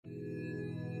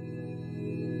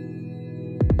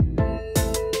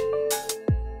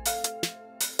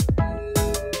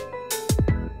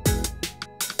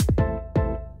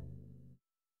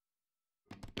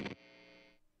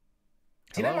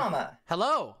DemonMama.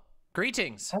 Hello.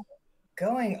 Greetings. How's it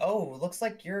going? Oh, looks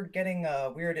like you're getting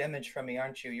a weird image from me,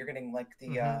 aren't you? You're getting like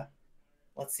the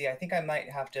let's see, I think I might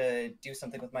have to do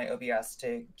something with my OBS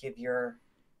to give your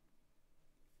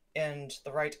end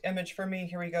the right image for me.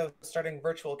 Here we go. Starting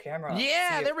virtual camera.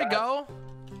 Yeah, there we go.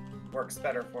 Works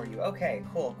better for you. Okay,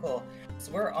 cool, cool.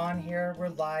 So we're on here, we're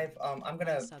live. I'm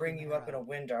gonna bring you up in a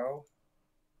window.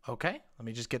 Okay, let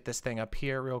me just get this thing up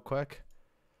here real quick.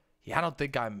 Yeah, I don't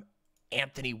think I'm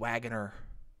Anthony Wagoner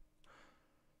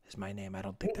is my name. I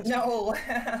don't think that's No.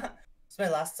 It's my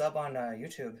last sub on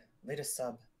YouTube. Latest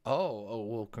sub. Oh,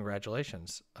 well,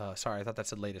 congratulations. Sorry, I thought that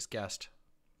said latest guest.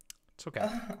 It's okay.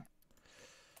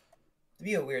 It'd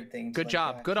be a weird thing. Good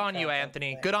job. Good on you,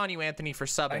 Anthony. Good on you, Anthony, for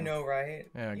subbing. I know, right?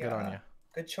 Yeah, good on you.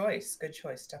 Good choice. Good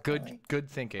choice, definitely. Good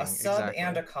thinking. A sub exactly.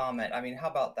 and a comment. I mean, how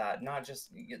about that? Not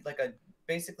just like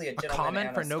basically a gentleman comment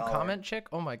and for a no scholar. comment chick?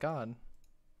 Oh my god.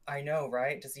 I know,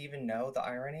 right? Does he even know the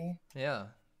irony? Yeah.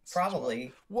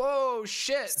 Probably. Whoa,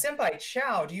 shit. Senpai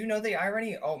Chow, do you know the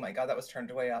irony? Oh my god, that was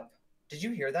turned way up. Did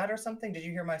you hear that or something? Did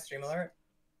you hear my stream alert?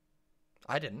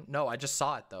 I didn't. No, I just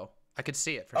saw it though. I could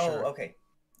see it for sure. sure. Oh, okay.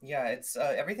 Yeah, it's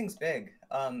everything's big.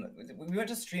 We went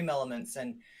to Stream Elements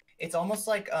and it's almost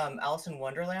like Alice in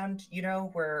Wonderland, you know,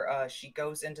 where she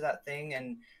goes into that thing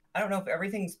and I don't know if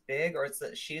everything's big or it's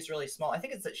that she's really small. I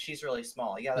think it's that she's really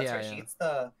small. Yeah, that's right.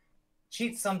 Yeah. She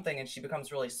eats something and she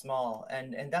becomes really small,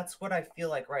 and that's what I feel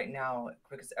like right now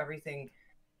because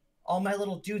all my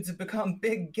little dudes have become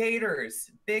big gators,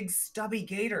 big stubby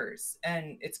gators,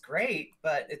 and it's great,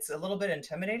 but it's a little bit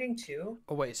intimidating too.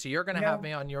 Oh wait, so you're gonna have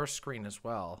me on your screen as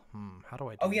well? How do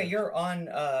I do Oh yeah, that? you're on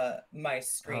my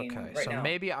screen right now. So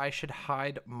maybe I should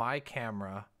hide my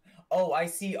camera. Oh, I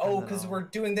see. Oh, because we're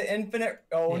doing the infinite.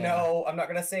 Oh no, I'm not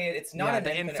gonna say it. It's not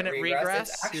an infinite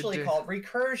regress. It's actually called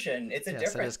recursion. It's a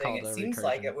different thing. It seems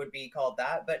like it would be called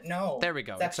that, but no. There we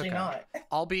go. It's actually not.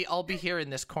 I'll be here in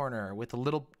this corner with a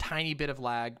little tiny bit of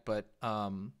lag, but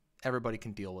everybody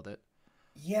can deal with it.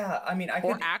 Yeah, I mean, I could.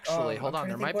 Or actually, hold on.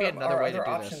 There might be another way to do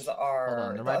this. Hold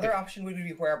on. The other option would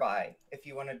be whereby, if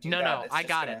you want to do that. No, I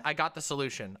got it. I got the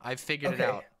solution. I've figured it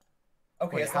out.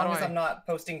 Okay, wait, as long as I'm not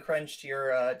posting cringe to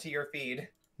your feed.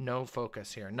 No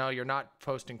focus here. No, you're not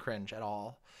posting cringe at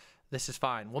all. This is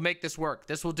fine. We'll make this work.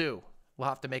 This will do. We'll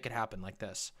have to make it happen like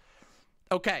this.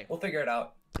 Okay. We'll figure it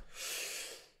out.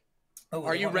 Oh,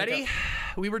 are you ready?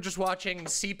 We were just watching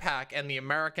CPAC and the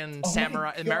American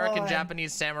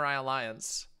Japanese Samurai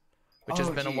Alliance, which has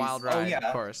been a wild ride,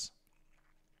 of course.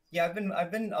 Yeah,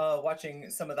 I've been watching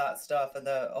some of that stuff and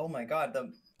oh my god,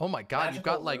 you've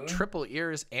got like triple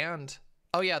ears and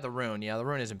the rune. Yeah, the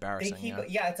rune is embarrassing.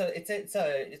 It's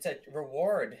a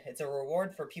reward. It's a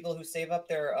reward for people who save up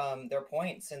their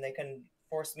points and they can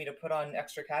force me to put on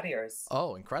extra cat ears.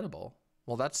 Oh, incredible.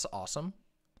 Well, that's awesome.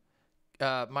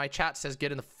 My chat says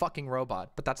get in the fucking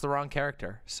robot, but that's the wrong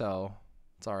character, so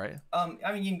it's all right.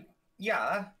 I mean,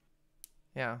 yeah,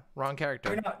 wrong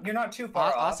character. You're not too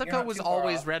far off. Asuka was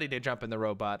always ready to jump in the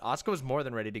robot. Asuka was more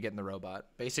than ready to get in the robot,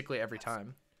 basically every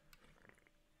time.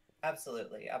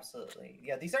 Absolutely, absolutely.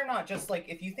 Yeah, these are not just like,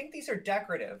 if you think these are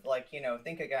decorative, like, you know,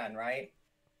 think again, right?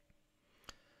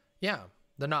 Yeah,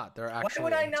 they're not. They're actually. Why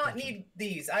would I not need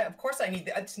these? Of course I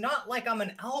need. It's not like I'm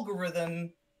an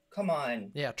algorithm. Come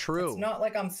on. Yeah, true. It's not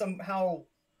like I'm somehow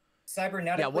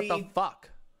cybernetically. Yeah, what the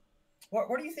fuck? What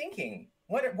are you thinking?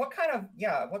 What kind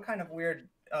of weird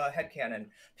headcanon?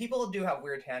 People do have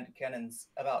weird headcanons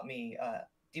about me,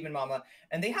 DemonMama,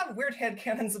 and they have weird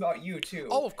headcanons about you too.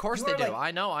 Oh, of course they do.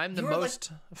 I know. I'm the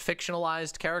most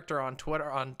fictionalized character on Twitter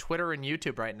and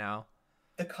YouTube right now.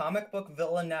 The comic book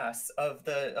villainess of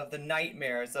the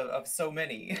nightmares of so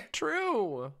many.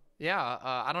 True. Yeah,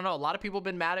 I don't know. A lot of people have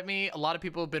been mad at me. A lot of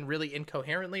people have been really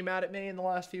incoherently mad at me in the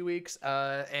last few weeks.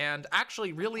 And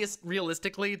actually, really,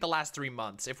 realistically, the last 3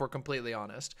 months, if we're completely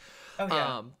honest. Oh,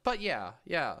 yeah. But yeah.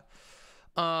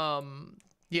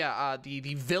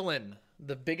 The villain,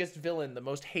 the biggest villain, the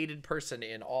most hated person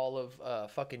in all of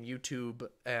fucking YouTube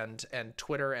and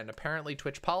Twitter and apparently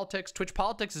Twitch Politics. Twitch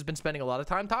Politics has been spending a lot of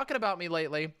time talking about me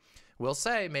lately. Will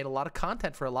say made a lot of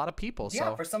content for a lot of people.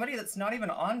 Yeah, for somebody that's not even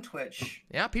on Twitch.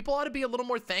 Yeah, people ought to be a little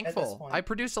more thankful. I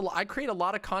create a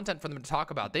lot of content for them to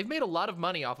talk about. They've made a lot of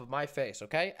money off of my face,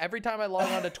 okay? Every time I log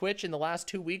on to Twitch in the last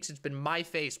 2 weeks, it's been my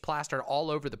face plastered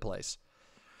all over the place.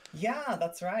 Yeah,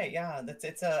 that's right. Yeah,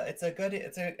 it's a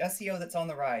SEO that's on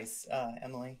the rise,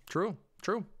 Emily. True.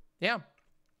 Yeah.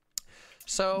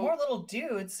 So more little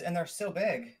dudes, and they're so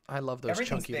big. I love those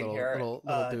chunky little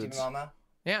dudes. DemonMama.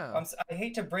 Yeah. I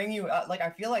hate to bring you out. Like,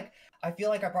 I feel like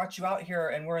I brought you out here,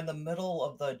 and we're in the middle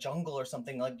of the jungle or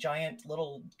something, like giant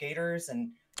little gators,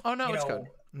 and oh no, it's good.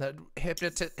 The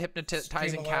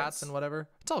hypnotizing cats and whatever.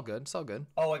 It's all good. It's all good.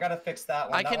 Oh, I gotta fix that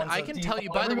one. I can tell you,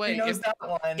 by the way,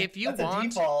 if you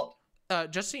want,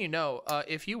 just so you know,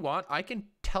 if you want, I can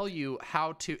tell you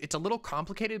how to. It's a little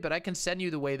complicated, but I can send you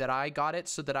the way that I got it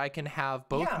so that I can have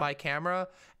both my camera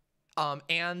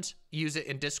and use it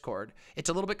in Discord. It's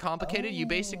a little bit complicated. You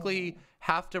basically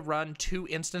have to run 2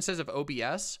 instances of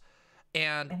OBS,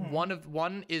 and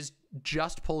one is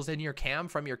just pulls in your cam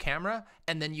from your camera,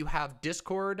 and then you have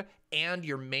Discord and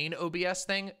your main OBS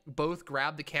thing both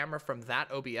grab the camera from that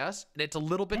OBS. And it's a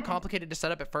little bit complicated to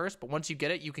set up at first, but once you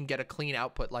get it, you can get a clean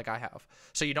output like I have,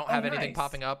 so you don't have anything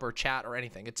popping up or chat or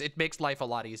anything. It makes life a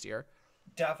lot easier.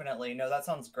 Definitely. No, that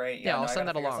sounds great. Yeah, I'll send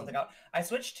that along. I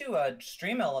switched to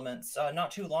Stream Elements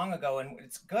not too long ago, and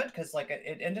it's good because like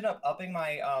it ended up upping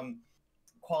my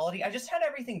quality. I just had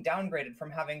everything downgraded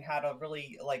from having had a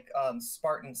really like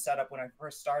Spartan setup when I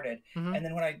first started, and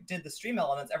then when I did the Stream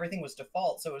Elements, everything was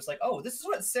default. So it was like, oh, this is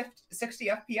what 60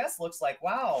 FPS looks like.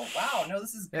 Wow, no,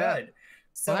 this is good.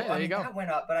 So I mean, that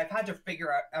went up, but I've had to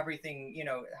figure out everything. You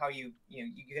know how you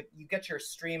get your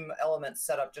Stream Elements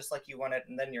set up just like you want it,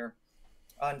 and then you're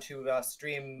onto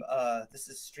Stream. This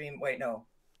is Stream. Wait, no.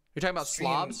 You're talking about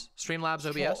slobs, Streamlabs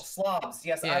OBS. Slobs,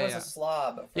 yes, I was a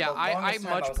slob. I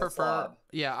much prefer.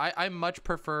 Yeah, I much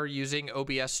prefer using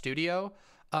OBS Studio,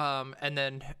 and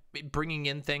then bringing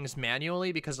in things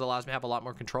manually because it allows me to have a lot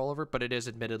more control over it. But it is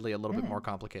admittedly a little bit more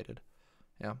complicated.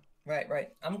 Yeah. Right.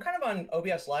 I'm kind of on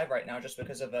OBS Live right now just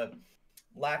because of a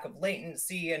lack of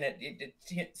latency, and it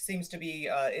seems to be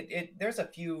there's a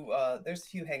few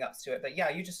hangups to it, but yeah,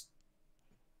 you just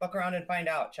fuck around and find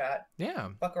out, chat. Yeah.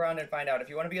 Fuck around and find out. If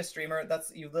you want to be a streamer,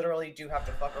 you literally do have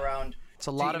to fuck around. It's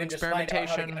a lot of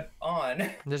experimentation.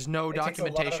 There's no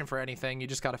documentation for anything. You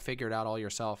just got to figure it out all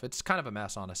yourself. It's kind of a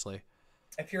mess, honestly.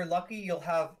 If you're lucky, you'll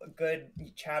have good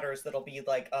chatters that'll be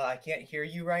like, I can't hear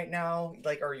you right now,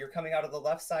 like, or you're coming out of the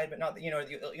left side, but not,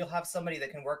 you'll have somebody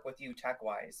that can work with you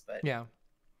tech-wise. But yeah.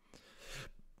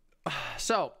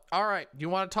 So, all right, you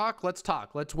want to talk? Let's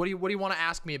talk. What do you want to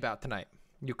ask me about tonight?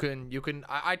 You can.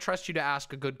 I trust you to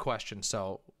ask a good question.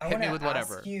 So hit me with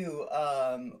whatever. I want to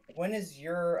ask you, when is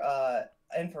your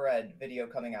infrared video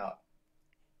coming out?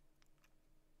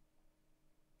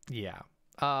 Yeah.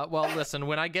 Well, listen.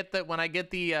 When I get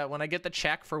the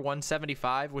check for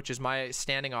 175, which is my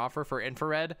standing offer for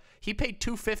infrared, he paid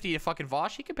 250 to fucking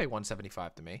Vosh. He can pay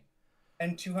 175 to me.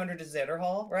 And 200 to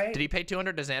Xanderhall, right? Did he pay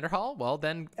 200 to Xanderhall? Well,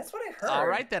 then... That's what I heard. All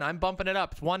right, then. I'm bumping it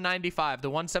up. It's 195. The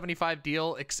 175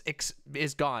 deal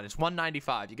is gone. It's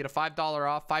 195. You get a $5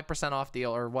 off, 5% off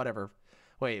deal, or whatever.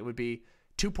 Wait, it would be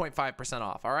 2.5%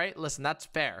 off. All right? Listen, that's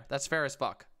fair. That's fair as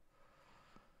fuck.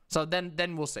 So then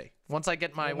we'll see. Once I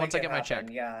get my check.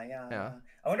 Yeah.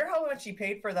 I wonder how much he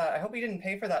paid for that. I hope he didn't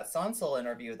pay for that Sansel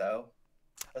interview, though.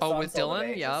 Oh, with Dylan?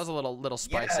 Debate. Yeah, that was a little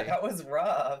spicy. Yeah, that was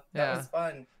rough. That was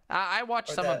fun. I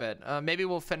watched some of it. Maybe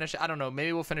we'll finish. I don't know.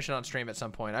 Maybe we'll finish it on stream at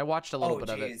some point. I watched a little bit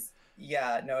of it.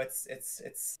 Yeah. No, it's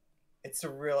a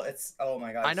real. Oh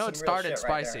my god. I know it started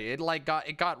spicy. It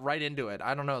got right into it.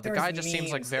 I don't know. The guy just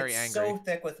seems like very angry. So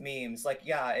thick with memes. Like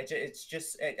it's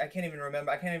just I can't even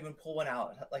remember. I can't even pull one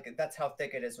out. Like that's how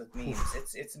thick it is with memes.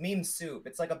 It's meme soup.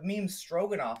 It's like a meme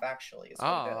stroganoff actually. Oh,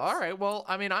 all right. Well,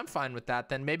 I mean, I'm fine with that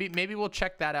then. Maybe we'll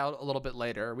check that out a little bit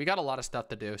later. We got a lot of stuff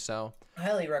to do, so.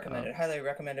 Highly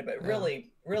recommended. But really,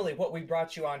 what we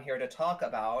brought you on here to talk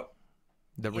about.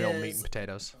 The real meat and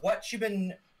potatoes. What you've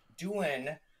been doing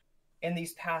in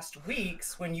these past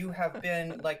weeks when you have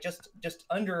been like just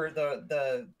under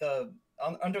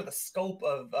under the scope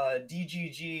of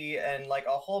DGG and like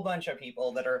a whole bunch of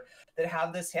people that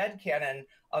have this headcanon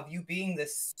of you being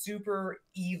this super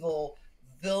evil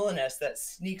villainess that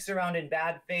sneaks around in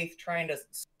bad faith trying to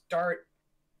start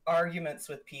arguments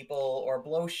with people or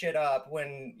blow shit up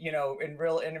when in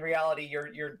reality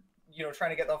you're trying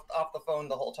to get off the phone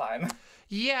the whole time.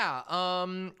 Yeah.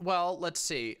 Well, let's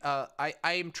see.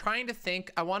 I'm trying to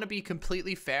think. I want to be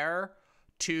completely fair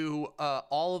to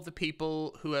all of the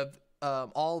people who have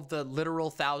all of the literal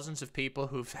thousands of people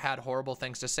who've had horrible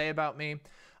things to say about me.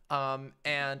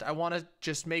 And I want to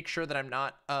just make sure that I'm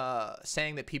not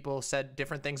saying that people said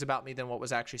different things about me than what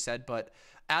was actually said. But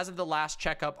as of the last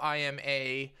checkup, I am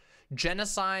a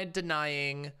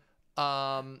genocide-denying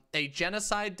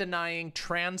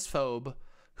transphobe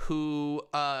who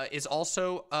is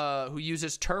also who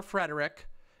uses turf rhetoric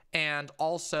and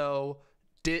also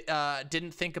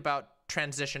didn't think about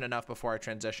transition enough before I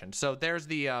transitioned. So there's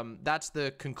the that's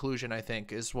the conclusion, I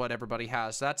think, is what everybody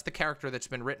has. That's the character that's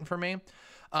been written for me.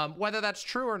 Whether that's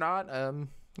true or not,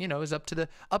 is up to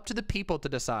the people to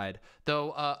decide.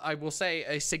 Though I will say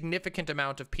a significant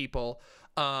amount of people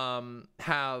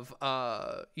have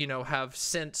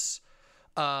since,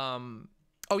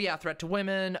 oh yeah, threat to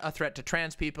women, a threat to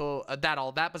trans people, that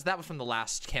was from the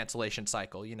last cancellation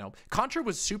cycle. Contra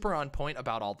was super on point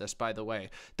about all this, by the way.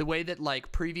 The way that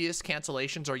like previous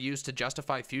cancellations are used to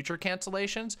justify future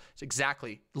cancellations, it's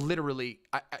exactly, literally,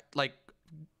 I like,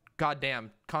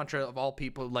 goddamn, Contra of all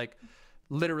people, like,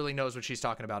 literally knows what she's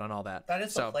talking about on all that. That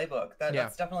is the playbook.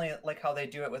 That's definitely like how they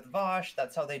do it with Vosh.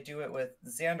 That's how they do it with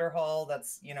Xanderhall.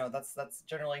 That's that's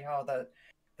generally how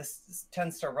this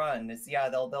tends to run. Is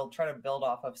they'll try to build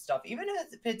off of stuff, even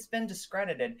if it's been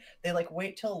discredited. They like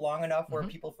wait till long enough where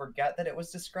people forget that it was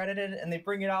discredited, and they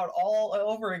bring it out all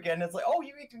over again. It's like, oh,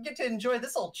 you get to enjoy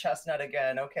this old chestnut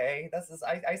again. Okay,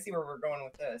 I see where we're going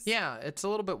with this. Yeah, it's a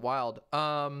little bit wild.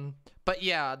 But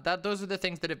yeah, those are the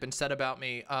things that have been said about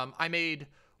me. I made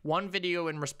one video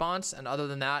in response, and other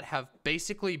than that, have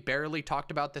basically barely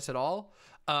talked about this at all.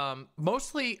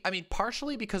 Mostly, I mean,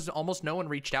 partially because almost no one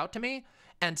reached out to me,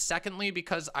 and secondly,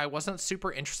 because I wasn't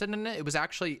super interested in it. It was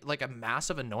actually like a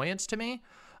massive annoyance to me.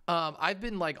 I've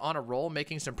been like on a roll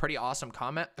making some pretty awesome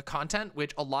content,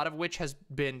 which a lot of which has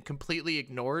been completely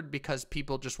ignored because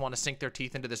people just want to sink their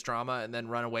teeth into this drama and then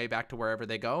run away back to wherever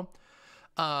they go.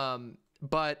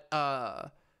 But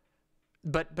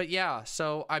yeah,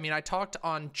 so I mean, I talked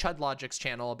on Chud Logic's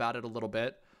channel about it a little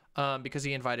bit, because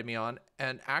he invited me on,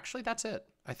 and actually that's it,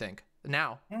 I think.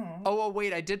 Now, oh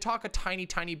wait, I did talk a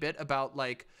tiny bit about,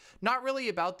 like, not really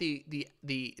about the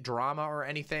drama or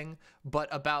anything, but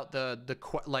about the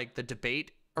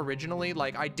debate originally.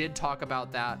 Like, I did talk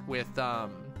about that with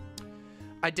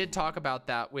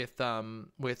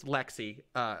Lexi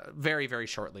very, very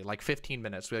shortly, like 15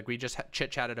 minutes. Like, we just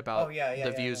chit-chatted about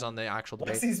the views on the actual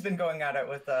debate. Lexi's been going at it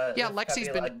with Lexi's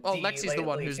the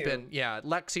one who's been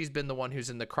Lexi's been the one who's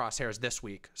in the crosshairs this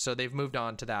week, so they've moved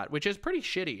on to that, which is pretty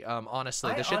shitty.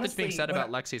 Honestly, the shit that's being said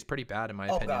about Lexi is pretty bad in my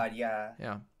opinion. Oh god, yeah.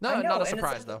 No, not a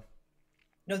surprise though.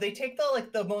 No, they take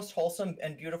the most wholesome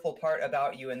and beautiful part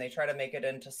about you, and they try to make it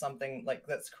into something like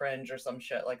that's cringe or some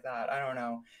shit like that. I don't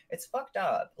know. It's fucked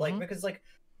up. Like, because like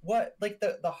what, like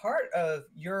the heart of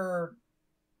your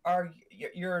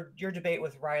debate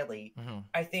with Riley,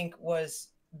 I think, was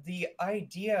the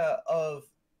idea of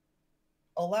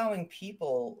allowing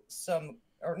people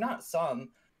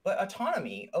but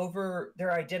autonomy over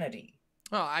their identity.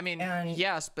 Well, I mean,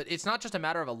 yes, but it's not just a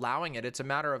matter of allowing it. It's a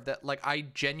matter of that, like, I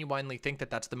genuinely think that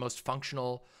that's the most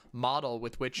functional model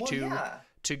with which to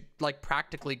like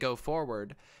practically go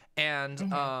forward. And,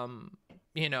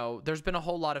 you know, there's been a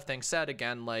whole lot of things said,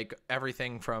 again, like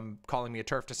everything from calling me a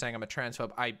TERF to saying I'm a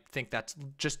transphobe. I think that's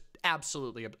just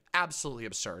absolutely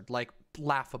absurd, like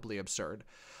laughably absurd.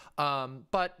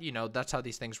 But you know, that's how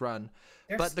these things run.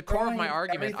 But the core of my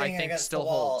argument, I think, still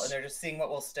holds. And they're just seeing what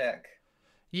will stick.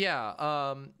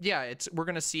 Yeah, we're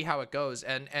gonna see how it goes,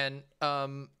 and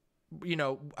you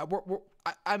know,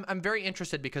 I'm very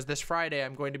interested because this Friday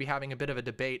I'm going to be having a bit of a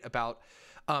debate about,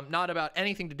 not about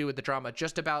anything to do with the drama,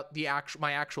 just about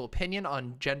my actual opinion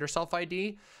on gender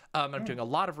self-ID. I'm doing a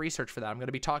lot of research for that. I'm going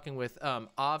to be talking with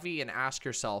Avi and Ask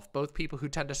Yourself, both people who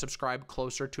tend to subscribe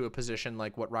closer to a position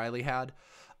like what Riley had.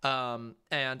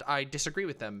 And I disagree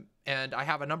with them, and I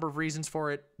have a number of reasons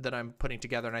for it that I'm putting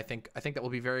together, and I think that will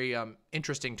be very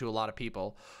interesting to a lot of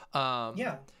people.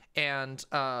 And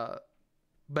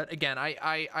but again,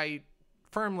 I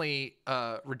firmly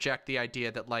reject the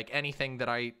idea that like any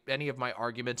of my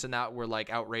arguments in that were like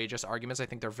outrageous arguments. I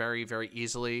think they're very, very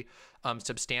easily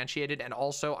substantiated, and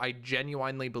also I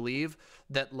genuinely believe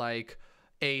that like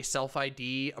a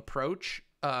self-ID approach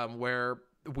where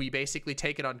we basically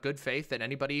take it on good faith that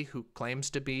anybody who claims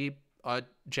to be a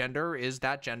gender is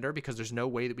that gender, because there's no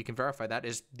way that we can verify that,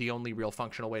 is the only real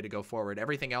functional way to go forward.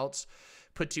 Everything else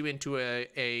puts you into an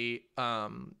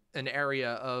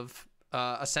area of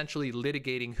essentially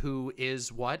litigating who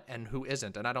is what and who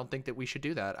isn't, and I don't think that we should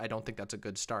do that. I don't think that's a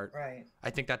good start. Right.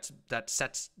 I think that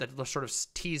sort of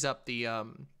tees up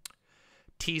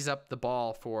the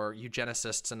ball for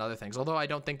eugenicists and other things. Although I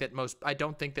don't think that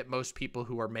most people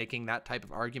who are making that type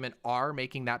of argument are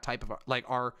making that type of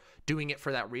are doing it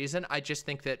for that reason. I just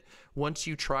think that once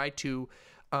you try to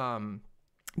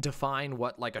define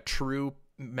what like a true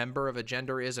member of a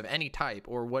gender is of any type,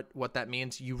 or what that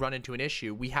means, you run into an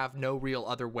issue. We have no real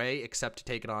other way except to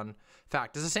take it on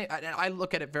fact. It's the same. I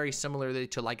look at it very similarly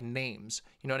to like names.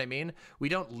 You know what I mean? We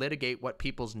don't litigate what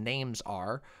people's names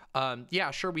are.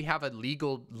 Yeah, sure, we have a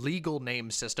legal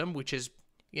name system, which is,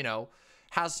 you know,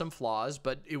 has some flaws,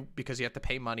 but because you have to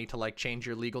pay money to like change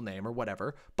your legal name or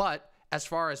whatever. But as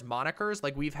far as monikers,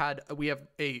 like we have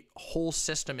a whole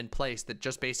system in place that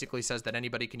just basically says that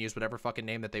anybody can use whatever fucking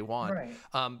name that they want,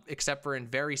 Right. except for in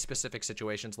very specific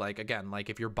situations. Like, again, like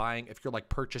if you're like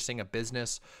purchasing a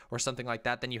business or something like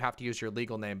that, then you have to use your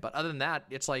legal name. But other than that,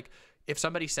 it's like if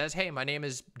somebody says, hey, my name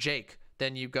is Jake,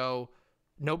 then you go,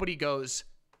 nobody goes,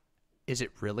 is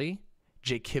it really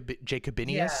Jacobinius?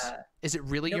 Yeah. Is it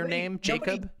really your name,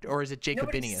 Jacob, or is it Jacobinius?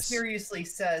 Nobody seriously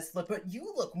says, look, but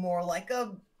you look more like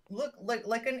an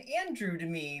Andrew to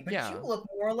me, but you look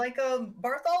more like a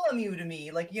Bartholomew to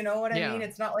me. Like, you know what I mean?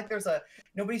 It's not like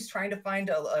nobody's trying to find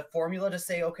a formula to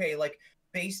say, okay, like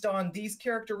based on these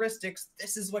characteristics,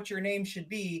 this is what your name should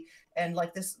be. And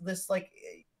like this like,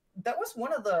 that was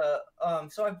one of the,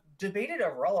 so I've debated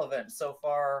irrelevant so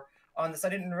far on this. I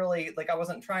didn't really, like, I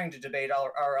wasn't trying to debate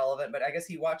our relevant, but I guess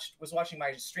he was watching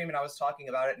my stream and I was talking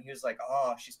about it and he was like,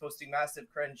 oh, she's posting massive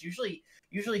cringe. Usually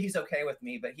he's okay with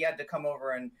me, but he had to come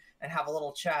over and have a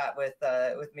little chat with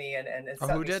me and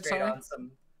set me straight on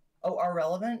some. Oh, our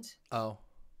relevant. Oh,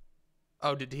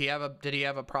 did he have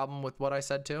a problem with what I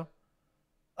said too?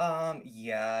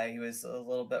 Yeah, he was a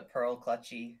little bit pearl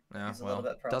clutchy. Yeah, well,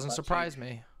 doesn't surprise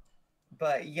me.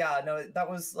 But yeah, no, that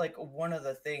was like one of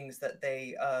the things that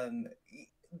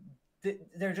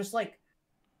they're just like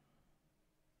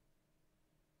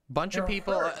bunch of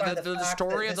people. The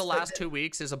story of the last 2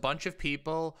 weeks is a bunch of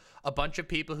people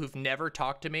who've never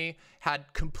talked to me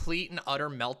had complete and utter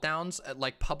meltdowns,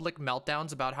 like public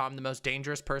meltdowns about how I'm the most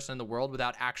dangerous person in the world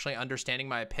without actually understanding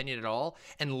my opinion at all,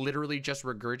 and literally just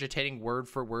regurgitating word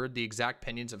for word the exact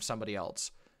opinions of somebody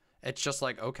else. It's just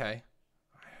like, okay,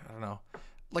 I don't know.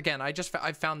 Again, I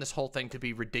found this whole thing to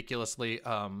be ridiculously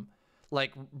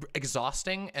like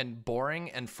exhausting and boring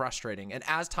and frustrating. And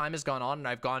as time has gone on and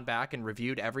I've gone back and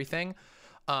reviewed everything,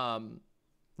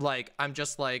 like I'm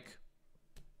just like,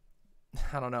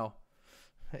 I don't know.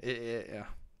 Yeah.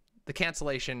 The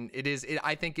cancellation,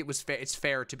 I think it was fair. It's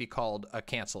fair to be called a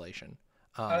cancellation.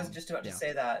 I was just about to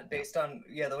say that based on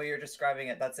the way you're describing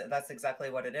it, that's exactly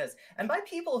what it is. And by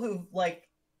people who like,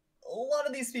 a lot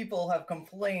of these people have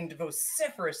complained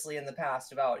vociferously in the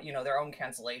past about, their own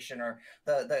cancellation or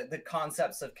the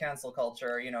concepts of cancel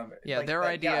culture, Yeah, like, their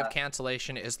idea of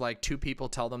cancellation is like two people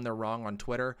tell them they're wrong on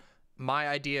Twitter. My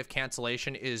idea of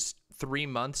cancellation is 3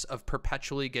 months of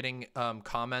perpetually getting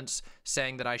comments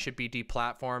saying that I should be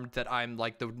deplatformed, that I'm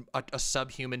like a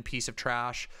subhuman piece of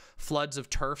trash, floods of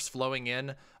TERFs flowing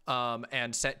in,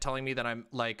 and telling me that I'm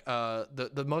like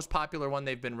the most popular one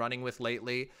they've been running with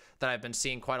lately that I've been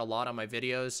seeing quite a lot on my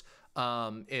videos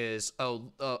is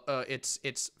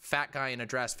it's fat guy in a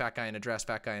dress, fat guy in a dress,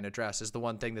 fat guy in a dress is the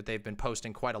one thing that they've been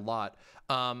posting quite a lot,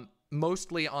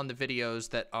 mostly on the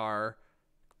videos that are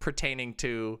pertaining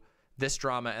to this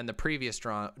drama and the previous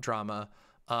drama.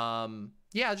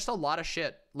 Yeah, just a lot of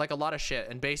shit,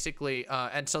 and basically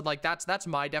and so like that's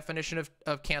my definition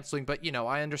of canceling. But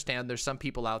I understand there's some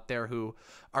people out there who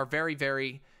are very,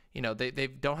 very, they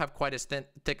don't have quite as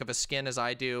thick of a skin as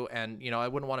I do, and I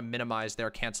wouldn't want to minimize their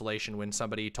cancellation when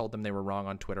somebody told them they were wrong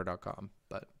on twitter.com,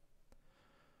 but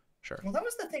sure. Well, that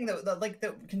was the thing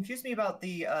that confused me about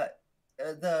the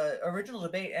original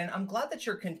debate, and I'm glad that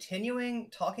you're continuing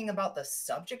talking about the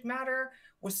subject matter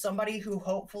with somebody who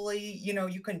hopefully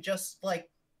you can just like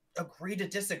agree to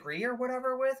disagree or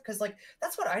whatever with, because like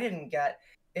that's what I didn't get,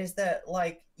 is that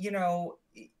like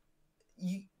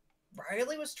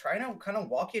Riley was trying to kind of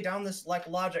walk you down this like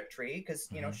logic tree because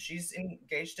she's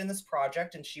engaged in this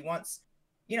project and she wants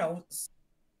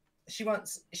she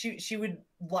would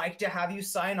like to have you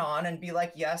sign on and be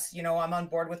like, yes, I'm on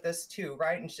board with this too,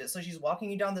 right? And so she's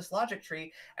walking you down this logic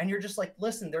tree and you're just like,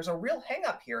 listen, there's a real hang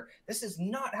up here. This is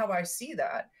not how I see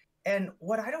that. And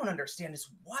what I don't understand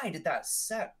is why did that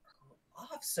set her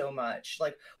off so much?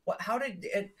 Like how did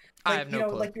it, like, I have no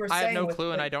clue. Like you were saying, I have no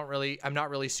clue, and I'm not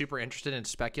really super interested in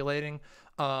speculating.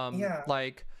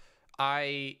 Like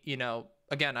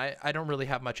again, I don't really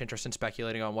have much interest in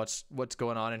speculating on what's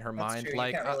going on in her mind. True.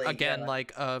 Like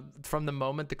Really, from the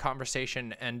moment the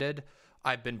conversation ended,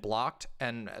 I've been blocked,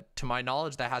 and to my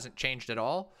knowledge, that hasn't changed at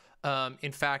all.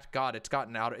 In fact, God, it's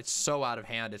gotten out. It's so out of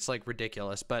hand. It's like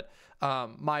ridiculous. But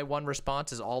my one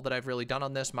response is all that I've really done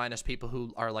on this, minus people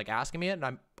who are like asking me it,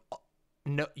 and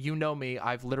me.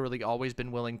 I've literally always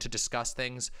been willing to discuss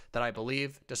things that I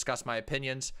believe, discuss my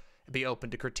opinions, be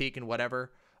open to critique and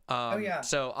whatever.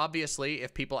 So obviously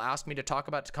if people ask me to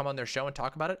come on their show and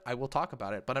talk about it, I will talk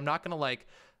about it, but I'm not going to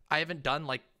I haven't done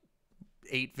like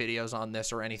 8 videos on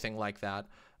this or anything like that.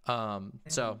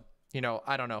 So,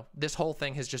 I don't know. This whole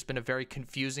thing has just been a very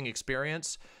confusing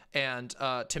experience. And,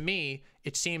 to me,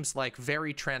 it seems like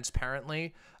very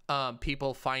transparently,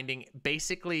 people finding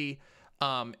basically,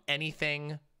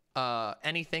 anything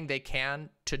they can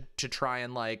to try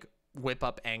and like whip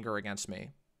up anger against me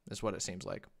is what it seems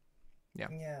like. Yeah.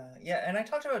 And I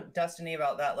talked about Destiny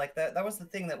about that. Like that was the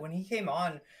thing, that when he came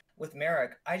on with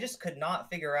Merrick, I just could not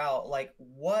figure out, like,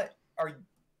 what are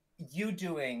you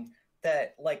doing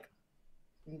that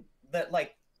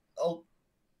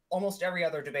almost every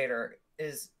other debater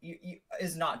is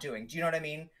not doing. Do you know what I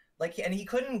mean? Like, and he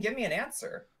couldn't give me an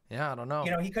answer. Yeah, I don't know.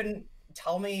 You know, he couldn't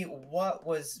tell me what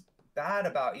was bad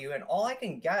about you, and all I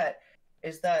can get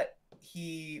is that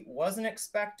he wasn't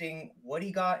expecting what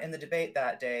he got in the debate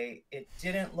that day. It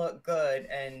didn't look good,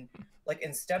 and like,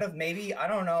 instead of maybe, I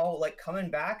don't know, like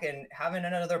coming back and having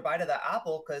another bite of the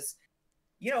apple, because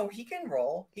you know, he can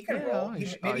roll. He can roll. Maybe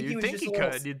he was just a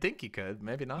little... You'd think he could.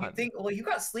 Maybe not. Well, you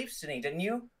got sleep stiny, didn't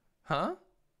you? Huh?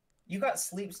 You got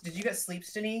sleep... Did you get sleep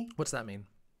stiny? What's that mean?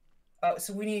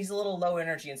 So when he's a little low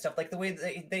energy and stuff, like the way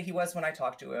that he was when I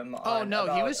talked to him. Oh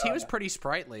no, he was pretty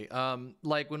sprightly.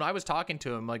 Like when I was talking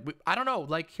to him, like I don't know.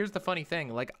 Like, here's the funny thing.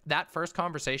 Like, that first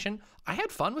conversation, I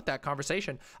had fun with that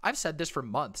conversation. I've said this for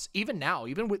months. Even now,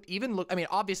 I mean,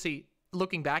 obviously,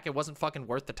 looking back, it wasn't fucking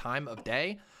worth the time of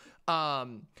day.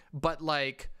 But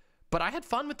I had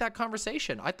fun with that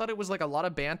conversation. I thought it was like a lot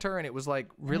of banter, and it was like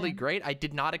really great. I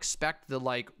did not expect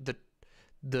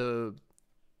the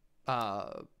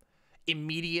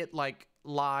immediate like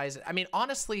lies. I mean,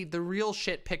 honestly, the real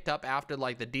shit picked up after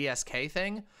like the DSK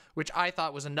thing, which I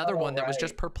thought was another one that was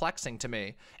just perplexing to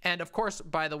me. And of course,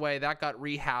 by the way, that got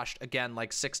rehashed again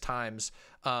like 6 times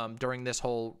during this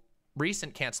whole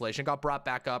recent cancellation. Got brought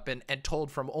back up and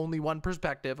told from only one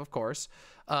perspective, of course.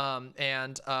 You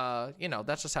know,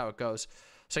 that's just how it goes.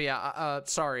 So yeah,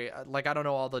 sorry, like I don't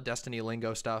know all the Destiny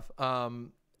lingo stuff.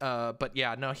 But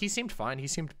yeah, no, he seemed fine. He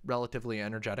seemed relatively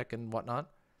energetic and whatnot.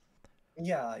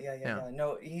 Yeah.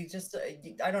 No, he just,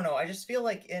 I don't know. I just feel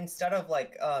like instead of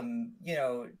like, you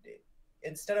know,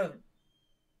 instead of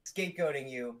scapegoating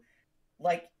you,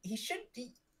 like he should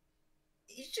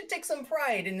take some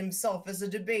pride in himself as a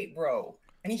debate bro.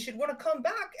 And he should want to come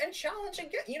back and challenge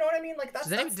again. You know what I mean? Like,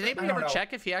 did anybody ever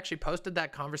check if he actually posted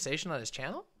that conversation on his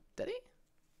channel? Did he?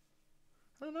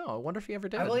 I don't know. I wonder if he ever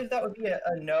did. I believe that would be a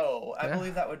no. I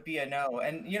believe that would be a no.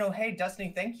 And, you know, hey,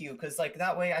 Destiny, thank you. Because, like,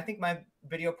 that way, I think my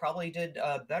video probably did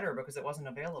better because it wasn't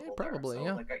available. Yeah, probably, there.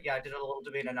 So, like, I did a little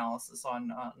debate analysis on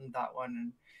that one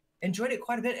and enjoyed it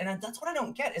quite a bit. And that's what I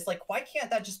don't get. Is, like, why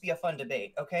can't that just be a fun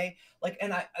debate, okay? Like,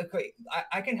 and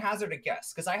I can hazard a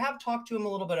guess. Because I have talked to him a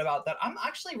little bit about that. I'm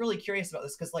actually really curious about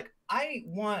this. Because, like, I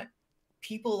want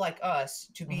people like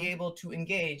us to be able to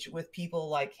engage with people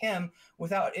like him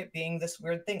without it being this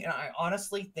weird thing. And I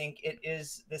honestly think it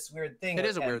is this weird thing. It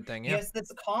is a weird thing, yeah. He has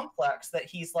this complex that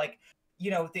he's like,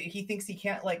 you know, he thinks he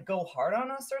can't like go hard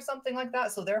on us or something like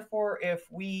that. So therefore, if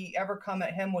we ever come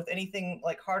at him with anything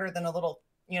like harder than a little,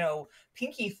 you know,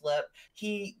 pinky flip,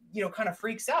 he, you know, kind of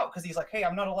freaks out because he's like, hey,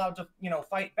 I'm not allowed to, you know,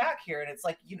 fight back here. And it's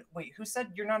like, you know, wait, who said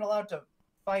you're not allowed to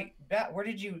fight back? Where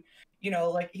did you... You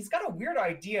know, like, he's got a weird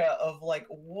idea of, like,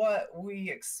 what we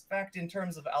expect in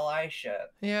terms of allyship.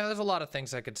 Yeah, there's a lot of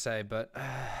things I could say, but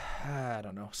I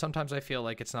don't know. Sometimes I feel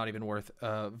like it's not even worth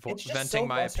venting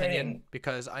my opinion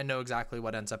because I know exactly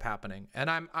what ends up happening. And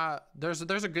I'm there's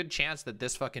a good chance that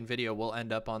this fucking video will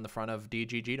end up on the front of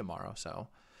DGG tomorrow. So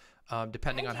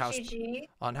depending on how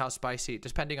spicy,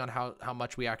 depending on how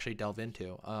much we actually delve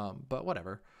into. But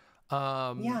whatever.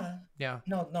 Yeah.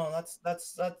 No,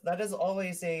 that is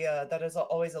always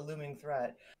a looming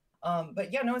threat.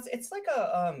 But yeah, no, it's like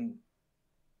a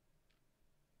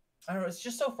I don't know, it's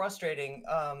just so frustrating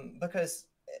because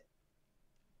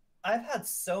I've had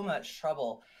so much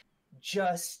trouble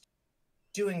just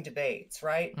doing debates,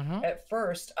 right? At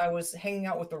first, I was hanging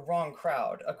out with the wrong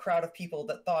crowd, a crowd of people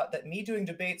that thought that me doing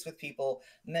debates with people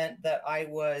meant that I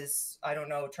was, I don't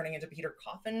know, turning into Peter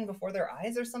Coffin before their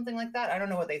eyes or something like that. I don't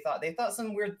know what they thought. They thought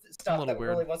some weird stuff that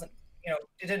really wasn't, you know,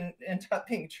 it didn't end up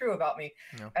being true about me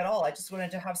at all. I just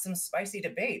wanted to have some spicy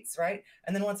debates, right?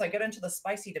 And then once I get into the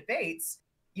spicy debates,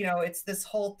 you know, it's this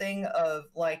whole thing of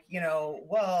like, you know,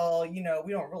 well, you know,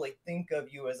 we don't really think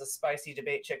of you as a spicy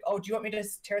debate chick. Oh, do you want me to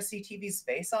tear CTV's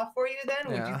face off for you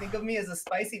then? Would you think of me as a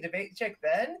spicy debate chick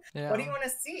then? What do you want to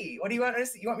see? What do you want to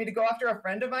see? You want me to go after a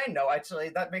friend of mine? No, actually,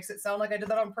 that makes it sound like I did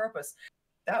that on purpose.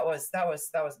 That was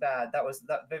bad. That was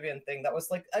that Vivian thing. That was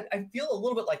like, I feel a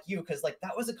little bit like you, because like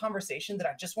that was a conversation that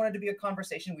I just wanted to be a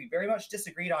conversation. We very much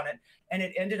disagreed on it, and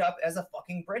it ended up as a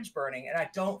fucking bridge burning, and I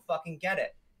don't fucking get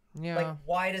it. Yeah. Like,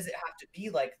 why does it have to be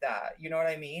like that? You know what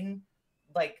I mean?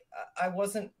 Like, I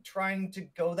wasn't trying to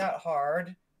go that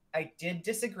hard. I did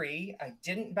disagree. I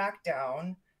didn't back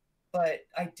down, but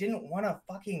I didn't want to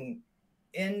fucking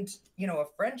end, you know, a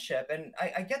friendship. And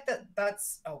I get that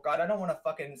that's, oh God, I don't want to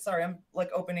fucking, sorry, I'm like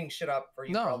opening shit up for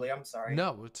you No, probably. I'm sorry.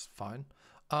 no, it's fine.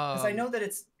 Because I know that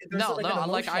there's No, like an no,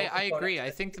 like emotional I component agree. to I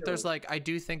it think that too. I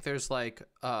do think there's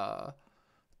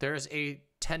a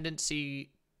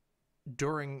tendency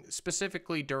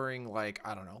specifically during, like,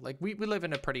 I don't know, like we live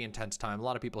in a pretty intense time. A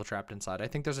lot of people are trapped inside. I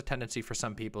think there's a tendency for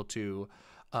some people to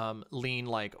lean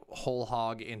like whole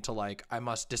hog into like, I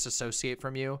must disassociate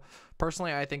from you.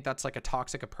 Personally, I think that's like a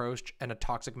toxic approach and a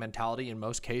toxic mentality in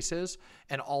most cases,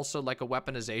 and also like a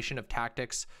weaponization of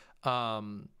tactics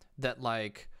that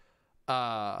like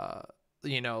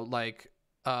you know, like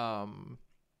a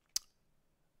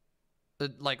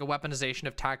weaponization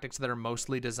of tactics that are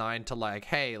mostly designed to like,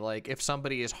 hey, like if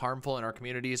somebody is harmful in our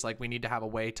communities, like we need to have a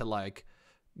way to like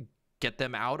get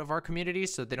them out of our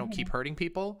communities so they don't keep hurting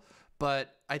people.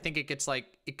 But I think it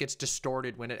gets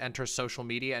distorted when it enters social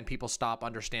media and people stop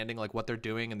understanding like what they're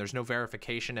doing, and there's no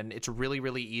verification, and it's really,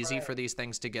 really easy for these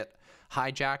things to get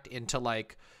hijacked into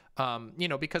like you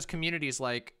know, because communities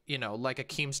like, you know, like a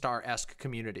Keemstar-esque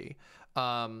community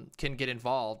can get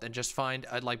involved and just find,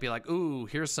 I'd like be like, ooh,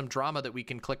 here's some drama that we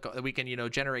can you know,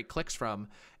 generate clicks from.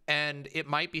 And it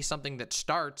might be something that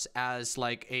starts as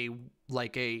like a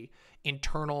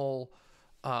internal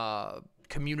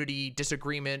community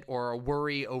disagreement or a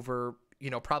worry over, you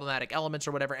know, problematic elements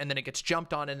or whatever, and then it gets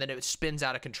jumped on, and then it spins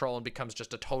out of control and becomes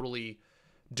just a totally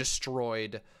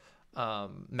destroyed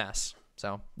mess.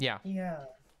 So yeah.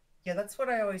 Yeah, that's what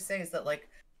I always say, is that like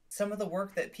some of the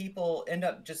work that people end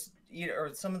up just, you know,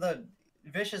 or some of the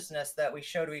viciousness that we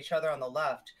show to each other on the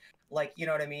left, like, you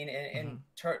know what I mean, in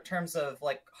terms of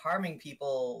like harming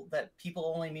people, that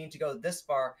people only mean to go this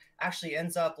far, actually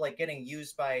ends up like getting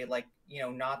used by like, you know,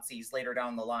 Nazis later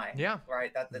down the line. Yeah.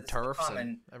 Right. That's TERFs common.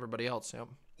 and everybody else. Yep.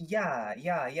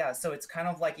 Yeah. So it's kind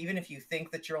of like, even if you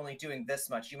think that you're only doing this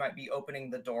much, you might be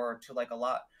opening the door to like a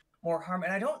lot more harm.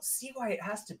 And I don't see why it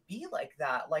has to be like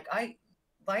that. Like, I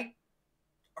like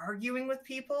arguing with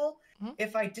people.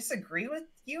 If I disagree with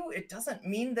you, it doesn't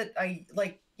mean that I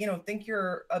like, you know, think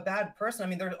you're a bad person. I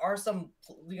mean, there are some,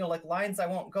 you know, like lines I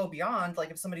won't go beyond. Like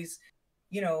if somebody's,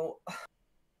 you know,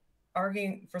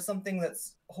 arguing for something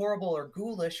that's horrible or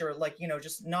ghoulish, or like, you know,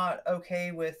 just not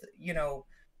okay with, you know,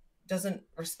 doesn't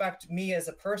respect me as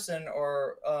a person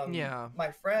or Yeah.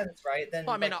 my friends, right? Then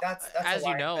Well, I mean, like that's as a you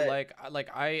line know, that,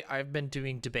 I've been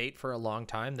doing debate for a long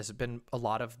time. This has been a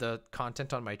lot of the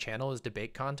content on my channel is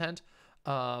debate content.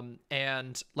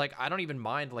 And like, I don't even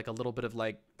mind like a little bit of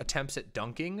like attempts at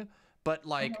dunking, but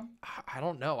like, I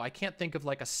don't know. I can't think of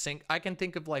like I can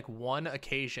think of like one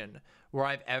occasion where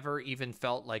I've ever even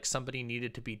felt like somebody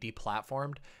needed to be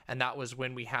deplatformed. And that was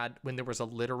when there was a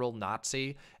literal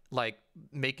Nazi like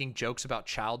making jokes about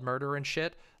child murder and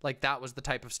shit. Like that was the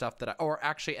type of stuff that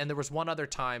and there was one other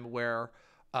time where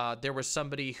there was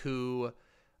somebody who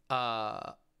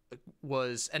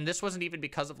and this wasn't even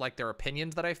because of like their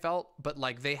opinions that I felt, but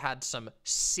like they had some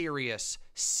serious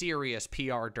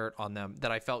PR dirt on them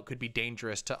that I felt could be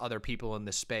dangerous to other people in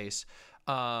this space.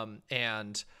 So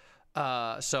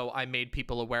I made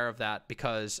people aware of that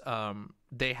because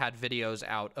they had videos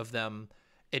out of them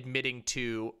admitting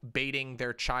to baiting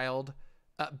their child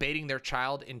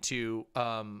into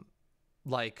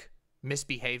like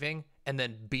misbehaving and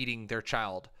then beating their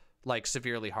child like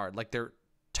severely hard, like their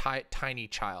tiny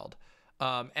child.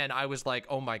 And I was like,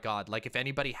 oh my God, like if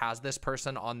anybody has this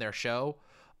person on their show,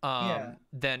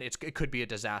 then it could be a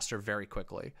disaster very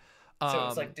quickly. So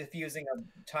it's like diffusing a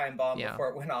time bomb before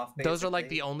it went off, basically. Those are like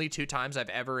the only two times I've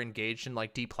ever engaged in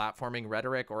like deplatforming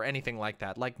rhetoric or anything like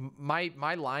that. Like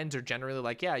my lines are generally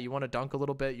like, yeah, you want to dunk a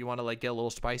little bit, you want to like get a little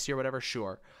spicy or whatever,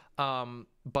 sure.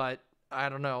 But I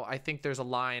don't know. I think there's a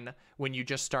line when you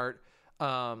just start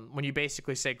when you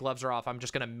basically say gloves are off, I'm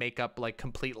just going to make up like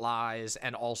complete lies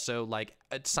and also like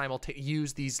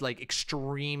use these like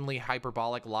extremely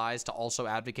hyperbolic lies to also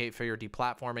advocate for your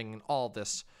deplatforming and all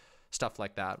this stuff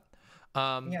like that.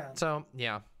 So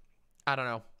yeah, I don't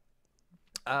know.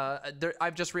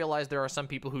 I've just realized there are some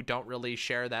people who don't really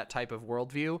share that type of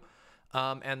worldview.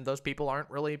 And those people aren't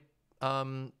really,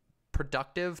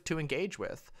 productive to engage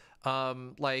with.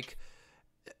 Like,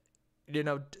 you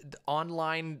know,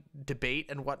 online debate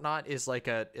and whatnot is like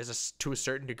to a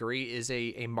certain degree is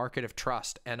a market of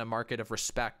trust and a market of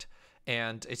respect.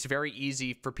 And it's very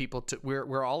easy for people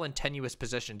we're all in tenuous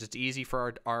positions. It's easy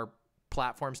for our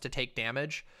platforms to take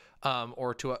damage,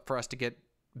 or for us to get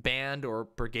banned or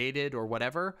brigaded or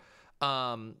whatever.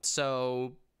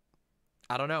 So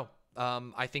I don't know.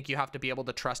 I think you have to be able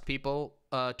to trust people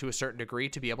to a certain degree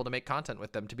to be able to make content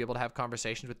with them, to be able to have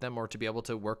conversations with them, or to be able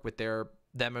to work with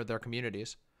them or their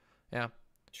communities. Yeah.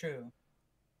 True.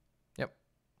 Yep.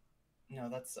 No,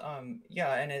 that's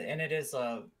yeah, and it is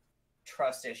a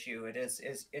trust issue. It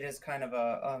is kind of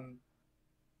a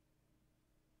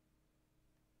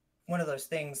one of those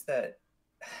things that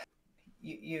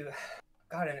you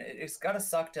God, and it's gotta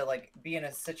suck to like be in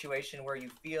a situation where you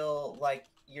feel like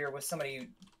you're with somebody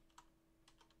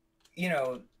you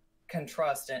know can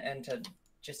trust, and to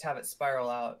just have it spiral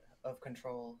out of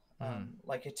control,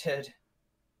 like it did.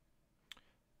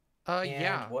 And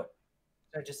Yeah. what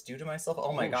did I just do to myself?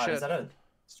 Oh my Oh God, is shit. that a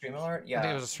stream alert? I think it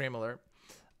Yeah. was a stream alert.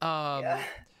 Yeah.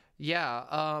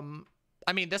 Yeah.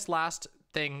 I mean, this last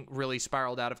thing really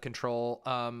spiraled out of control.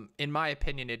 In my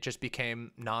opinion, it just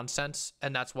became nonsense,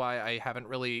 and that's why I haven't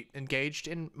really engaged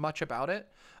in much about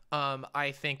it.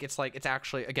 I think it's like, it's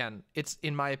actually, again, it's,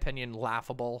 in my opinion,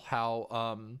 laughable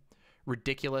how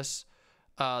ridiculous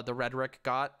the rhetoric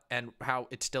got, and how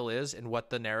it still is, and what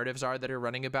the narratives are that are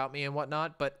running about me and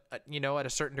whatnot. But you know, at a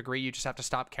certain degree, you just have to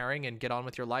stop caring and get on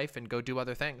with your life and go do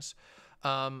other things,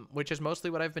 which is mostly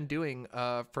what I've been doing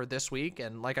for this week.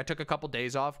 And like, I took a couple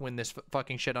days off when this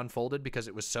fucking shit unfolded, because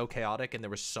it was so chaotic and there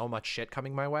was so much shit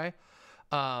coming my way,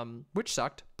 which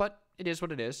sucked, but it is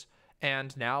what it is.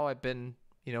 And now I've been,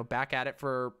 you know, back at it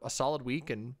for a solid week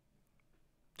and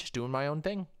just doing my own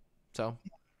thing. So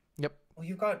yep. Well,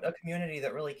 you've got a community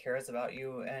that really cares about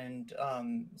you, and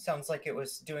sounds like it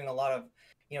was doing a lot of,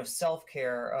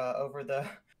 self-care over the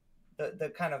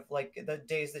kind of like the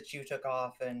days that you took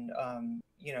off, and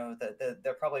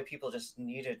there probably people just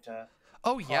needed to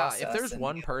Oh yeah, if process there's and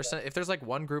one person, if there's like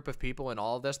one group of people in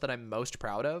all of this that I'm most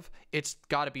proud of, it's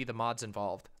got to be the mods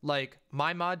involved. Like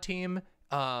my mod team,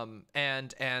 and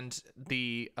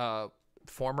the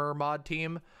former mod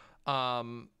team,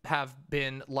 have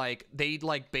been like, they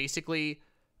like basically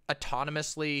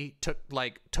autonomously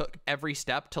took every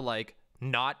step to like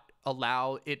not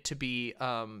allow it to be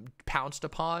pounced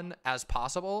upon as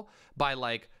possible by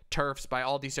like turfs, by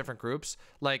all these different groups.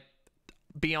 Like,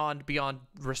 beyond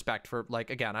respect for, like,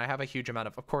 again, I have a huge amount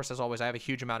of course, as always, I have a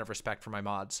huge amount of respect for my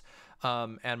mods,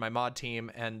 and my mod team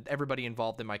and everybody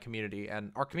involved in my community.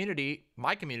 And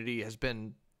my community has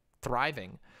been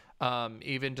thriving,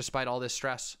 even despite all this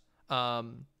stress.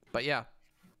 But yeah,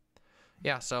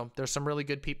 so there's some really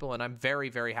good people, and I'm very,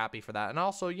 very happy for that. And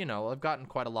also, I've gotten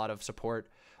quite a lot of support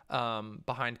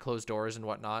behind closed doors and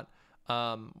whatnot,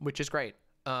 which is great.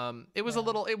 It was a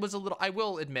little, I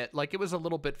will admit, like, it was a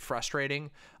little bit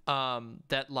frustrating,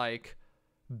 that like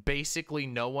basically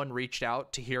no one reached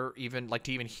out to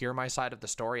even hear my side of the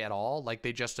story at all. Like,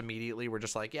 they just immediately were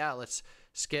just like, yeah, let's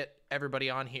get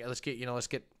everybody on here. Let's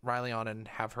get Riley on and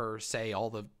have her say all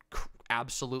the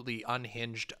absolutely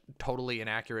unhinged, totally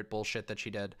inaccurate bullshit that she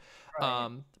did.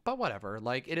 Right. But whatever,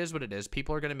 like, it is what it is.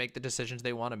 People are going to make the decisions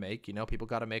they want to make. People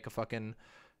got to make a fucking,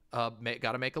 got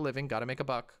to make a living, got to make a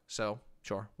buck. So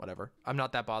sure, whatever. I'm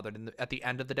not that bothered. And at the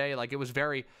end of the day, like, it was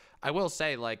I will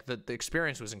say, like, the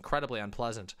experience was incredibly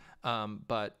unpleasant.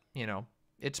 But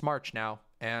it's March now,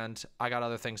 and I got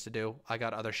other things to do. I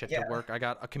got other shit to work. I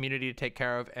got a community to take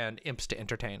care of and imps to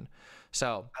entertain.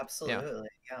 So Absolutely,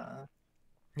 yeah.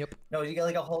 Yep. No, you get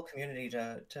like a whole community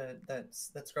to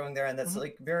that's growing there, and that's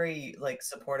like very like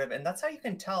supportive, and that's how you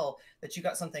can tell that you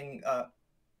got something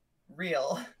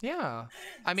real. Yeah,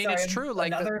 I mean, Sorry, it's true.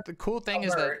 Like, the cool thing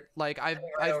is that, like, I've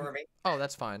over me. oh,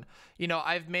 that's fine.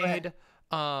 I've made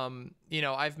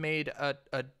I've made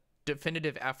a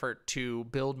definitive effort to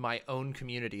build my own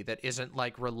community that isn't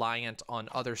like reliant on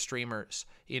other streamers,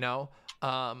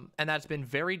 and that's been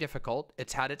very difficult.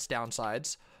 It's had its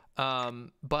downsides,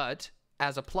 but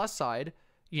as a plus side,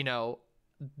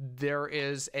 there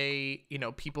is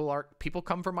people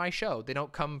come for my show. They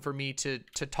don't come for me to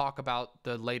talk about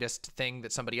the latest thing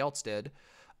that somebody else did.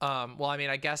 Well, I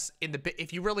mean, I guess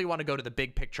if you really want to go to the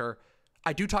big picture,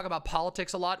 I do talk about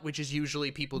politics a lot, which is usually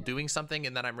people doing something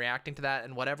and then I'm reacting to that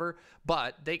and whatever.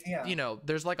 But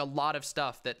there's like a lot of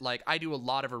stuff that, like, I do a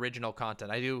lot of original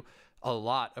content. I do a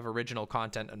lot of original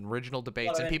content and original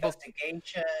debates, and people,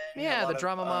 the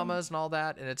drama mamas and all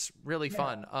that, and it's really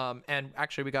fun. And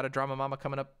actually, we got a drama mama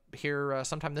coming up here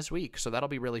sometime this week, so that'll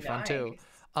be really fun too.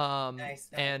 Nice.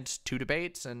 And 2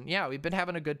 debates, and yeah, we've been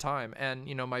having a good time. And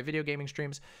my video gaming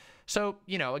streams. So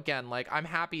again, like, I'm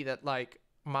happy that, like,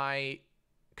 my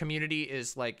community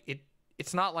is like,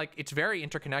 it's not like, it's very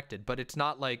interconnected, but it's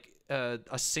not like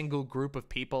a single group of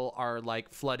people are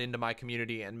like flood into my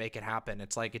community and make it happen.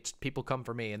 It's like, it's people come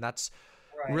for me, and that's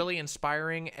really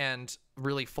inspiring and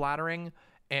really flattering.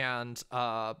 And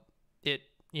it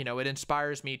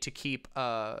inspires me to keep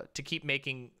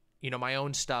making my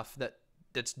own stuff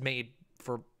that's made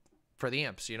for the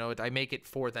imps. I make it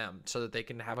for them so that they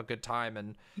can have a good time,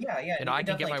 and I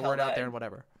can get my word out there and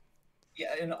whatever.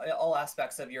 yeah, in all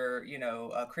aspects of your,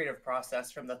 creative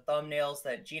process, from the thumbnails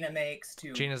that Gina makes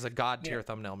to, Gina's a god you know, tier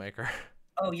thumbnail maker.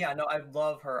 oh yeah, no, I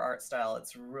love her art style.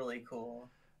 It's really cool.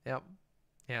 Yep.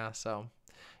 Yeah. So,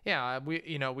 yeah,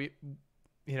 you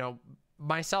know,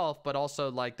 myself, but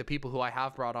also like the people who I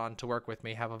have brought on to work with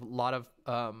me have a lot of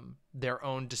their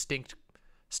own distinct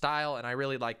style, and I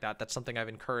really like that. That's something I've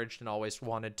encouraged and always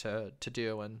wanted to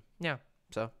do, and yeah,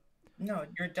 so. No,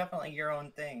 you're definitely your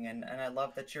own thing, and I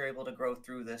love that you're able to grow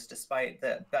through this despite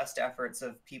the best efforts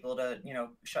of people to,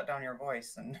 shut down your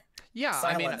voice and Yeah,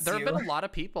 I mean, silence there have been you. a lot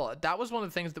of people. That was one of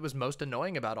the things that was most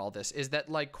annoying about all this is that,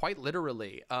 like, quite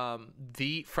literally,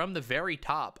 the from the very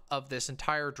top of this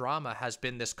entire drama has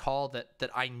been this call that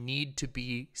I need to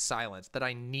be silenced, that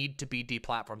I need to be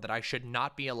deplatformed, that I should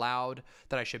not be allowed,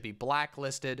 that I should be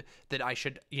blacklisted, that I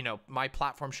should, my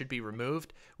platform should be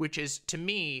removed, which is to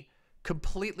me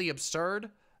completely absurd.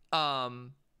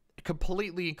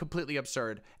 Completely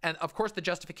absurd. And of course the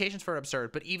justifications for it are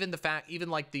absurd, but even the fact, even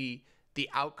like the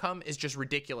outcome is just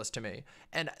ridiculous to me.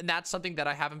 And that's something that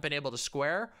I haven't been able to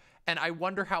square. And I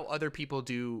wonder how other people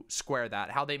do square that,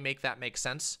 how they make that make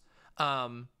sense.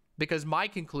 Because my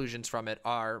conclusions from it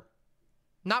are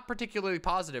not particularly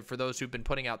positive for those who've been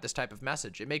putting out this type of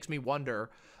message. It makes me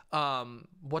wonder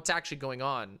what's actually going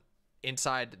on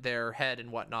inside their head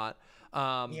and whatnot.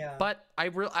 Yeah. But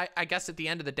I guess at the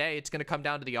end of the day, it's going to come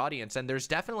down to the audience, and there's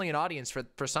definitely an audience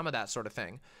for some of that sort of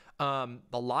thing. A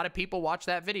lot of people watch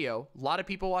that video. A lot of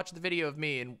people watch the video of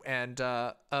me and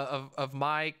of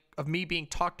me being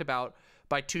talked about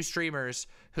by two streamers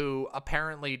who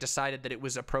apparently decided that it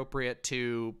was appropriate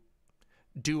to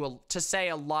say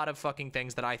a lot of fucking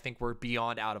things that I think were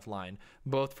beyond out of line,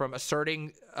 both from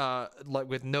asserting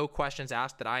with no questions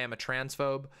asked that I am a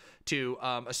transphobe, to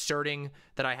asserting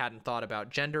that I hadn't thought about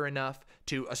gender enough,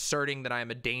 to asserting that I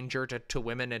am a danger to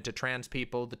women and to trans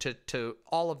people, to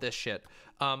all of this shit.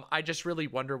 I just really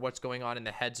wonder what's going on in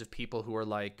the heads of people who are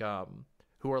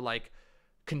like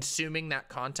consuming that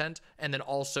content and then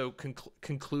also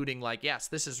concluding like, yes,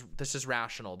 this is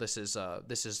rational, this is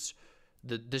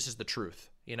the truth.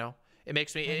 It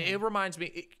makes me it reminds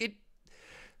me it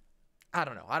I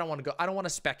don't know, I don't want to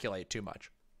speculate too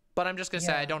much, but I'm just gonna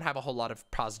say I don't have a whole lot of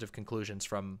positive conclusions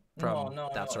from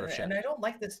that sort of shit. And I don't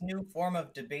like this new form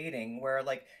of debating where,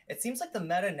 like, it seems like the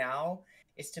meta now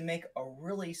is to make a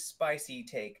really spicy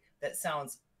take that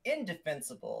sounds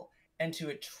indefensible and to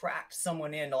attract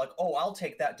someone in, like, oh, I'll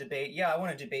take that debate. Yeah, I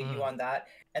want to debate you on that.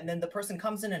 And then the person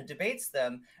comes in and debates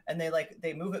them, and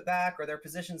they move it back, or their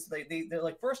positions. They're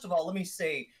like, first of all, let me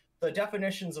say the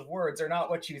definitions of words are not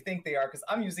what you think they are, because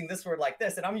I'm using this word like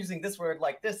this, and I'm using this word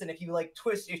like this. And if you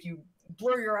if you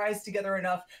blur your eyes together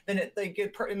enough, then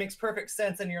it makes perfect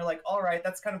sense. And you're like, all right,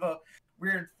 that's kind of a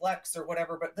weird flex or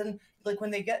whatever. But then, like, when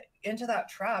they get into that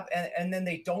trap and then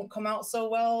they don't come out so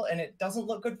well and it doesn't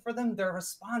look good for them, their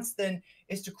response then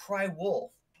is to cry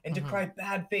wolf and to cry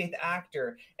bad faith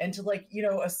actor and to, like,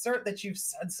 assert that you've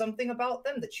said something about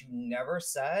them that you never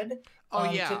said.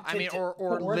 Oh yeah, I mean,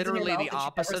 or literally the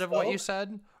opposite of what you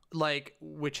said, like,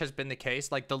 which has been the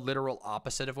case, like the literal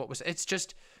opposite of what was. It's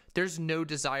just, there's no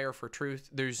desire for truth.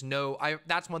 There's no,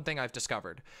 that's one thing I've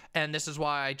discovered, and this is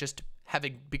why I just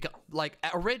having become, like,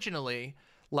 originally,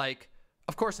 like,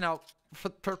 of course, now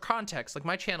for context, like,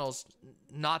 my channel's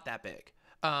not that big.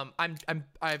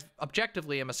 I've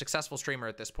objectively am a successful streamer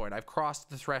at this point. I've crossed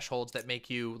the thresholds that make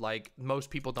you, like, most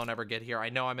people don't ever get here. I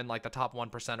know I'm in like the top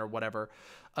 1% or whatever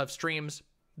of streams.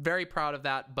 Very proud of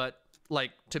that, but,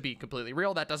 like, to be completely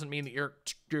real, that doesn't mean that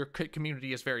your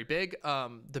community is very big.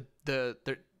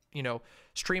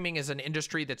 Streaming is an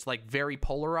industry that's, like, very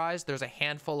polarized. There's a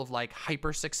handful of, like,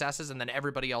 hyper successes, and then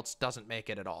everybody else doesn't make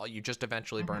it at all. You just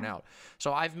eventually burn out.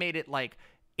 So I've made it, like,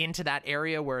 into that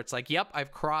area where it's like, yep,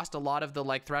 I've crossed a lot of the,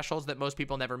 like, thresholds that most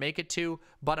people never make it to,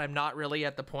 but I'm not really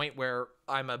at the point where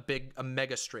I'm a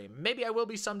mega stream. Maybe I will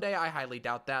be someday. I highly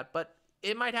doubt that, but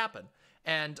it might happen.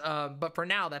 And but for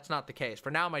now, that's not the case. For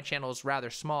now, my channel is rather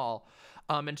small.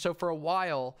 And so for a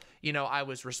while, I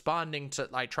was responding to,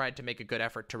 I tried to make a good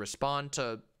effort to respond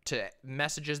to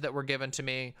messages that were given to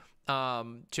me,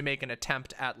 to make an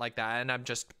attempt at, like, that. And I'm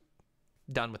just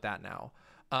done with that now.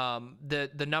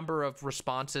 The number of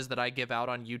responses that I give out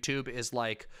on YouTube is,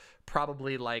 like,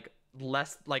 probably, like,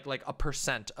 less, like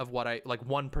 1% of what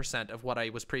 1% of what I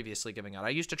was previously giving out. I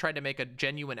used to try to make a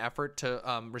genuine effort to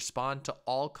respond to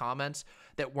all comments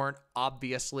that weren't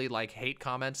obviously, like, hate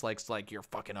comments, like you're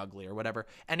fucking ugly or whatever.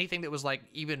 Anything that was, like,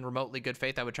 even remotely good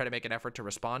faith, I would try to make an effort to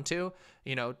respond to,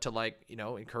 to, like,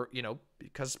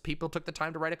 because people took the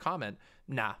time to write a comment.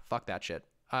 Nah, fuck that shit.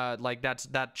 Like,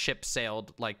 that ship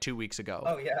sailed, like, 2 weeks ago.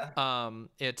 Oh yeah.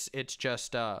 It's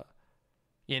just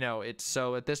You know, it's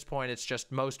so at this point, it's just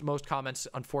most comments,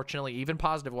 unfortunately, even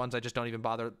positive ones, I just don't even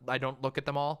bother. I don't look at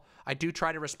them all. I do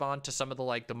try to respond to some of the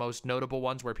like the most notable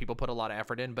ones where people put a lot of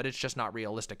effort in, but it's just not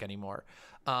realistic anymore.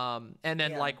 And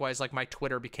then likewise, like my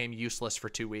Twitter became useless for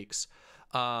 2 weeks.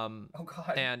 Oh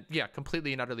God. And yeah,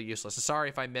 completely and utterly useless. Sorry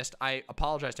if I missed. I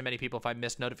apologize to many people if I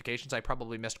missed notifications. I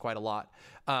probably missed quite a lot.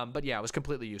 But yeah, it was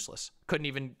completely useless. Couldn't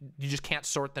even. You just can't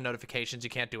sort the notifications. You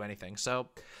can't do anything. So.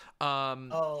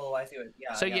 Oh, I see.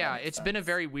 Yeah. So yeah, it's been a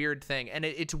very weird thing, and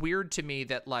it's weird to me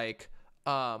that like,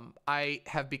 I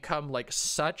have become like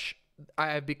such.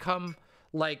 I have become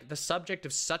like the subject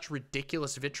of such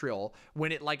ridiculous vitriol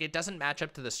when it doesn't match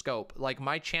up to the scope. Like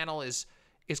my channel is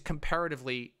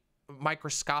comparatively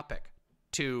microscopic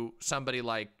to somebody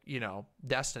like, you know,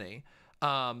 Destiny,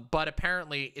 but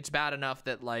apparently it's bad enough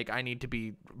that like I need to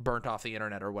be burnt off the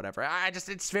internet or whatever.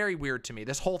 It's very weird to me.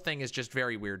 This whole thing is just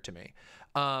very weird to me,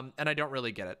 and I don't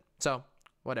really get it. So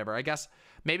whatever. I guess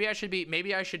maybe I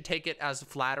should take it as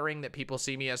flattering that people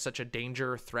see me as such a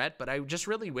danger threat, but I just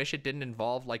really wish it didn't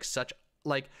involve like such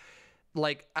like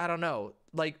I don't know,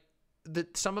 like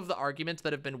some of the arguments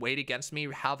that have been weighed against me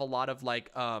have a lot of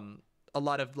like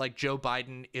Joe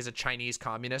Biden is a Chinese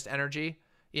communist energy,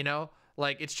 you know?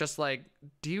 Like, it's just like,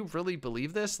 do you really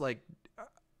believe this? Like,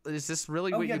 is this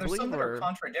really what you believe? Some that are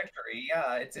contradictory.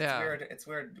 Yeah, it's weird. It's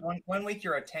weird. One week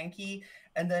you're a tanky,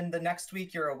 and then the next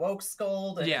week you're a woke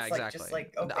scold. And yeah, it's exactly. Just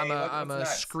like, okay, I'm a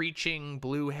screeching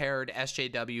blue-haired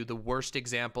SJW, the worst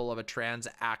example of a trans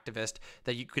activist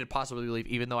that you could possibly believe.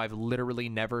 Even though I've literally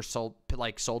never sold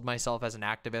myself as an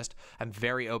activist, I'm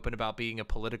very open about being a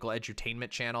political edutainment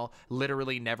channel.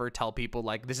 Literally never tell people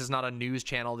like this is not a news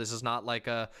channel. This is not like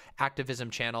a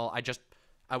activism channel.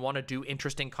 I want to do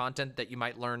interesting content that you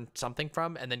might learn something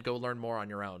from and then go learn more on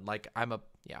your own. Like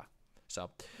so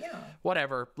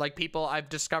whatever. Like I've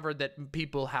discovered that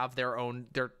people have they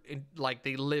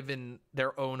live in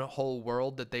their own whole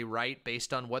world that they write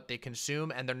based on what they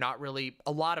consume. And they're not really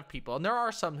a lot of people. And there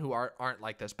are some who aren't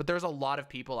like this, but there's a lot of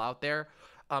people out there,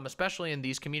 especially in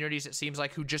these communities, it seems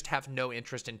like, who just have no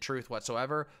interest in truth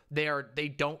whatsoever.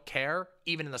 They don't care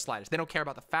even in the slightest. They don't care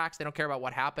about the facts. They don't care about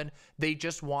what happened. They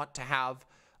just want to have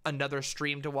another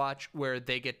stream to watch where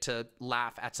they get to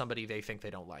laugh at somebody they think they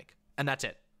don't like. And that's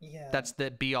it. Yeah. That's the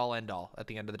be all end all at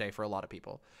the end of the day for a lot of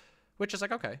people, which is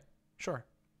like, okay, sure.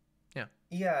 Yeah.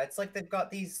 Yeah. It's like they've got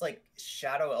these like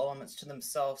shadow elements to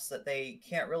themselves that they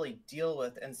can't really deal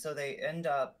with. And so they end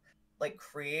up like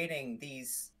creating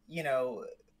these, you know,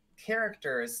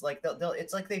 characters. Like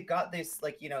it's like they've got this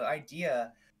like, you know,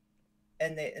 idea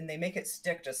and they make it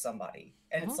stick to somebody.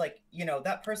 And it's like, you know,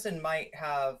 that person might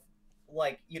have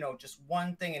like, you know, just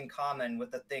one thing in common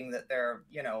with the thing that they're,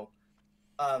 you know,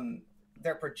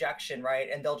 their projection, right?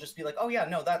 And they'll just be like, oh yeah,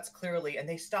 no, that's clearly, and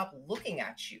they stop looking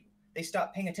at you. They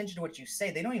stop paying attention to what you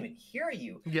say. They don't even hear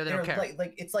you. Yeah, they don't care.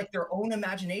 Like it's like their own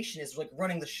imagination is like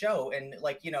running the show, and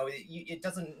like, you know, it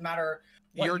doesn't matter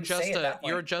what you say at that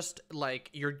point.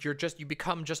 You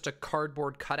become just a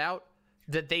cardboard cutout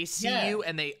that they see you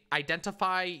and they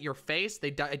identify your face,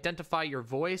 they identify your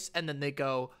voice, and then they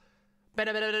go,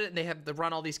 and they have to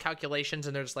run all these calculations,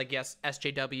 and they're just like, yes,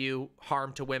 SJW,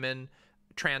 harm to women,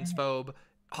 transphobe,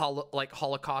 like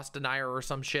Holocaust denier or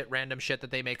some shit, random shit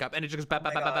that they make up, and it just goes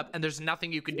and there's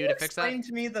nothing you can do to fix that. Explain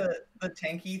to me the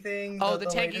tanky thing. Oh, the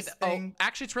tanky thing. Oh,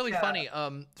 actually, it's really funny.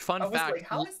 Fun fact: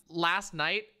 last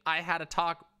night I had a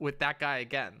talk with that guy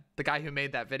again, the guy who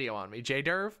made that video on me,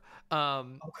 J-Derv.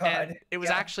 And it was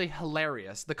actually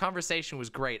hilarious. The conversation was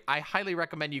great. I highly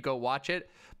recommend you go watch it,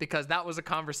 because that was a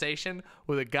conversation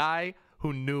with a guy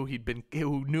who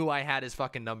knew I had his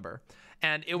fucking number.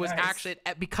 And it was actually,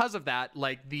 because of that,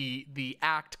 like the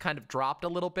act kind of dropped a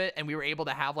little bit, and we were able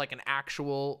to have like an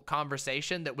actual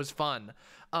conversation that was fun.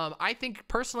 I think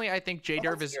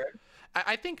J-Derv is,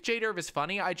 I think J-Derv is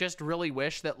funny. I just really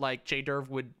wish that like J-Derv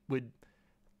would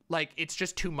like, it's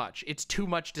just too much. It's too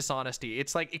much dishonesty.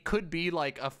 It's like, it could be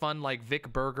like a fun, like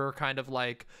Vic Berger kind of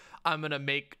like, I'm going to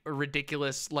make a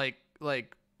ridiculous, like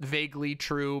vaguely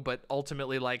true, but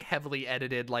ultimately like heavily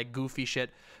edited, like goofy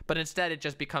shit. But instead it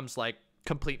just becomes like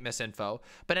complete misinfo.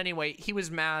 But anyway, he was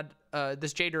mad.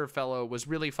 This J-Derv fellow was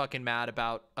really fucking mad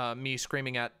about me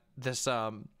screaming at this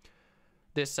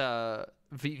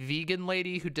vegan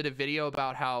lady who did a video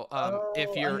about how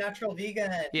if you're unnatural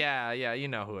vegan. Yeah, you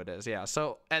know who it is. Yeah.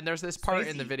 So, and there's this part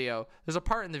in the video. There's a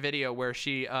part in the video where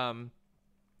she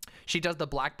does the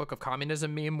Black Book of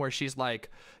Communism meme where she's like,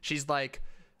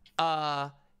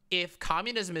 if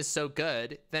communism is so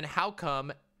good, then how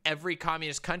come every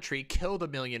communist country killed 1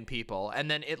 million people?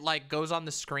 And then it like goes on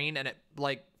the screen and it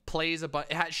like plays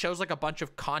it shows like a bunch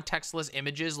of contextless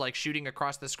images like shooting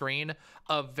across the screen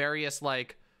of various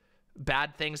like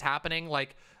bad things happening.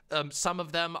 Like some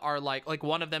of them are like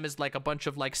one of them is like a bunch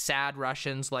of like sad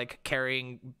Russians like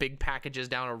carrying big packages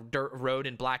down a dirt road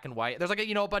in black and white. There's like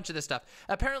a bunch of this stuff.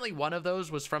 Apparently one of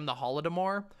those was from the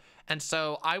Holodomor. And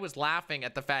so I was laughing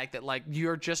at the fact that like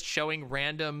you're just showing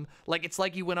random, like it's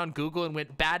like you went on Google and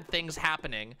went bad things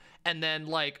happening and then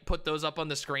like put those up on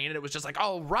the screen and it was just like,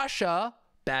 oh, Russia,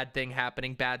 bad thing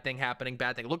happening, bad thing happening,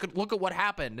 bad thing. Look at what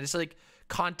happened. And it's like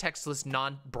contextless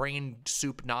brain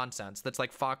soup nonsense that's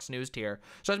like Fox News tier.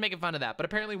 So I was making fun of that. But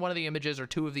apparently one of the images or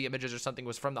two of the images or something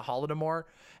was from the Holodomor.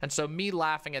 And so me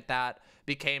laughing at that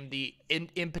became the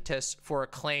impetus for a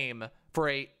claim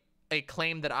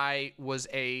that I was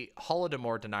a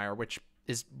Holodomor denier, which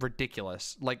is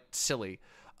ridiculous, like silly.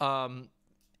 And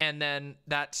then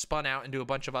that spun out into a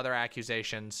bunch of other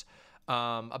accusations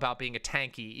about being a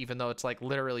tanky, even though it's like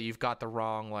literally you got the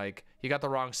wrong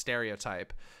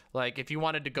stereotype. Like if you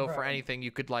wanted to go for anything,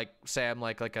 you could like say I'm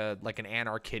like an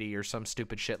anarch-kitty or some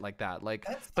stupid shit like that. Like,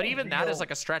 but even that is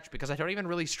like a stretch because I don't even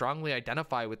really strongly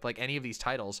identify with like any of these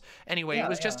titles. Anyway, it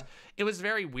was just it was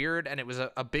very weird and it was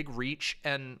a big reach.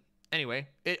 And anyway,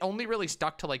 it only really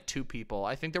stuck to like 2 people.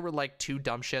 I think there were like 2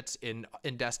 dumb shits in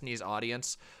Destiny's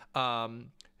audience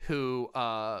who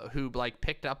like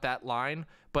picked up that line,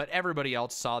 but everybody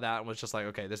else saw that and was just like,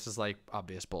 okay, this is like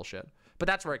obvious bullshit. But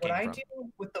that's where it came from. What I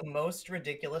do with the most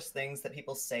ridiculous things that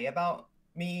people say about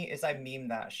me is I meme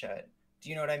that shit. Do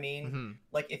you know what I mean? Mm-hmm.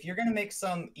 Like if you're gonna make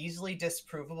some easily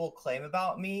disprovable claim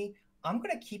about me, I'm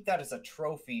going to keep that as a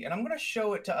trophy and I'm going to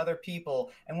show it to other people.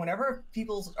 And whenever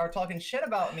people are talking shit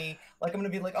about me, like I'm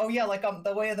going to be like, oh yeah, like I'm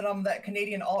the way that I'm that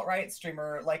Canadian alt-right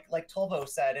streamer, like Tolvo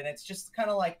said. And it's just kind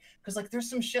of like, cause like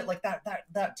there's some shit like that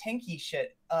tanky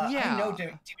shit. Yeah. I know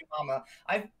DemonMama.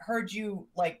 I've heard you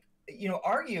like, you know,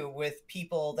 argue with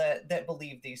people that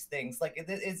believe these things. Like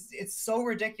it's so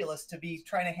ridiculous to be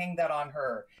trying to hang that on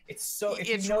her. It's so, if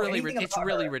it's you know really, it's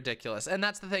really ridiculous. And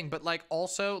that's the thing. But like,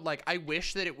 also like, I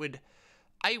wish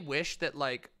that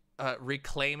like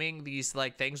reclaiming these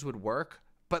like things would work,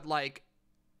 but like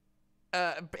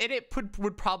it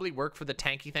would probably work for the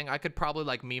tanky thing. I could probably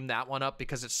like meme that one up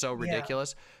because it's so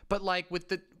ridiculous. But like with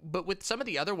some of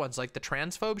the other ones, like the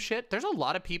transphobe shit, there's a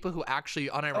lot of people who actually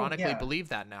unironically believe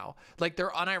that now. Like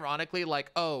they're unironically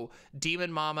like, oh,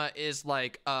 DemonMama is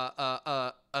like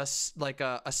a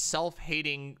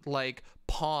self-hating like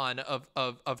pawn of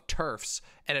TERFs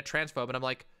and a transphobe. And I'm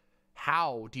like,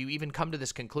 how do you even come to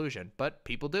this conclusion? But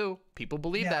people do. People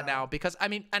believe that now because, I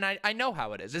mean, and I know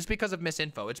how it is. It's because of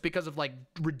misinfo. It's because of like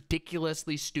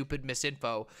ridiculously stupid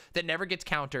misinfo that never gets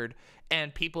countered,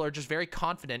 and people are just very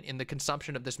confident in the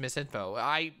consumption of this misinfo.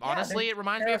 Honestly, it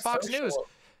reminds me of Fox News.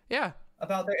 Yeah.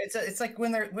 About it's like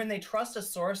when they trust a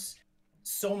source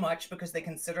so much because they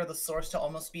consider the source to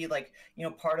almost be like, you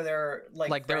know, part of their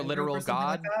like their literal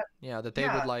god, like that they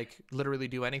would like literally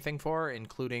do anything for,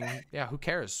 including who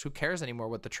cares anymore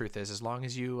what the truth is, as long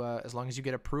as you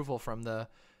get approval from the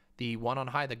one on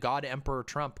high, the God Emperor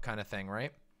Trump kind of thing,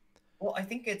 right? Well, I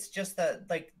think it's just that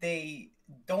like they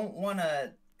don't want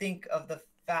to think of the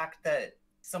fact that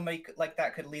somebody like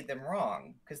that could lead them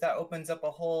wrong, because that opens up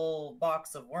a whole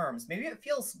box of worms. Maybe it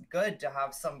feels good to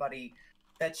have somebody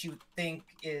that you think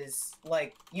is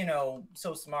like, you know,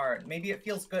 so smart. Maybe it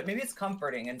feels good. Maybe it's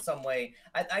comforting in some way.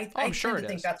 I tend to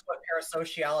think that's what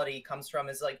parasociality comes from,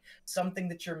 is like something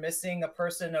that you're missing,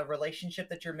 a relationship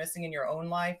that you're missing in your own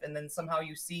life, and then somehow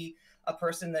you see a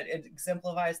person that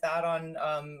exemplifies that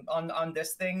on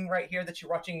this thing right here that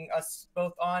you're watching us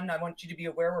both on. I want you to be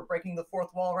aware we're breaking the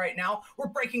fourth wall right now. We're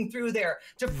breaking through there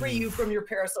to free you from your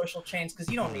parasocial chains, because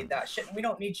you don't need that shit. And we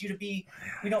don't need you to be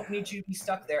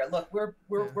stuck there. Look,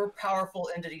 we're powerful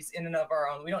entities in and of our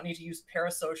own. We don't need to use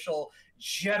parasocial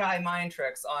Jedi mind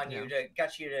tricks on you to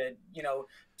get you to, you know,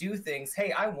 do things.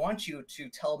 Hey, I want you to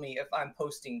tell me if I'm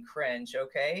posting cringe,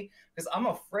 okay? Because I'm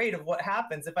afraid of what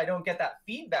happens if I don't get that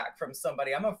feedback from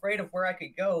somebody. I'm afraid of where I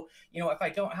could go, you know, if I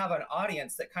don't have an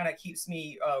audience that kind of keeps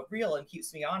me real and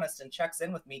keeps me honest and checks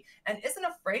in with me and isn't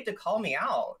afraid to call me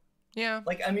out. Yeah.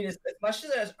 Like, I mean, as much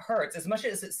as it hurts, as much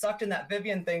as it sucked in that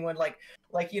Vivian thing when like,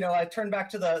 you know, I turned back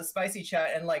to the spicy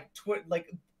chat and like,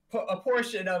 a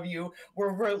portion of you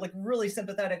were like really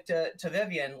sympathetic to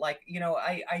Vivian. Like, you know,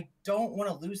 I don't want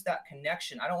to lose that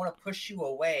connection. I don't want to push you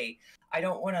away. I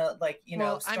don't want to, like, you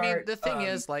know, start, I mean, the thing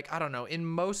is, like, I don't know, in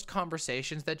most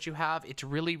conversations that you have, it's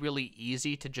really, really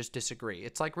easy to just disagree.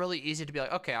 It's like really easy to be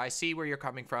like, okay, I see where you're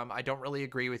coming from. I don't really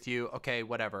agree with you. Okay,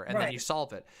 whatever. And then you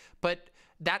solve it. But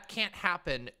that can't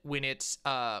happen when it's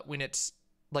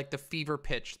like the fever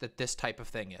pitch that this type of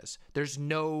thing is. There's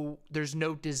no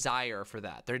desire for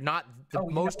that. They're not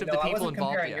most of the people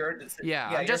involved. Yeah,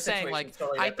 I'm just saying, like,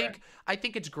 totally I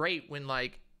think it's great when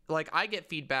like I get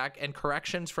feedback and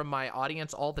corrections from my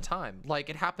audience all the time. Like,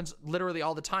 it happens literally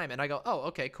all the time, and I go, oh,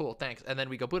 okay, cool, thanks, and then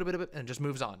we go and it just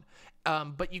moves on.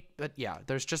 But yeah,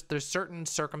 there's certain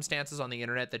circumstances on the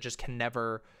internet that just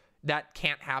that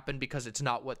can't happen because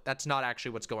that's not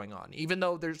actually what's going on. Even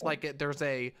though there's like there's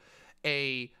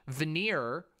a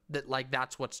veneer that like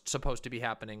that's what's supposed to be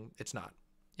happening, it's not.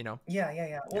 You know?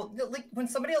 Yeah. Well, like when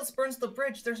somebody else burns the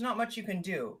bridge, there's not much you can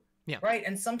do. Yeah. Right.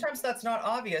 And sometimes that's not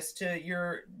obvious to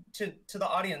the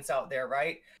audience out there,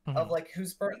 right? Mm-hmm. Of like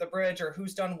who's burnt the bridge or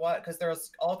who's done what, because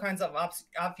there's all kinds of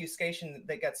obfuscation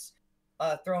that gets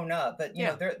thrown up. But you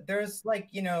know, there's like,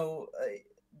 you know,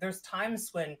 there's times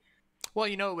when. Well,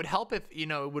 you know, it would help if, you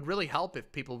know, it would really help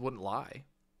if people wouldn't lie,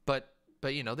 but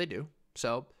you know, they do.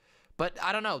 So, but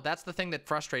I don't know. That's the thing that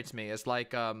frustrates me is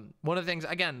like, one of the things,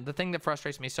 again, the thing that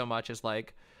frustrates me so much is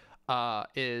like,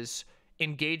 is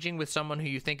engaging with someone who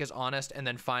you think is honest and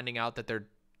then finding out that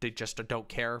they just don't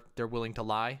care. They're willing to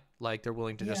lie. Like they're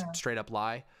willing to just straight up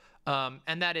lie.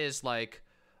 And that is like,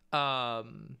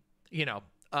 you know,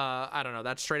 I don't know.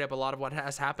 That's straight up a lot of what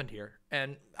has happened here.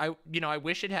 And I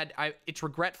wish it had, it's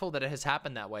regretful that it has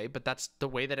happened that way, but that's the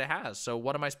way that it has. So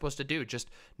what am I supposed to do? Just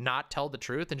not tell the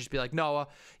truth and just be like, no,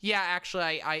 yeah,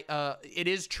 actually it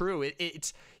is true.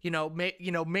 It's,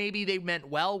 maybe they meant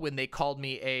well when they called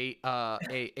me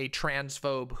a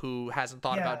transphobe who hasn't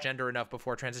thought about gender enough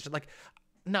before transition. Like,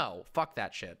 no, fuck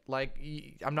that shit. Like,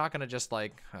 I'm not going to just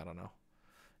like, I don't know.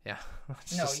 Yeah.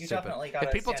 No, you definitely got to.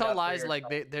 If people tell lies, like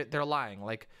they're lying.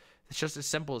 Like, it's just as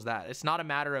simple as that. It's not a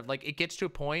matter of like, it gets to a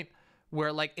point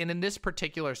where like, and in this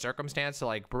particular circumstance, to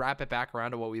like wrap it back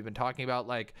around to what we've been talking about,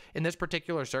 like in this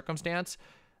particular circumstance,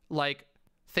 like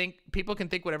people can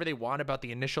think whatever they want about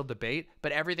the initial debate,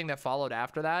 but everything that followed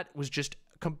after that was just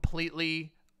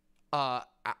completely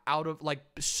out of like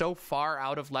so far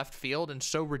out of left field and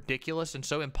so ridiculous and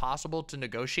so impossible to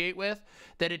negotiate with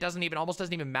that it almost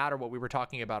doesn't even matter what we were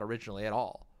talking about originally at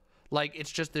all. Like,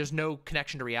 it's just, there's no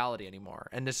connection to reality anymore.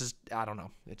 And this is, I don't know,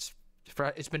 it's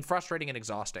been frustrating and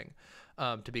exhausting,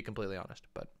 to be completely honest,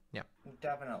 but yeah.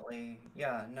 Definitely.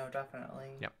 Yeah, no,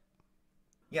 definitely. Yeah.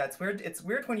 Yeah, it's weird. It's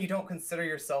weird when you don't consider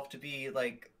yourself to be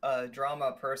like a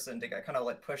drama person to get kind of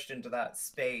like pushed into that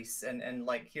space and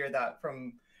like hear that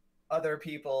from other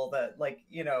people that like,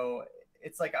 you know,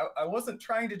 it's like I wasn't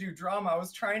trying to do drama. I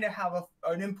was trying to have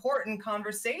an important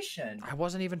conversation. I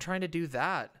wasn't even trying to do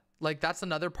that. Like, that's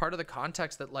another part of the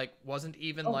context that like wasn't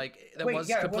even completely ignored. It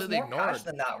was more cash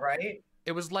than that, right?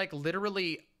 It was like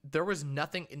literally there was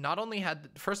nothing. Not only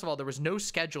first of all, there was no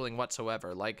scheduling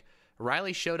whatsoever. Like,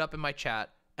 Riley showed up in my chat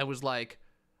and was like,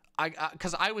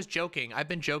 because I was joking. I've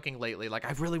been joking lately. Like,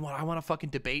 I want to fucking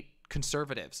debate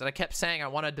conservatives, and I kept saying I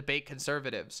want to debate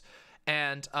conservatives,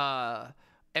 and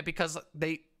because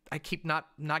I keep not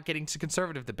getting to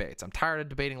conservative debates. I'm tired of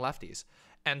debating lefties,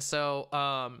 and so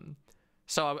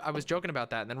I was joking about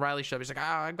that, and then Riley showed up. He's like,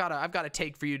 I've got a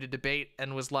take for you to debate,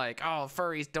 and was like, oh,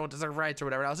 furries don't deserve rights or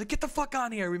whatever. And I was like, get the fuck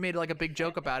on here. We made like a big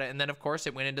joke about it, and then of course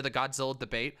it went into the Godzilla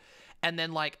debate, and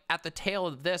then like at the tail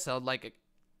of this,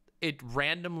 it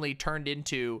randomly turned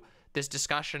into this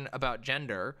discussion about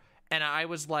gender. And I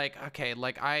was like, okay,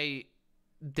 like I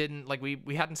didn't like,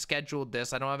 we hadn't scheduled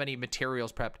this. I don't have any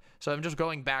materials prepped. So I'm just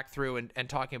going back through and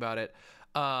talking about it.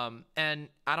 And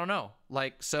I don't know,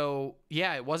 like, so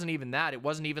yeah, it wasn't even that. It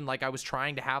wasn't even like I was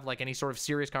trying to have like any sort of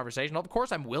serious conversation. Of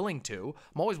course I'm willing to,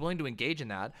 I'm always willing to engage in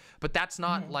that, but that's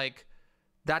not like,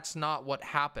 that's not what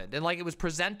happened. And like, it was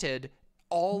presented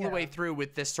all the way through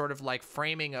with this sort of like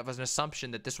framing of an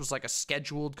assumption that this was like a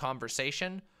scheduled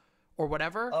conversation or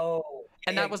whatever. Oh,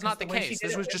 and that was not the case.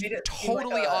 This was just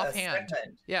totally offhand.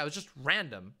 Yeah, it was just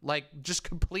random, like just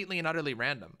completely and utterly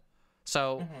random.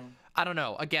 So I don't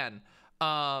know. Again,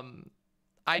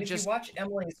 if you watch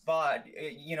Emily's VOD,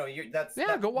 you know,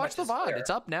 go watch the VOD. It's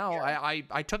up now. Yeah.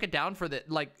 I took it down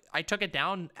I took it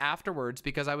down afterwards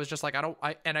because I was just like,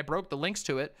 I broke the links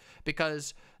to it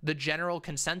because the general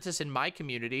consensus in my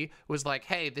community was like,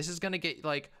 hey, this is going to get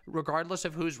like, regardless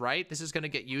of who's right, this is going to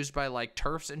get used by like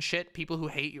TERFs and shit, people who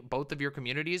hate both of your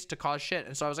communities to cause shit.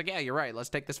 And so I was like, yeah, you're right. Let's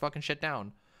take this fucking shit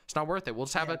down. It's not worth it. We'll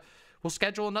just have we'll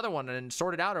schedule another one and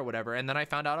sort it out or whatever. And then I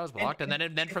found out I was blocked. And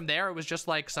then from there, it was just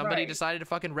like somebody decided to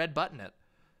fucking red button it.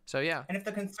 So, yeah. And if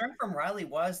the concern from Riley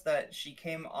was that she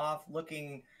came off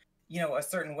looking, you know, a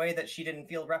certain way that she didn't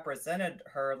feel represented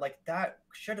her, like that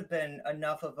should have been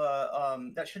enough of a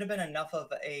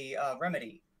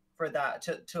remedy for that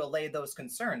to allay those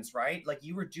concerns, right? Like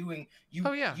you were doing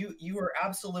Oh yeah. you were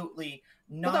absolutely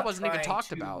not. Well, that wasn't even trying talked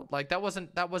to, about. Like that was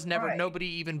never, right. nobody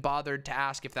even bothered to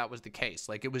ask if that was the case.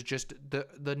 Like it was just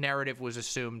the narrative was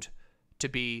assumed to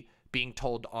be being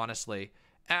told honestly.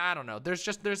 I don't know. There's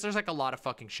like a lot of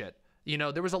fucking shit. You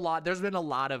know, there's been a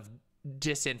lot of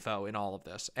disinfo in all of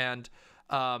this. And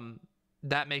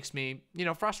that makes me, you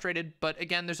know, frustrated. But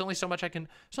again, there's only so much I can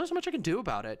do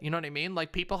about it. You know what I mean?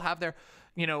 Like people have their,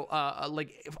 you know,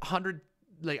 like 100,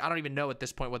 like I don't even know at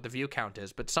this point what the view count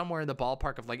is, but somewhere in the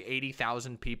ballpark of like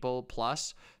 80,000 people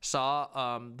plus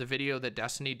saw the video that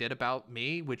Destiny did about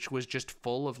me, which was just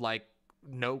full of like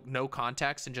no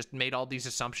context and just made all these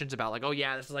assumptions about like, oh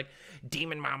yeah, this is like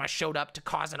DemonMama showed up to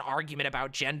cause an argument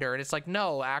about gender. And it's like,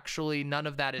 no, actually none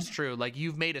of that is true. Like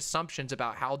you've made assumptions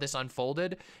about how this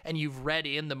unfolded and you've read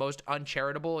in the most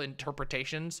uncharitable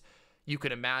interpretations you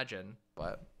could imagine.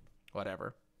 But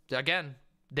whatever. Again,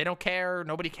 they don't care.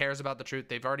 Nobody cares about the truth.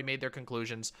 They've already made their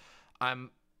conclusions. I'm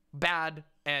bad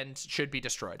and should be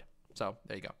destroyed. So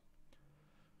there you go.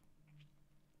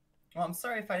 Well, I'm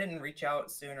sorry if I didn't reach out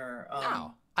sooner.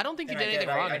 No, I don't think you did anything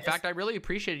wrong. In fact, I really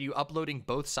appreciated you uploading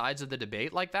both sides of the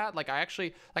debate like that. Like I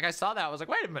actually, like I saw that. I was like,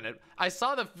 wait a minute. I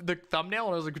saw the thumbnail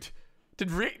and I was like,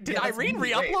 did Irene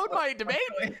re-upload my debate?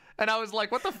 And I was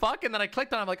like, what the fuck? And then I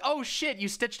clicked on it. I'm like, oh shit, you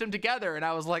stitched them together. And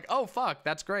I was like, oh fuck,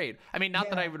 that's great. I mean, not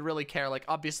that I would really care. Like,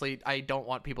 obviously, I don't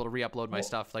want people to re-upload my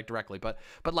stuff like directly, but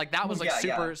like that was like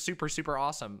super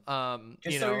awesome.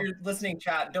 Just you so know, you're listening,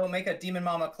 chat, don't make a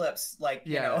DemonMama clips like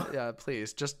you know. Yeah,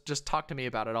 please, just talk to me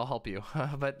about it. I'll help you.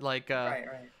 But like, right.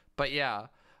 But yeah,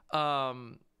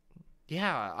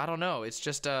 yeah, I don't know. It's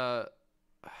just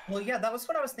Well, yeah, that was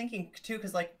what I was thinking too,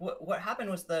 because like what happened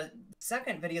was the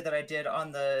second video that I did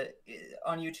on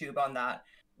YouTube on that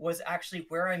was actually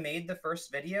where I made the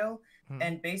first video,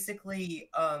 and basically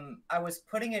I was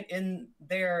putting it in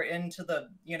there into the,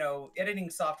 you know, editing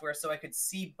software so I could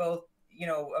see both, you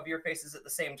know, of your faces at the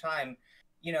same time,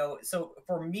 you know, so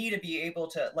for me to be able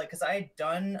to like, because I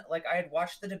had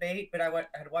watched the debate, but I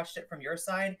had watched it from your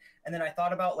side, and then I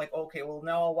thought about like, okay, well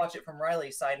now I'll watch it from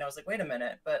Riley's side, and I was like, wait a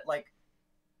minute, but like,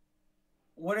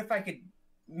 what if I could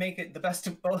make it the best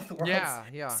of both worlds?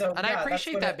 Yeah. So, and I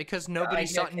appreciate that because nobody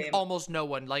saw, almost no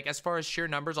one, like as far as sheer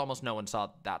numbers, almost no one saw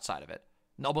that side of it.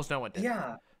 Almost no one did.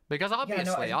 Yeah. Because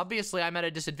obviously I'm at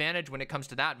a disadvantage when it comes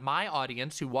to that. My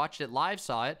audience who watched it live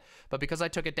saw it, but because I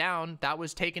took it down, that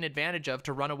was taken advantage of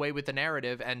to run away with the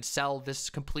narrative and sell this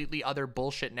completely other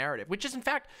bullshit narrative, which is in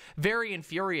fact very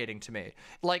infuriating to me.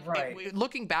 Like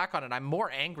looking back on it, I'm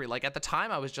more angry. Like at the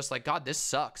time I was just like, God, this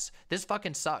sucks. This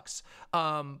fucking sucks.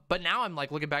 But now I'm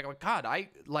like looking back, I'm like, God, I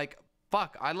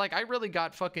really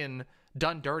got fucking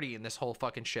done dirty in this whole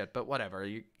fucking shit. But whatever,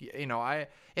 you know,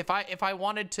 if I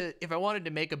wanted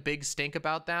to make a big stink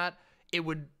about that, it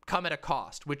would come at a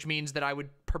cost, which means that I would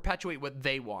perpetuate what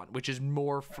they want, which is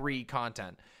more free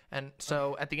content. And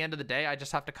so at the end of the day, I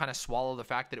just have to kind of swallow the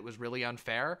fact that it was really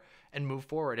unfair and move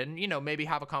forward and, you know, maybe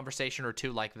have a conversation or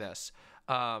two like this.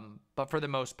 But for the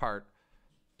most part,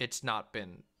 it's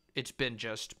been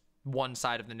just one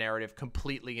side of the narrative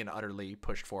completely and utterly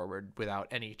pushed forward without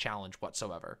any challenge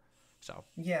whatsoever. So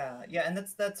yeah, and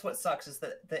that's what sucks is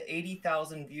that the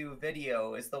 80,000 view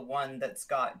video is the one that's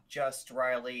got just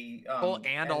Riley.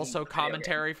 And also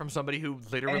commentary from somebody who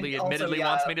literally admittedly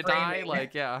wants me to die.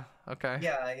 Like, yeah, okay.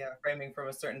 Yeah, framing from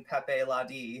a certain Pepe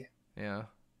Ladi. Yeah.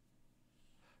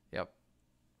 Yep.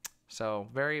 So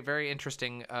very, very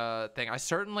interesting thing.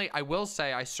 I will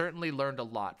say I certainly learned a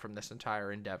lot from this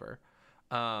entire endeavor.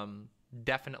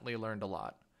 Definitely learned a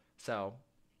lot. So.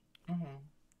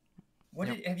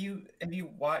 Have you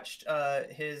watched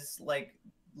his like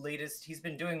latest? He's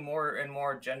been doing more and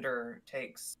more gender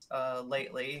takes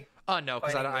lately. No,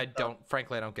 because I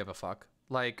don't give a fuck.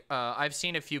 Like I've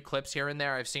seen a few clips here and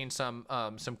there. I've seen some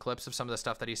clips of some of the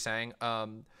stuff that he's saying.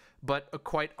 But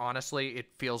quite honestly, it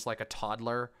feels like a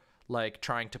toddler like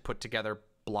trying to put together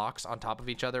blocks on top of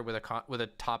each other with a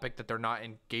topic that they're not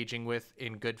engaging with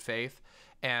in good faith,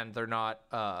 and they're not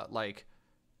like.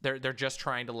 They're just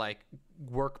trying to like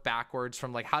work backwards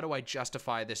from like, how do I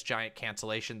justify this giant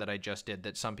cancellation that I just did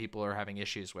that some people are having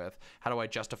issues with? How do I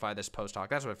justify this post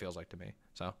hoc? That's what it feels like to me.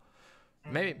 So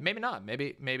maybe not.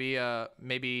 Maybe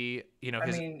you know. I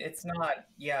mean, it's not.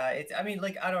 Yeah, it's. I mean,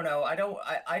 like I don't know.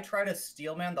 I try to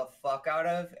steelman the fuck out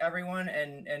of everyone,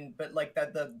 but like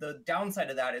the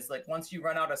downside of that is like once you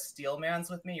run out of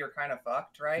steelmans with me, you're kind of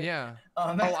fucked, right? Yeah.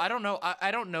 I don't know. I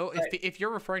don't know if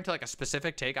you're referring to like a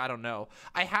specific take. I don't know.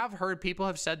 I have heard people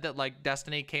have said that like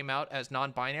Destiny came out as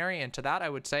non-binary, and to that I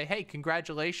would say, hey,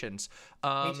 congratulations.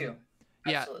 Me too.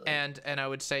 Yeah, Absolutely. and I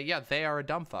would say, yeah, they are a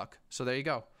dumb fuck. So there you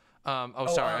go. Oh,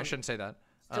 sorry, I shouldn't say that.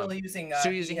 Still using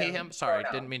still using he/him. Sorry,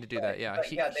 didn't mean to do that. Yeah,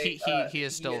 he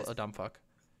is still a dumb fuck.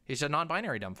 He's a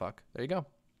non-binary dumb fuck. There you go.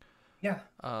 Yeah.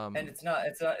 And it's not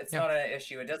an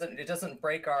issue. It doesn't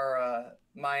break our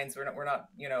minds. We're not,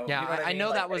 you know. Yeah, you know what I know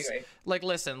like, that was anyway. like,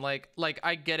 listen, like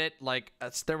I get it. Like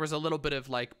there was a little bit of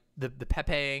like the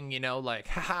pepeing, you know, like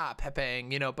haha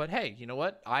pepeing, you know. But hey, you know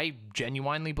what? I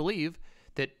genuinely believe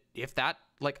that if that,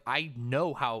 like, I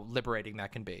know how liberating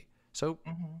that can be. So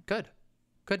good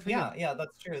for you. Yeah,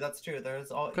 that's true. There's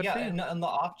all Good and the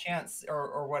off chance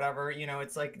or whatever, you know,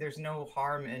 it's like there's no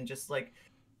harm in just like,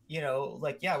 you know,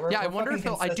 like we're I wonder if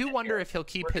I do wonder here. if he'll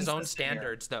keep his own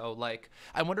standards though. Like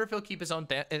I wonder if he'll keep his own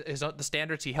the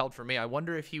standards he held for me. I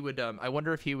wonder if he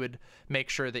would make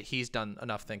sure that he's done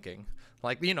enough thinking.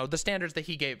 Like, you know, the standards that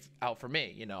he gave out for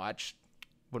me, you know, I just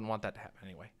wouldn't want that to happen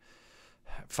anyway.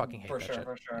 I fucking hate that shit.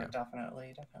 For sure. Yeah.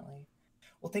 Definitely.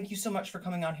 Well, thank you so much for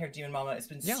coming on here, DemonMama. It's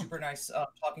been super nice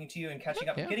talking to you and catching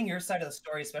up, getting your side of the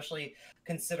story, especially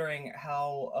considering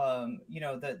how, you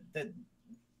know, the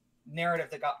narrative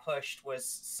that got pushed was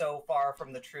so far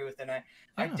from the truth. And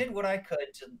I did what I could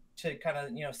to kind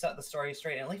of, you know, set the story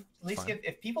straight. And at least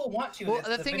if people want to. Well,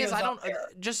 the thing is, I don't,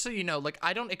 just so you know, like,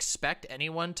 I don't expect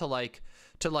anyone to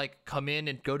come in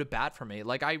and go to bat for me.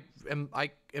 Like I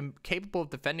am capable of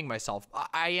defending myself.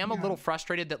 I am a little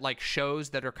frustrated that like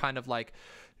shows that are kind of like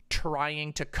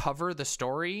trying to cover the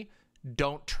story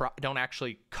don't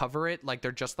actually cover it. Like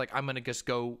they're just like, I'm gonna just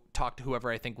go talk to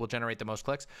whoever I think will generate the most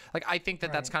clicks. Like I think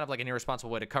that that's kind of like an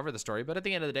irresponsible way to cover the story, but at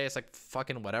the end of the day it's like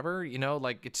fucking whatever, you know.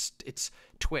 Like it's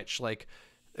Twitch. Like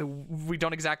we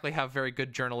don't exactly have very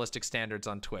good journalistic standards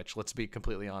on Twitch, let's be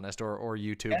completely honest, or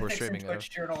YouTube ethics or streaming. Twitch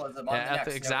journalism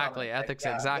exactly. Ethics,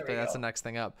 exactly. That's the next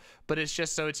thing up. But it's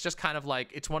just kind of like,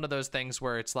 it's one of those things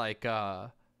where it's like,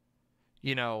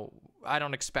 you know, I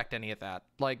don't expect any of that.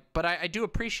 Like, but I do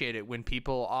appreciate it when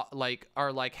people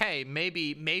are like, hey,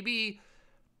 maybe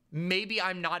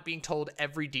I'm not being told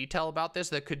every detail about this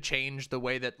that could change the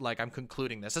way that like I'm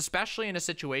concluding this, especially in a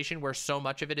situation where so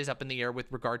much of it is up in the air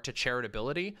with regard to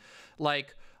charitability.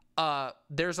 Like,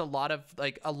 there's a lot of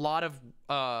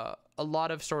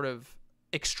sort of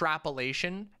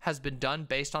extrapolation has been done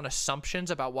based on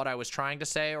assumptions about what I was trying to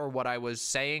say or what I was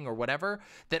saying or whatever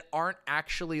that aren't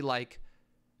actually like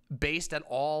based at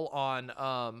all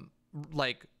on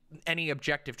like any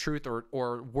objective truth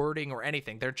or wording or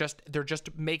anything. They're just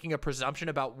making a presumption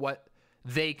about what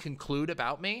they conclude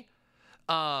about me,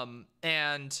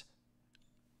 and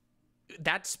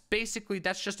that's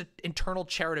just an internal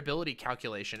charitability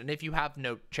calculation. And if you have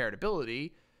no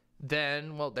charitability,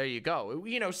 then well, there you go.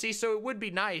 You know, see, so it would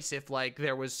be nice if like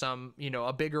there was some, you know,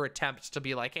 a bigger attempt to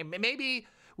be like, hey, maybe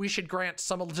we should grant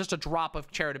just a drop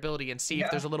of charitability and see if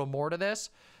there's a little more to this.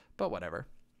 But whatever.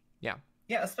 Yeah,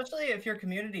 especially if your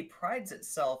community prides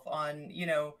itself on, you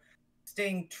know,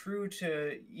 staying true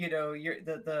to, you know,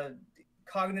 the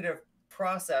cognitive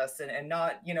process and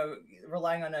not, you know,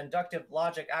 relying on inductive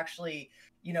logic, actually,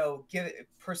 you know,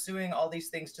 pursuing all these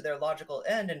things to their logical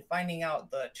end and finding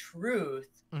out the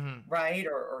truth, right,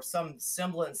 or some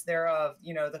semblance thereof,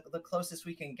 you know, the closest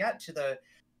we can get to the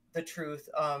truth.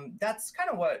 That's kind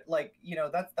of what, like, you know,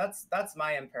 that's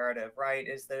my imperative, right,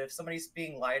 is that if somebody's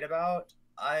being lied about,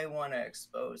 I want to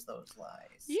expose those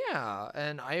lies. Yeah,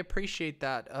 and I appreciate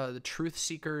that. The truth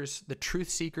seekers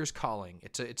calling.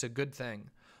 It's a good thing.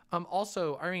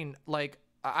 Also, I mean, like,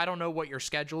 I don't know what your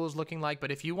schedule is looking like,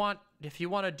 but if you want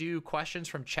to do questions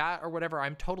from chat or whatever,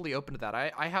 I'm totally open to that.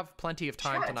 I have plenty of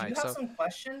time tonight. Do you have some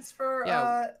questions for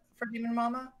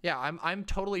DemonMama? Yeah, I'm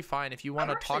totally fine if you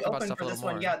want to talk about stuff a little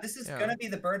more. Yeah, this is gonna be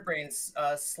the Bird Brains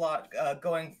slot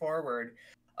going forward.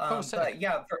 But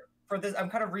yeah, for this, I'm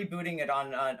kind of rebooting it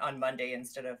on Monday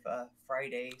instead of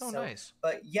Friday. Oh, so, nice.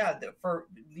 But yeah,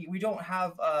 we don't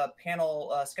have a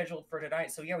panel scheduled for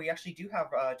tonight, so yeah, we actually do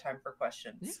have time for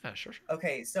questions. Yeah, sure.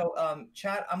 Okay, so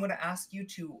chat, I'm going to ask you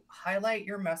to highlight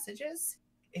your messages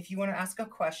if you want to ask a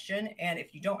question, and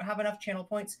if you don't have enough channel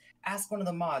points, ask one of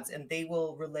the mods, and they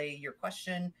will relay your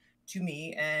question to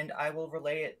me, and I will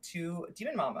relay it to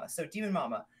DemonMama. So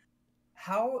DemonMama,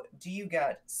 how do you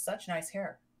get such nice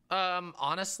hair?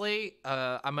 Honestly,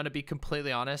 I'm gonna be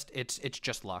completely honest. It's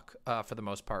just luck, for the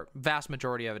most part. Vast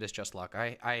majority of it is just luck.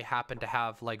 I happen to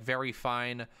have like very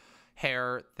fine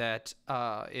hair that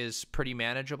is pretty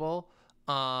manageable.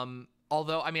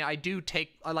 Although, I mean, I do try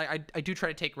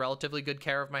to take relatively good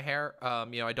care of my hair.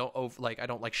 You know, I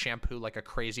don't shampoo like a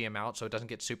crazy amount so it doesn't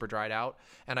get super dried out.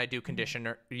 And I do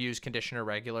use conditioner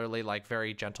regularly, like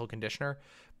very gentle conditioner,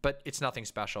 but it's nothing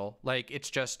special. Like, it's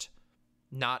just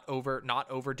not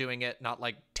overdoing it, not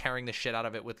like tearing the shit out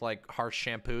of it with like harsh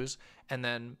shampoos. And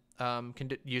then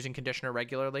using conditioner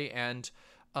regularly. And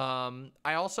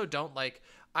I also don't like,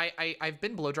 I've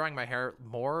been blow drying my hair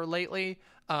more lately,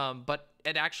 but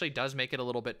it actually does make it a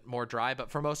little bit more dry. But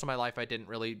for most of my life,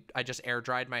 I just air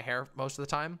dried my hair most of the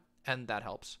time, and that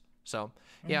helps. So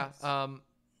yeah,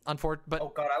 but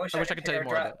oh god, I wish I could tell you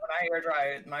more. When I air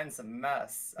dry, mine's a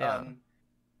mess. Yeah.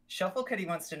 Shuffle Kitty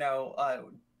wants to know,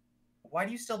 why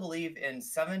do you still believe in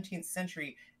 17th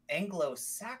century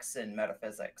Anglo-Saxon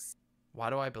metaphysics? Why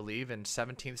do I believe in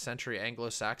 17th century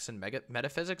Anglo-Saxon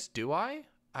metaphysics? Do I?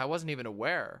 I wasn't even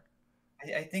aware.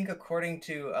 I think according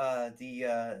to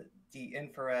the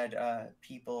infrared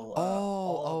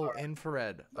people.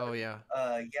 Infrared. Oh yeah.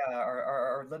 Yeah,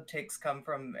 our lib takes come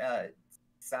from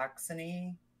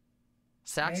Saxony.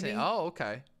 Saxony. Maybe? Oh,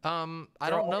 okay. I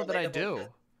don't know that I do.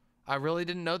 I really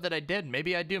didn't know that I did.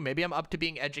 Maybe I do. Maybe I'm up to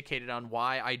being educated on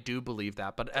why I do believe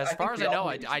that. But as far as I know,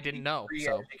 I didn't know.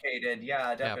 So re-educated,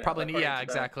 yeah, definitely. Yeah, probably. Yeah,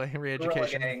 exactly.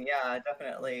 Re-education. Yeah,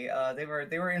 definitely.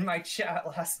 They were in my chat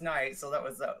last night, so that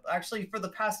was actually for the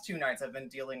past 2 nights I've been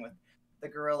dealing with the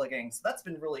Gorilla Gang. So that's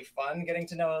been really fun getting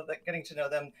to know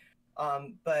them.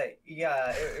 But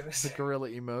yeah, it was the gorilla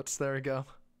emotes. There we go.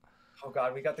 Oh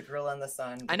god, we got the gorilla in the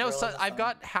sun. I know. So I've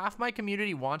got half my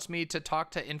community wants me to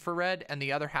talk to infrared, and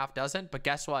the other half doesn't. But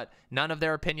guess what? None of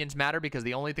their opinions matter, because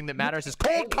the only thing that matters is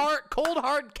cold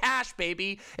hard cash,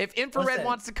 baby. If infrared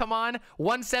wants to come on,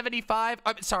 195,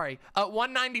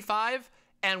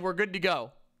 and we're good to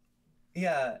go.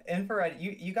 Yeah, infrared.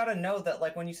 You got to know that,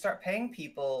 like, when you start paying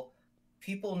people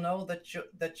know that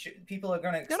people are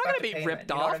going to expect. They're not going to be ripped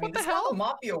off. What the hell? That's how the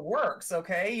mafia works.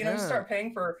 Okay, you start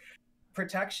paying for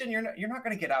protection, you're not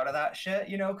going to get out of that shit.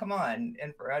 Come on,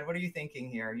 infrared, what are you thinking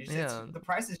here? The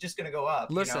price is just going to go up.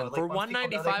 Listen, for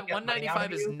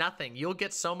 195 is nothing. You'll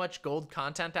get so much gold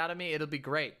content out of me, it'll be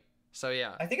great. So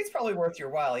yeah, I think it's probably worth your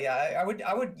while. Yeah, I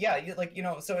would yeah,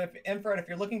 so if infrared, if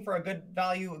you're looking for a good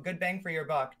value, a good bang for your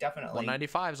buck, definitely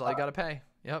 195 is all you got to pay.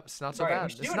 Yep, it's not so bad. We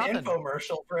should do an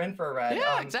infomercial for infrared.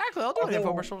 Yeah, exactly. I'll do an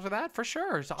infomercial for that for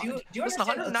sure. So, listen,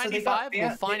 195 will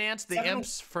finance the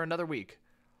imps for another week.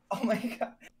 Oh my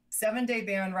god. 7-day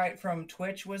ban right from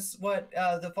Twitch was what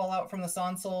the fallout from the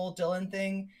Sonsol Dylan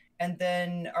thing. And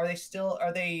then are they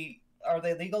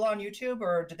legal on YouTube,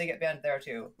 or did they get banned there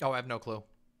too? Oh, I have no clue.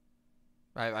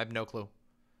 I have no clue.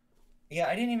 Yeah,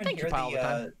 I didn't even hear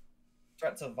the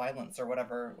threats of violence or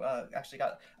whatever actually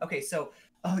got. Okay, so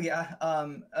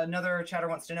another chatter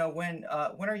wants to know when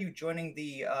are you joining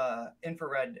the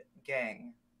infrared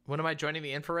gang? When am I joining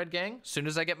the infrared gang? As soon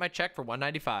as I get my check for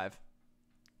 195.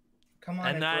 Come on,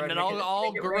 and then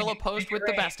I'll gorilla post with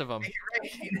the best of them.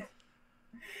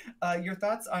 Your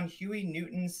thoughts on Huey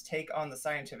Newton's take on the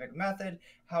scientific method,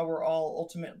 how we're all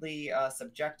ultimately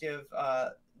subjective,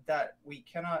 that we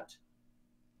cannot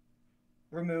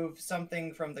remove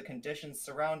something from the conditions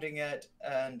surrounding it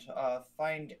and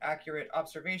find accurate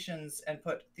observations and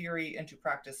put theory into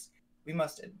practice. We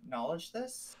must acknowledge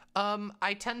this.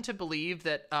 I tend to believe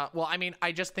that,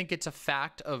 I just think it's a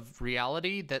fact of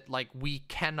reality that, like,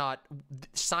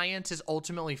 science is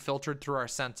ultimately filtered through our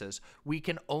senses. We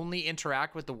can only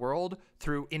interact with the world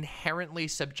through inherently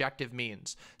subjective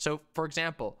means. So, for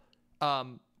example,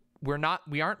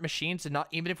 we aren't machines, and not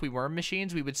even if we were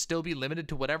machines, we would still be limited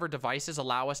to whatever devices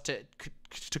allow us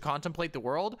to contemplate the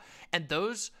world. And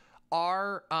those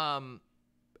are,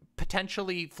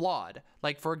 potentially flawed.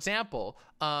 Like, for example,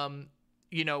 our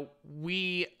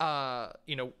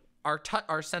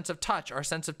sense of touch, our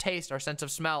sense of taste, our sense of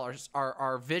smell,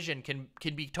 our vision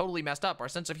can be totally messed up. Our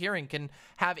sense of hearing can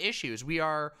have issues. We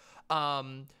are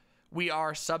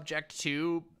subject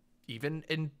to, even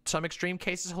in some extreme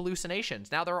cases,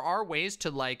 hallucinations. Now, there are ways to,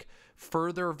 like,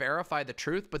 further verify the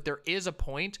truth, but there is a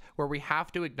point where we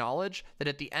have to acknowledge that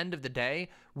at the end of the day,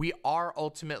 we are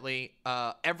ultimately,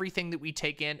 everything that we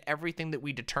take in, everything that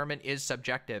we determine is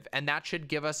subjective. And that should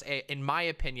give us, in my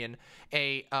opinion,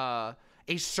 a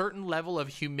certain level of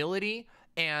humility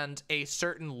and a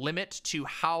certain limit to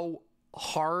how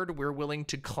hard we're willing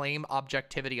to claim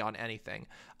objectivity on anything.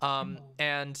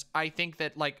 And I think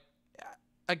that, like,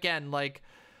 again, like,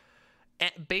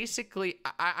 basically,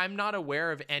 I'm not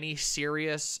aware of any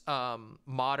serious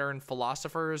modern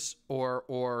philosophers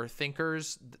or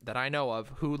thinkers that I know of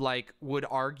who, like, would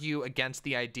argue against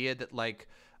the idea that, like,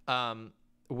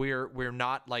 we're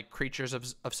not, like, creatures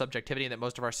of subjectivity, and that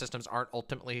most of our systems aren't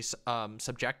ultimately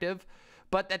subjective.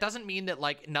 But that doesn't mean that,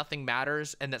 like, nothing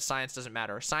matters and that science doesn't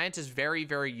matter. Science is very,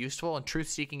 very useful, and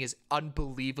truth-seeking is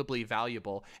unbelievably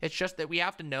valuable. It's just that we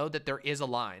have to know that there is a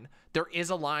line. There is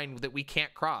a line that we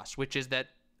can't cross, which is that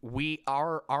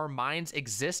our minds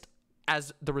exist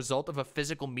as the result of a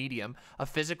physical medium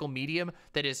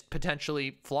that is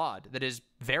potentially flawed, that is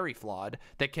very flawed,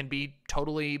 that can be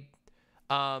totally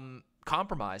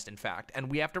compromised, in fact. And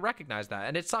we have to recognize that.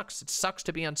 And it sucks. It sucks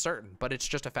to be uncertain, but it's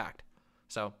just a fact.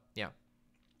 So, yeah.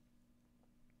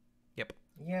 Yep.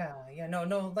 Yeah,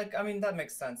 no, like, I mean, that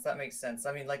makes sense. That makes sense.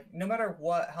 I mean, like, no matter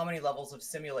how many levels of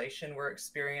simulation we're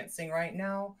experiencing right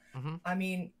now, I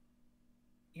mean,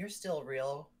 you're still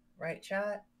real, right,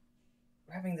 chat?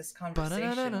 We're having this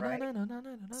conversation, right?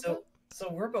 So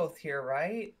we're both here,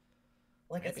 right?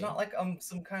 Like, it's not like I'm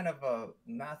some kind of a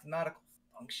mathematical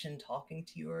function talking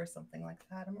to you or something like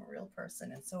that. I'm a real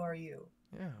person, and so are you.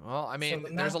 Yeah, well, I mean,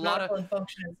 so there's a lot of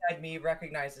function inside me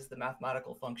recognizes the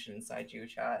mathematical function inside you,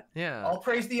 chat. Yeah. All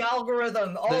praise the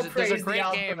algorithm. There's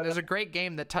a great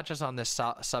game that touches on this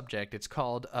subject. It's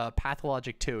called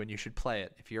Pathologic 2, and you should play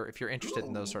it if you're interested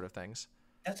in those sort of things.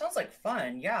 That sounds like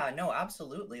fun. Yeah, no,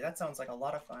 absolutely. That sounds like a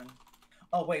lot of fun.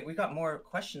 Oh wait, we got more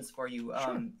questions for you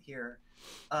here.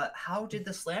 How did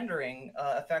the slandering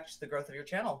affect the growth of your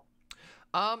channel?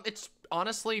 It's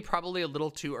honestly probably a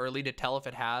little too early to tell if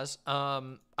it has.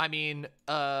 I mean,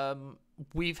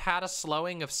 we've had a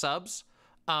slowing of subs,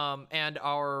 and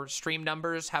our stream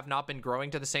numbers have not been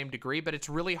growing to the same degree, but it's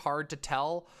really hard to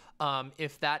tell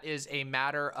if that is a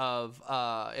matter of,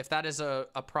 if that is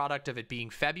a product of it being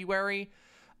February,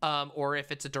 or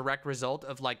if it's a direct result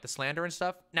of like the slander and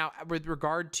stuff. Now, with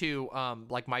regard to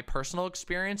like my personal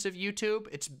experience of YouTube,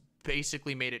 it's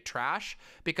basically made it trash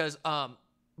because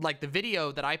like the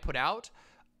video that I put out,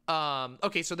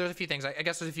 okay, so there's a few things. I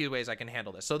guess there's a few ways I can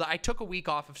handle this. So I took a week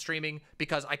off of streaming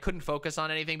because I couldn't focus on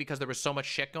anything because there was so much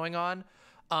shit going on.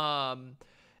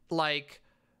 Like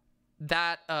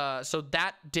that, so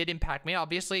that did impact me.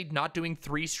 Obviously, not doing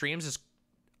 3 streams is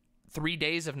 3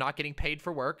 days of not getting paid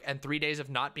for work and 3 days of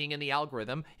not being in the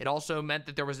algorithm. It also meant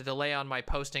that there was a delay on my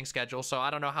posting schedule, so I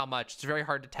don't know how much. It's very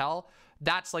hard to tell.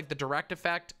 That's like the direct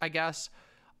effect, I guess.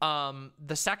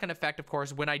 The second effect, of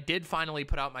course, when I did finally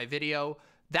put out my video,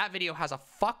 that video has a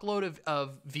fuckload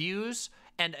of views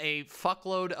and a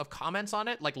fuckload of comments on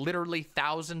it, like literally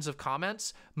thousands of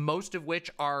comments, most of which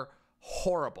are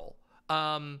horrible.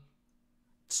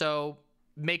 So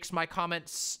makes my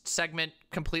comments segment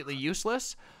completely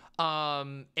useless.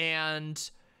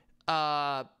 And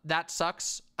that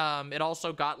sucks. It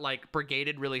also got like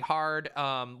brigaded really hard.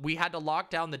 We had to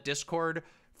lock down the Discord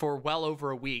for well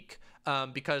over a week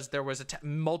because there was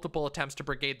multiple attempts to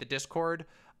brigade the Discord.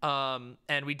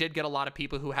 And we did get a lot of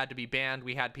people who had to be banned.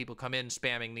 We had people come in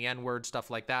spamming the N-word, stuff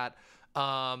like that.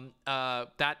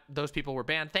 Those people were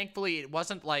banned. Thankfully, it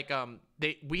wasn't like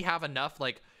we have enough,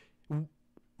 like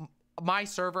my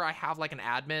server, I have like an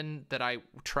admin that I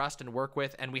trust and work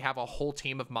with, and we have a whole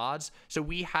team of mods. So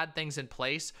we had things in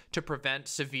place to prevent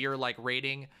severe like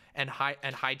raiding and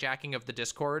hijacking of the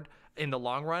Discord in the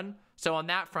long run. So on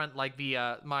that front, like the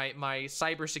my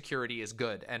cybersecurity is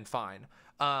good and fine.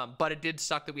 But it did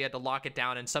suck that we had to lock it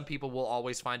down, and some people will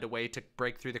always find a way to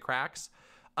break through the cracks.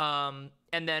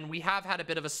 And then we have had a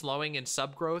bit of a slowing in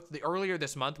sub growth. Earlier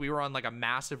this month, we were on like a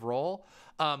massive roll,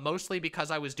 mostly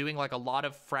because I was doing like a lot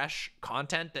of fresh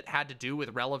content that had to do with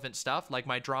relevant stuff, like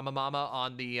my DemonMama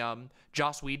on the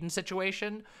Joss Whedon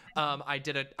situation. I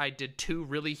did 2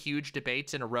 really huge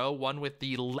debates in a row, one with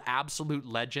the absolute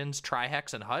legends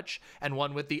Trihex and Hutch, and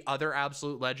one with the other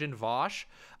absolute legend Vosh.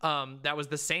 That was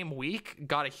the same week,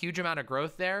 got a huge amount of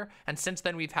growth there. And since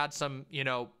then we've had some,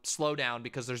 slowdown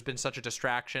because there's been such a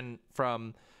distraction from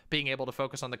being able to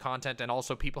focus on the content, and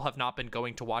also people have not been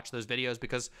going to watch those videos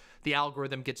because the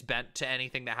algorithm gets bent to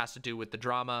anything that has to do with the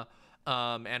drama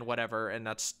and whatever, and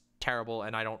that's terrible,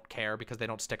 and I don't care because they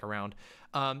don't stick around.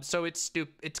 So it's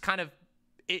kind of,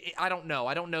 I don't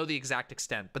know the exact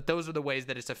extent, but those are the ways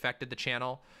that it's affected the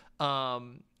channel.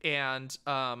 And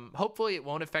hopefully it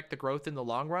won't affect the growth in the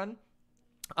long run.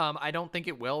 I don't think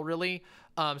it will really.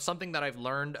 Something that I've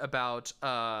learned about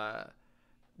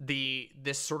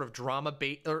this sort of drama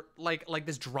bait, or like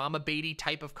this drama baity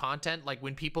type of content, like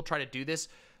when people try to do this,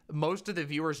 most of the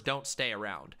viewers don't stay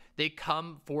around. They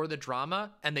come for the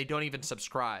drama and they don't even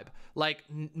subscribe. Like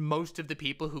most of the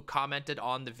people who commented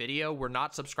on the video were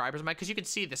not subscribers of mine, because you can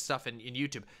see this stuff in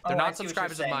YouTube. They're not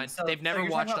subscribers of mine. So, they've never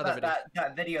watched other videos.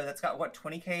 That video that's got what,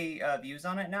 20K views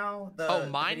on it now?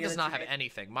 Mine does not have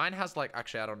anything. Mine has like,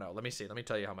 actually I don't know. Let me see. Let me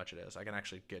tell you how much it is. I can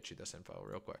actually get you this info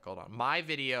real quick. Hold on. My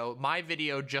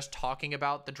video just talking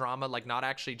about the drama, like not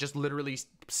actually, just literally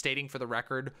stating for the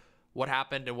record what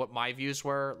happened and what my views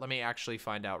were. Let me actually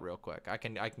find out real quick. I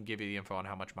can give you the info on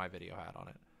how much my video had on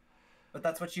it. But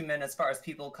that's what you meant as far as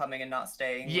people coming and not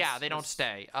staying. Yeah, they don't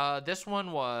stay. This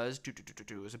one was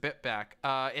it was a bit back.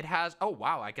 It has, oh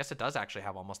wow, I guess it does actually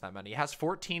have almost that many. It has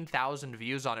 14,000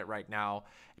 views on it right now,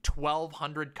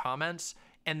 1,200 comments,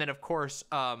 and then of course,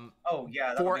 oh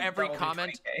yeah, for every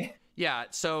comment,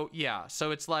 so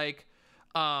it's like,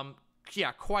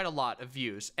 yeah, quite a lot of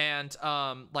views and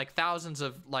like thousands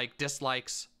of like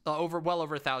dislikes, well over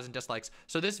 1,000 dislikes.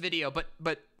 So this video,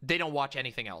 but they don't watch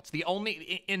anything else. The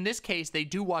only, in this case, they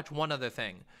do watch one other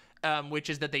thing, which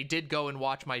is that they did go and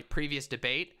watch my previous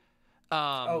debate.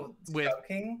 With Scrub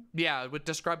King? Yeah, with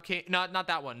the Scrub King. Not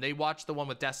that one. They watched the one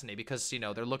with Destiny because, you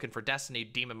know, they're looking for Destiny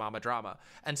DemonMama drama.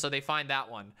 And so they find that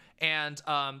one. And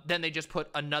then they just put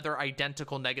another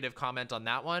identical negative comment on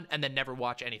that one and then never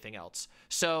watch anything else.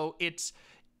 So it's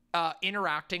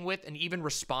interacting with and even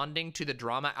responding to the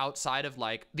drama outside of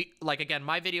like again,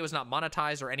 my video is not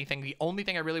monetized or anything. The only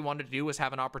thing I really wanted to do was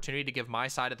have an opportunity to give my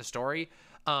side of the story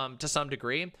to some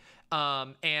degree.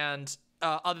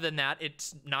 Other than that,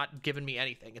 it's not given me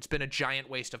anything. It's been a giant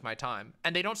waste of my time.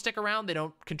 And they don't stick around. They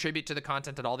don't contribute to the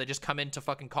content at all. They just come in to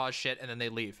fucking cause shit and then they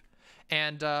leave.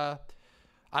 And I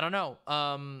don't know.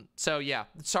 So yeah,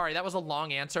 sorry, that was a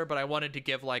long answer, but I wanted to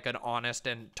give like an honest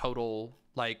and total,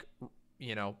 like,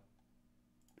 you know,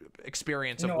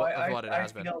 experience of what it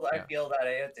has been. I feel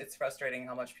that it's frustrating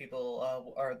how much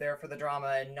people are there for the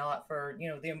drama and not for, you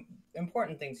know, the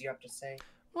important things you have to say.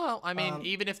 Well, I mean,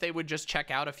 even if they would just check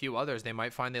out a few others, they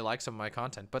might find they like some of my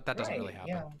content, but that doesn't really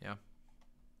happen. Yeah.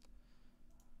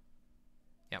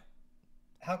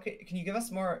 How can you give us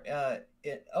more?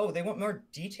 They want more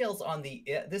details on the.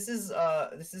 This is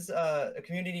a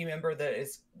community member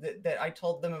that I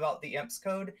told them about the imps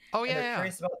code. Oh yeah, they're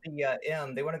curious about the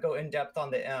M. They want to go in depth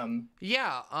on the M.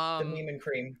 Yeah. The meme and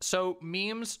cream. So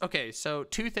memes. Okay, so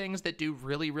two things that do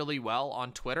really, really well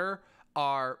on Twitter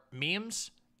are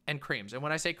memes and creams. And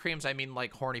when I say creams, I mean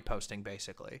like horny posting,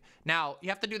 basically. Now, you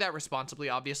have to do that responsibly,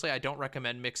 obviously. I don't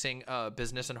recommend mixing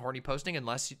business and horny posting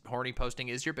unless horny posting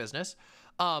is your business.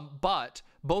 But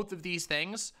both of these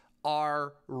things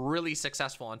are really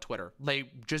successful on Twitter.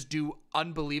 They just do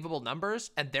unbelievable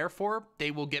numbers, and therefore they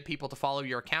will get people to follow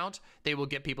your account. They will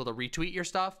get people to retweet your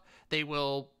stuff.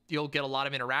 You'll get a lot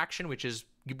of interaction, which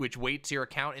weights your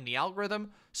account in the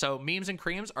algorithm. So memes and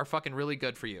creams are fucking really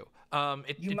good for you.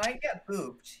 You might get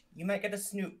booped. You might get a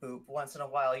snoot boop once in a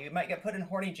while. You might get put in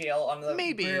horny jail on the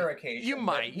rare occasion. You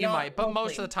might, but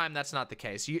most of the time that's not the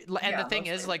case. The thing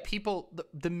is, like, people,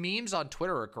 the memes on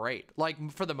Twitter are great.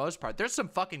 Like, for the most part, there's some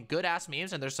fucking good ass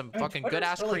memes and there's some fucking good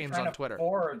ass creams on Twitter.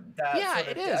 Yeah,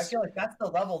 it is. I feel like that's the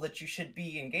level that you should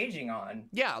be engaging on.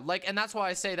 Yeah, like, and that's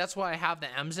why I have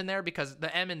the M's in there, because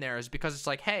the M in there is because it's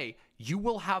like, hey, you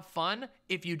will have fun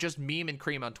if you just meme and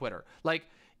cream on Twitter. Like,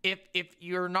 if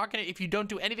you don't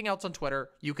do anything else on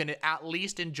Twitter, you can at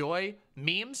least enjoy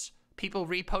memes, people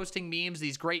reposting memes,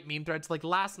 these great meme threads. Like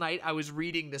last night I was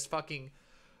reading this fucking,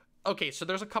 okay, so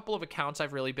there's a couple of accounts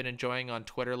I've really been enjoying on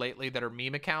Twitter lately that are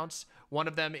meme accounts. One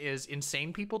of them is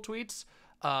Insane People Tweets,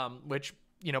 which,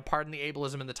 you know, pardon the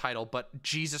ableism in the title, but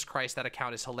Jesus Christ, that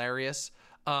account is hilarious.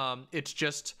 It's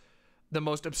just the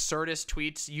most absurdist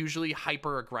tweets, usually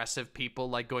hyper aggressive people,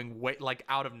 like going way, like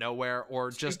out of nowhere,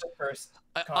 or just cursed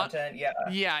content.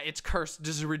 Yeah, it's cursed,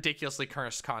 just ridiculously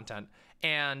cursed content.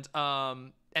 And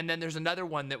then there's another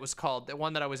one that was called, the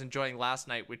one that I was enjoying last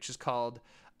night, which is called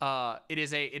it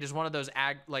is one of those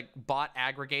bot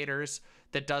aggregators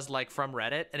that does like from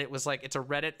Reddit, and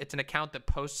it's an account that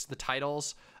posts the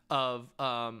titles of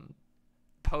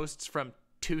posts from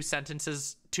two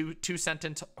sentence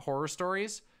horror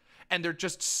stories. And they're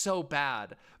just so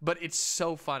bad, but it's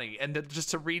so funny. And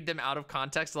just to read them out of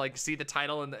context, like see the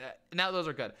title and now those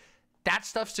are good. That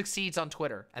stuff succeeds on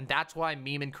Twitter. And that's why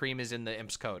meme and cream is in the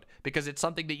imps code, because it's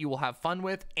something that you will have fun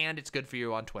with and it's good for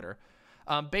you on Twitter.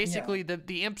 Basically,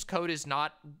 the imps code is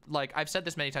not, like I've said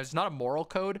this many times, it's not a moral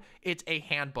code. It's a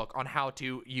handbook on how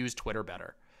to use Twitter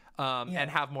better and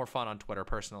have more fun on Twitter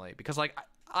personally. Because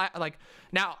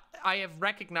now I have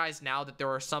recognized now that there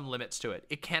are some limits to it.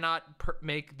 It cannot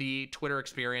make the Twitter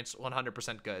experience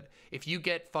 100% good. If you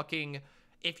get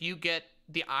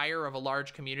the ire of a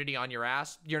large community on your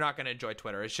ass, you're not going to enjoy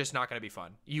Twitter. It's just not going to be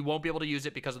fun. You won't be able to use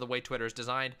it because of the way Twitter is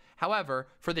designed. However,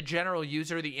 for the general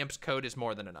user, the imps code is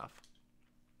more than enough.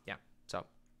 Yeah. So,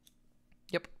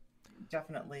 yep.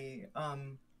 Definitely. What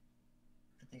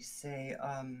did they say?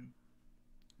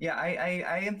 Yeah,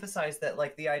 I emphasize that,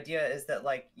 like, the idea is that,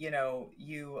 like, you know,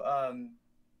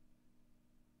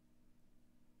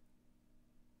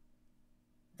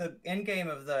 the end game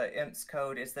of the imps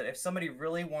code is that if somebody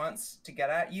really wants to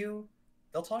get at you,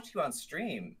 they'll talk to you on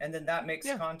stream, and then that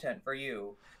makes content for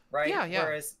you. right? Yeah, yeah.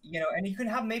 Whereas, and you can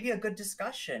have maybe a good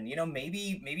discussion.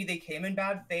 Maybe they came in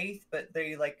bad faith, but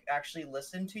they like actually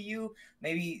listened to you.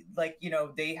 Maybe like,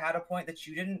 they had a point that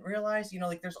you didn't realize.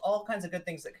 Like there's all kinds of good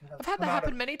things that can I've had come that out of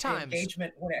happen many the times.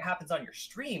 engagement when it happens on your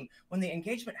stream. When the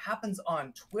engagement happens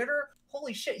on Twitter,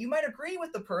 holy shit, you might agree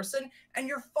with the person and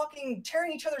you're fucking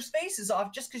tearing each other's faces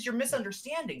off just because you're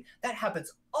misunderstanding. That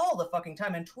happens all the fucking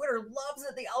time, and Twitter loves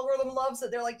it. The algorithm loves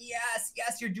it. They're like, yes,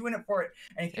 you're doing it for it.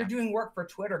 And if you're doing work for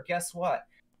Twitter, guess what?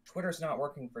 Twitter's not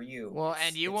working for you. Well,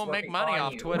 and you won't make money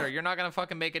off Twitter. You're not gonna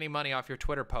fucking make any money off your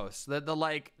Twitter posts. The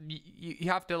like,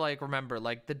 you have to like remember,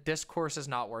 like the discourse is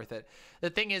not worth it. The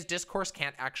thing is, discourse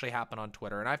can't actually happen on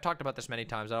Twitter, and I've talked about this many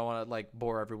times. I don't want to like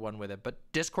bore everyone with it, but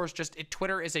discourse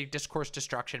Twitter is a discourse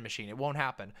destruction machine. It won't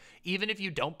happen, even if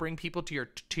you don't bring people to your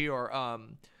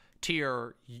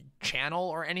channel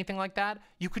or anything like that.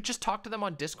 You could just talk to them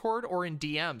on Discord or in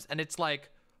DMs, and it's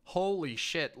like, holy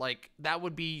shit, like that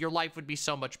would be, your life would be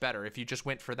so much better if you just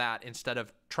went for that instead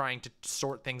of trying to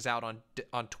sort things out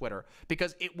on Twitter,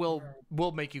 because it will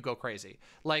make you go crazy.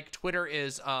 Like Twitter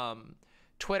is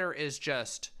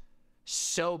just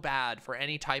so bad for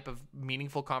any type of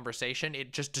meaningful conversation.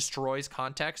 It just destroys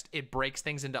context. It breaks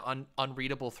things into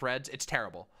unreadable threads. It's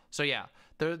terrible. So yeah,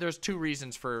 there's two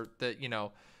reasons for the,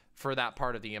 for that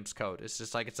part of the IMPS code. It's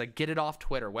just like, get it off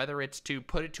Twitter, whether it's to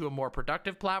put it to a more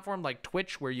productive platform like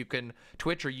Twitch or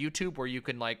YouTube, where you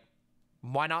can like,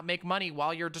 why not make money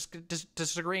while you're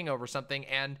disagreeing over something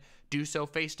and do so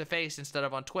face to face instead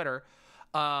of on Twitter.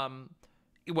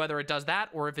 Whether it does that,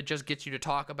 or if it just gets you to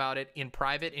talk about it in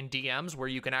private in DMs where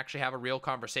you can actually have a real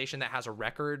conversation that has a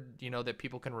record, that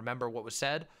people can remember what was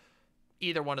said.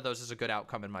 Either one of those is a good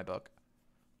outcome in my book.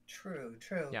 True.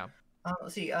 Yeah.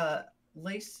 Let's see.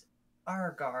 Lace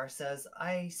Argar says,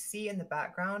 I see in the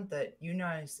background that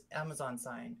Union's Amazon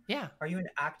sign. Yeah. Are you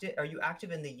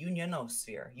active in the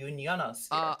unionosphere?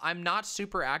 I'm not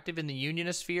super active in the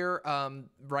unionosphere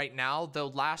right now, though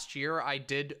last year I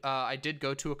did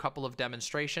go to a couple of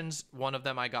demonstrations. One of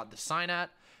them I got the sign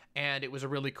at, and it was a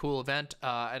really cool event,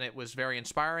 and it was very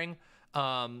inspiring.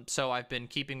 So I've been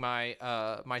keeping my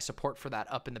my support for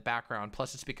that up in the background.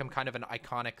 Plus, it's become kind of an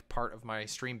iconic part of my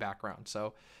stream background,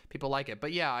 so people like it.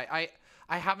 But yeah, I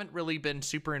haven't really been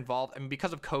super involved. I mean,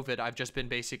 because of COVID, I've just been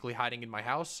basically hiding in my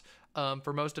house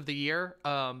for most of the year.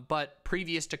 But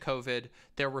previous to COVID,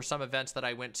 there were some events that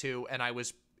I went to, and I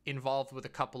was involved with a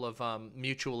couple of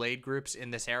mutual aid groups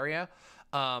in this area.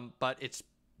 But it's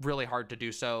really hard to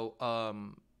do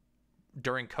so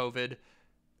during COVID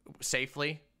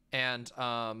safely. And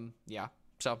yeah,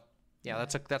 so yeah,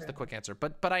 that's the quick answer.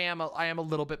 But I am a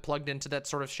little bit plugged into that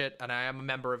sort of shit, and I am a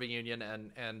member of a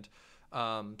union, and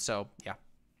so yeah.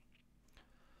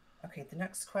 Okay, the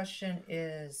next question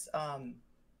is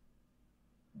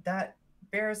that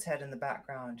bear's head in the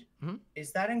background.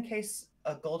 Is that in case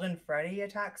a golden Freddy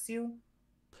attacks you?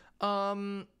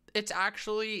 It's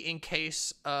actually in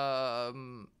case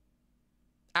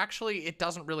actually, it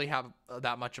doesn't really have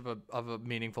that much of a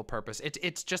meaningful purpose.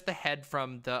 It's just the head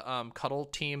from the Cuddle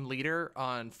Team leader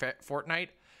on Fortnite,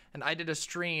 and I did a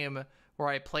stream where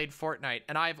I played Fortnite,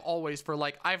 and I used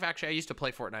to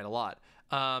play Fortnite a lot,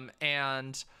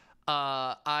 and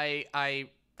I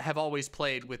have always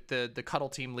played with the Cuddle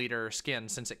Team leader skin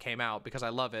since it came out because I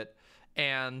love it,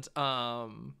 and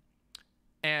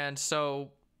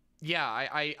so. Yeah,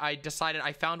 I decided,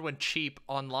 I found one cheap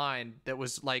online that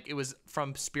was like, it was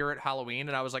from Spirit Halloween,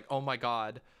 and I was like, oh my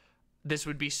god, this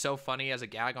would be so funny as a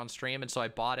gag on stream, and so I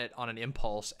bought it on an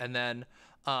impulse, and then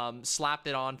slapped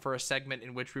it on for a segment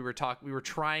in which we were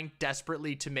trying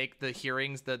desperately to make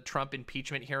the Trump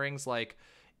impeachment hearings, I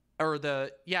think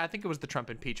it was the Trump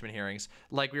impeachment hearings.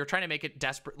 Like, we were trying to make it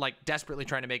desperately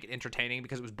trying to make it entertaining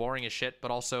because it was boring as shit,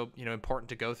 but also, important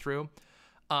to go through.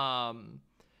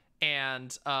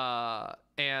 And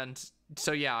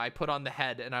so yeah, I put on the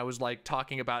head, and I was like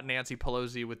talking about Nancy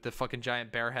Pelosi with the fucking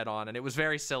giant bear head on, and it was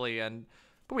very silly,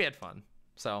 but we had fun.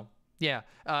 So yeah,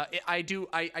 I do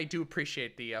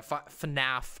appreciate the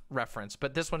FNAF reference,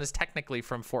 but this one is technically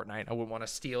from Fortnite. I wouldn't want to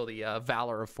steal the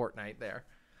valor of Fortnite there.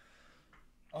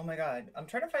 Oh my god, I'm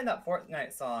trying to find that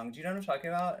Fortnite song. Do you know what I'm talking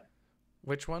about?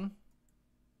 Which one?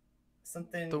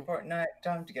 Fortnite,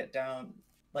 time to get down.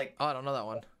 Like, oh, I don't know that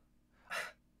one.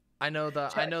 I know the.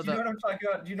 Do you know what I'm talking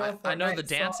about? Do you know? I know the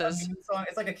dances. Song?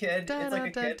 It's like a kid. It's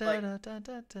like a kid.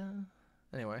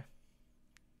 Anyway,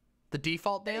 the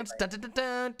default dance. No,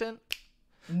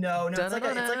 it's like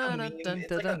a meme.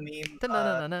 It's like a meme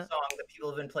song that people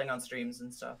have been playing on streams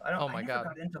and stuff. I never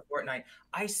got into Fortnite.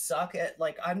 I suck at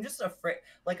I'm just afraid.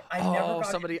 I never.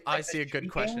 I see a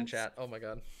good question, chat. Oh my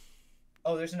god.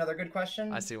 Oh, there's another good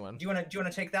question. I see one. Do you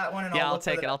wanna take that one? And Yeah, I'll I'll look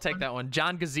for take the it. I'll next take one? that one.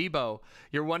 John Gazebo,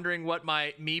 you're wondering what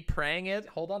me praying is?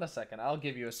 Hold on a second. I'll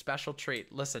give you a special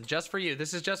treat. Listen, just for you.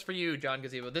 This is just for you, John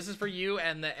Gazebo. This is for you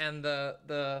and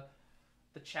the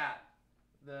chat.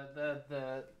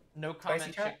 The no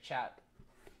comment chick chat.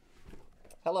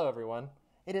 Hello, everyone.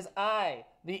 It is I,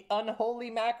 the unholy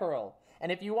mackerel.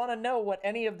 And if you want to know what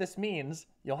any of this means,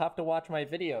 you'll have to watch my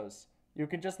videos. You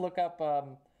can just look up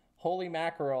holy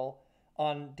mackerel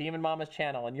on DemonMama's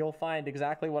channel, and you'll find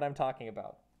exactly what I'm talking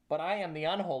about. But I am the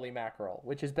unholy mackerel,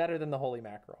 which is better than the holy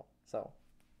mackerel. So,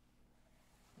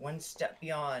 one step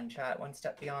beyond, chat. One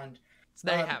step beyond. so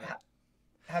there you have it.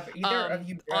 Have either of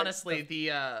you read honestly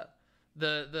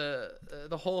the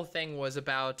whole thing was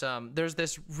about there's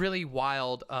this really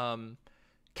wild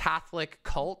Catholic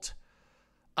cult,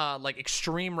 like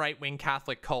extreme right-wing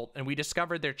Catholic cult, and we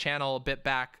discovered their channel a bit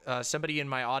back. Somebody in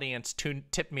my audience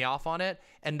tipped me off on it,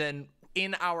 and then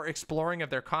in our exploring of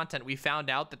their content, we found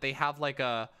out that they have like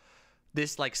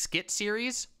this like skit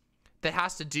series that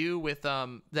has to do with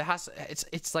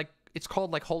it's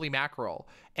called like Holy Mackerel,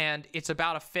 and it's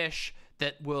about a fish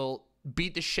that will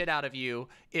beat the shit out of you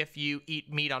if you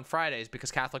eat meat on Fridays, because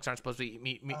Catholics aren't supposed to eat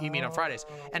meat on Fridays.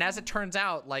 And as it turns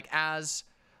out, like as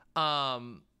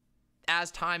time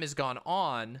has gone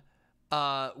on,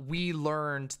 we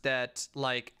learned that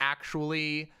like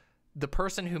actually the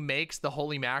person who makes the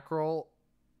Holy Mackerel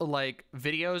like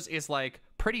videos is like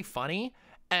pretty funny.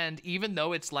 And even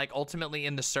though it's like ultimately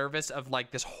in the service of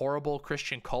like this horrible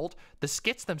Christian cult, the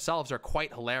skits themselves are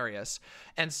quite hilarious.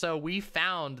 And so we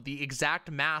found the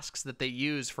exact masks that they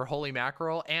use for Holy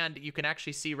Mackerel, and you can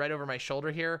actually see right over my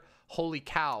shoulder here, Holy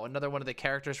Cow, another one of the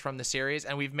characters from the series,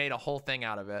 and we've made a whole thing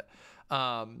out of it.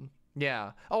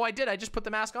 Yeah. Oh, I just put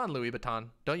the mask on, Louis Vuitton.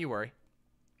 Don't you worry.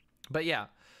 But yeah,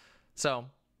 so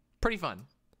pretty fun.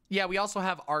 Yeah, we also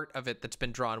have art of it that's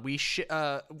been drawn. We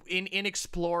in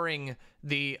exploring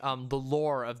the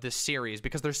lore of this series,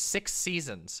 because there's 6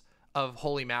 seasons of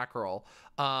Holy Mackerel.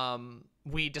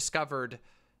 We discovered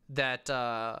that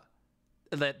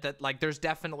that like there's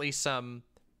definitely some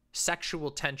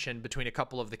sexual tension between a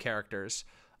couple of the characters,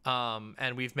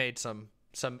 and we've made some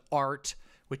art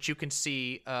which you can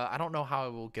see. I don't know how I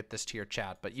will get this to your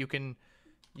chat, but you can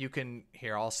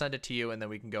here. I'll send it to you, and then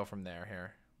we can go from there.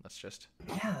 Here. Let's just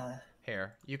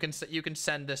here you can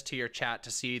send this to your chat to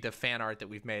see the fan art that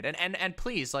we've made, and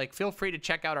please like feel free to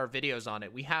check out our videos on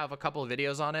it. We have a couple of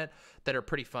videos on it that are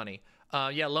pretty funny.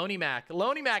 Yeah, Loney Mac,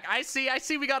 I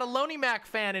see we got a Loney Mac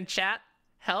fan in chat.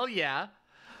 Hell yeah.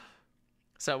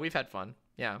 So we've had fun.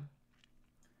 Yeah.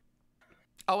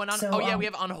 Oh, and yeah, we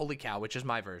have Unholy Cow, which is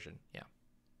my version. Yeah.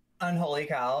 Unholy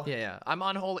Cow. Yeah. I'm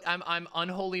unholy. I'm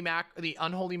unholy the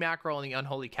unholy mackerel and the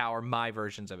unholy cow are my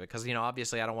versions of it, because you know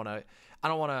obviously I don't want to.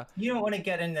 You don't want to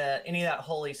get into any of that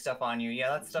holy stuff on you.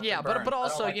 Yeah, that stuff. Yeah, but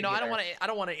also you know I don't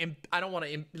want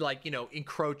to like you know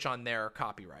encroach on their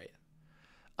copyright.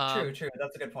 True.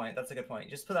 That's a good point.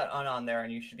 Just put that on there,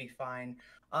 and you should be fine.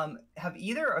 Have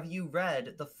either of you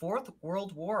read The Fourth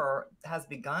World War Has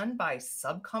Begun by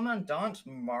Subcommandant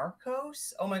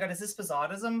Marcos? Oh my God, is this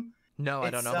Posadism? No,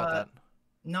 I don't know about that.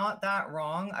 Not that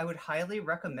wrong. I would highly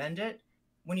recommend it.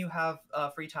 When you have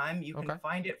free time, you can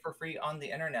find it for free on the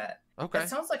internet. Okay. It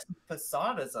sounds like some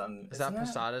Posadism. Is that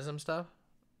Posadism stuff?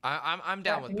 I'm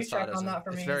down with Posadism.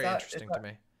 It's very interesting to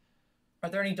me. Are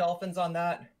there any dolphins on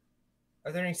that?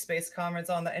 Are there any space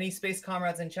comrades on that? Any space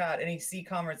comrades in chat? Any sea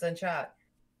comrades in chat?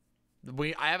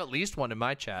 I have at least one in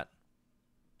my chat.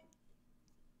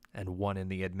 And one in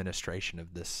the administration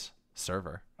of this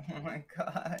server. Oh my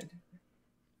God.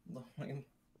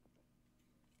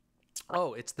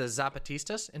 Oh, it's the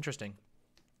Zapatistas? Interesting.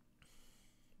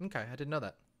 Okay, I didn't know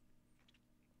that.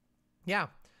 Yeah.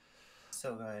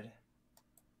 So good.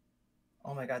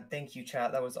 Oh my God, thank you,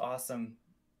 chat. That was awesome.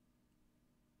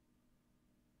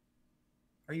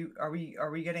 Are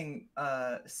we getting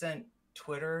sent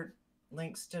Twitter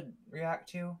links to react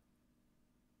to?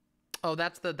 Oh,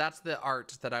 that's the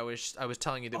art that I was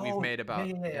telling you that we've made about.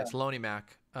 Yeah. It's Loney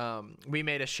Mac. We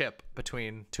made a ship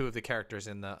between 2 of the characters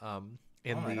in the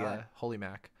Holy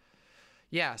Mac.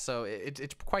 Yeah, so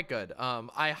it's quite good.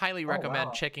 I highly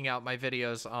recommend checking out my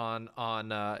videos on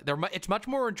it's much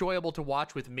more enjoyable to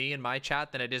watch with me in my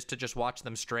chat than it is to just watch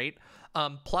them straight.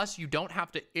 Plus you don't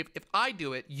have to, if I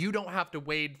do it, you don't have to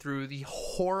wade through the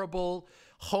horrible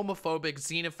homophobic,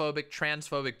 xenophobic,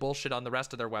 transphobic bullshit on the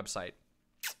rest of their website.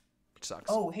 Which sucks.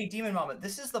 Oh, hey DemonMama,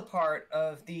 this is the part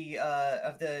of the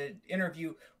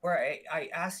interview where I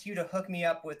asked you to hook me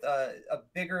up with a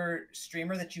bigger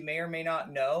streamer that you may or may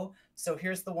not know. So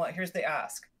here's the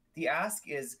ask. The ask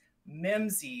is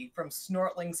Mimsy from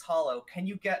Snortling's Hollow. Can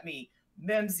you get me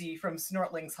Mimsy from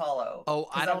Snortling's Hollow. Oh,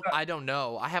 I don't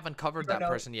know. I haven't covered that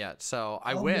person yet, so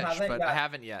I wish, but I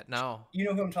haven't yet. No. You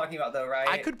know who I'm talking about, though, right?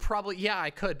 I could probably, yeah,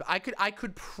 I could. I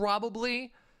could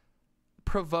probably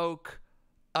provoke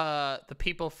the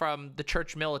people from the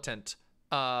Church Militant,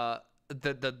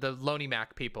 the Lonely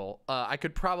Mac people. I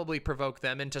could probably provoke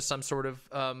them into some sort of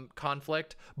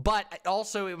conflict, but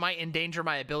also it might endanger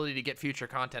my ability to get future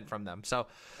content from them. So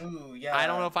ooh, yeah. I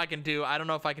don't know if I can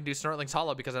do Snortling's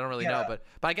Hollow because I don't really know, but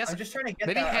I guess I'm just trying to get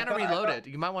maybe Hannah Reloaded.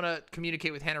 You might want to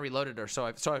communicate with Hannah Reloaded, or so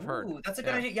I've heard. That's a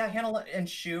good idea. Yeah, Hannah and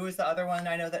Shu is the other one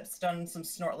I know that's done some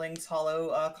Snortling's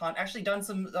Hollow actually done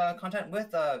some content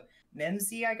with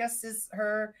Mimsy, I guess is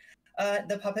her.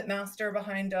 The puppet master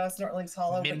behind Snortling's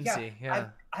Hollow. Mimsy, but yeah.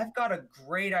 I've got a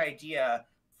great idea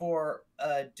for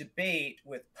a debate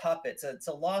with puppets. It's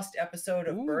a lost episode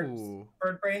of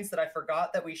Bird Brains that I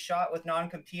forgot that we shot with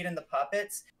Non-Compete and the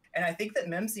puppets. And I think that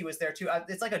Mimsy was there too.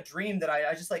 It's like a dream that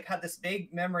I just like had this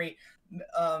big memory,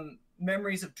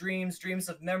 memories of dreams, dreams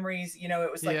of memories. You know,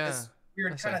 it was like this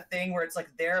weird kind of thing where it's like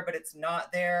there, but it's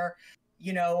not there.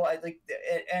 You know, I like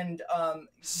it, and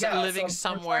living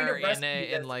somewhere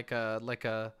in like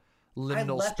a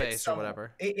liminal space or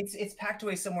whatever. It's packed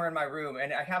away somewhere in my room,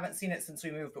 and I haven't seen it since we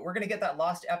moved. But we're gonna get that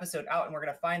lost episode out, and we're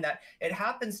gonna find that. It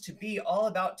happens to be all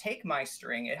about Take My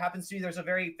String. It happens to be there's a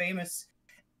very famous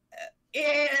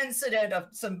incident of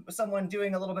someone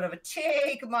doing a little bit of a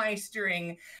Take My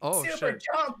String super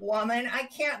jump woman. I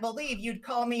can't believe you'd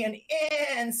call me an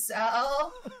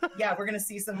incel. Yeah, we're gonna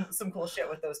see some cool shit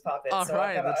with those puppets. All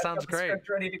right, that sounds great. Script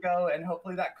ready to go, and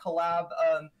hopefully that collab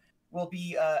will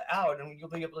be out, and you'll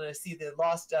be able to see the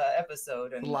lost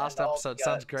episode. And the lost episode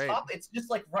sounds great. It's just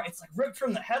like it's like ripped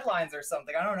from the headlines or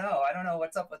something. I don't know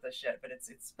what's up with this shit, but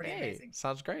it's pretty amazing.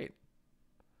 Sounds great.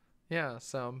 Yeah.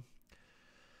 So.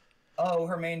 Oh,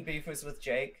 her main beef was with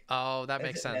Jake. Oh, that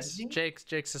makes sense.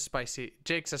 Jake's a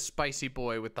spicy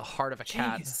boy with the heart of a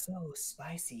cat. Jake is so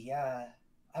spicy, yeah.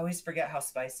 I always forget how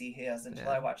spicy he is until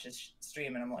I watch his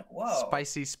stream, and I'm like, whoa.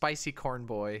 Spicy corn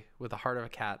boy with the heart of a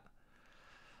cat.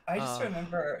 I just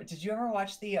remember. Did you ever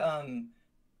watch the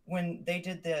when they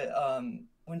did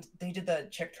the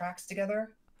chick tracks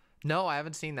together? No, I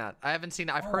haven't seen that.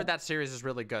 I've heard that series is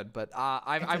really good, but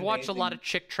I've watched a lot of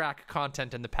chick track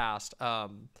content in the past.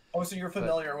 Oh, so you're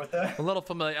familiar with it? A little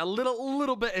familiar, a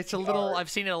little bit. It's a little. I've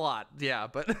seen it a lot. Yeah,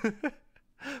 but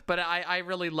but I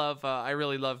really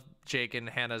love Jake and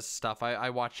Hannah's stuff. I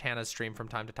watch Hannah's stream from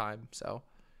time to time. So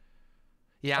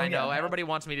yeah, I know everybody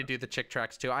wants me to do the chick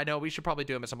tracks too. I know we should probably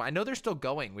do them at some point. I know they're still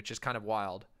going, which is kind of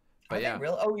wild. But Are they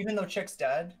really? Oh, even though Chick's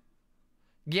dead.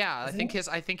 Yeah, I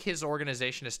think his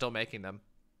organization is still making them.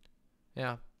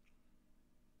 Yeah.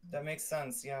 That makes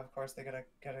sense. Yeah, of course they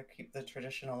gotta keep the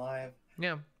tradition alive.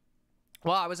 Yeah.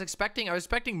 Well, I was expecting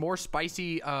more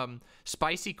spicy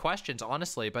questions,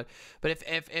 honestly. But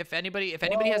if anybody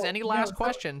has any last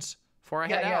questions before I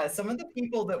head out. Yeah, some of the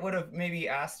people that would have maybe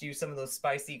asked you some of those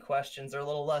spicy questions are a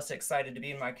little less excited to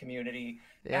be in my community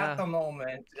at the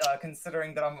moment,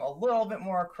 considering that I'm a little bit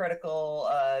more critical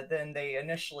than they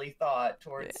initially thought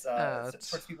towards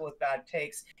people with bad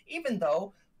takes, even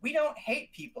though we don't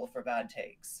hate people for bad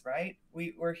takes, right?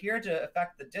 We're here to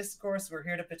affect the discourse. We're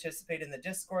here to participate in the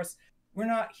discourse. We're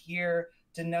not here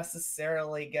to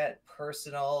necessarily get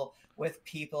personal with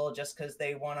people just because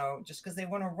they want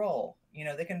to roll. You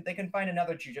know, they can find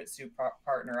another jujitsu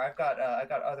partner. I've got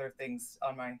other things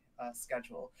on my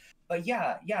schedule. But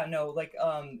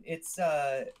it's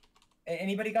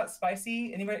anybody got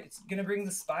spicy? Anybody's gonna bring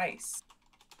the spice?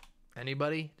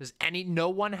 Anybody?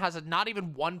 Not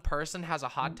even one person has a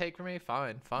hot take for me?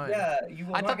 Fine. Yeah,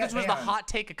 I thought this was the hot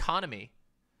take economy.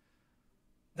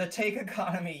 The take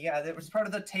economy, yeah, it was part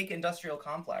of the take industrial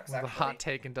complex. Actually. The hot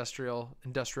take industrial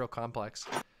complex.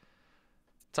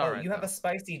 It's all right. You have a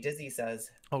spicy. Dizzy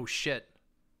says. Oh shit.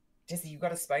 Dizzy, you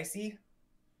got a spicy?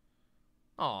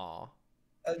 Aw.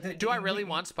 Do I really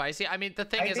want spicy? I mean, the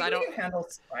thing is, I don't. You can handle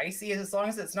spicy as long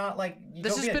as it's not like.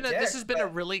 This has been a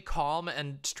really calm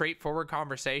and straightforward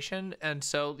conversation, and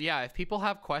so yeah, if people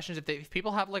have questions, if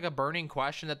people have like a burning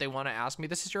question that they want to ask me,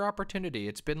 this is your opportunity.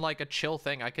 It's been like a chill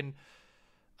thing. I can.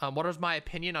 What was my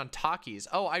opinion on Takis?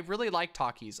 Oh, I really like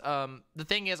Takis. The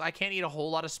thing is, I can't eat a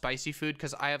whole lot of spicy food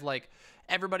because I have like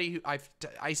everybody who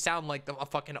I sound like a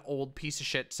fucking old piece of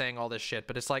shit saying all this shit,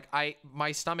 but it's like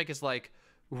my stomach is like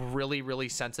really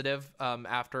sensitive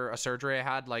after a surgery I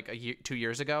had like 2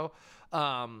 years ago.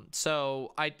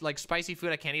 So I like spicy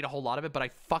food. I can't eat a whole lot of it, but I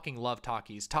fucking love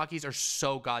Takis. Takis are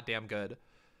so goddamn good.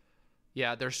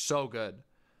 Yeah, they're so good.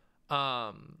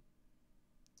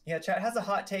 Yeah, chat has a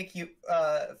hot take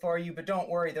for you, but don't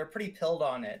worry, they're pretty pilled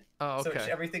on it, Oh, so okay.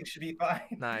 everything should be fine.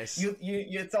 Nice.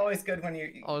 It's always good when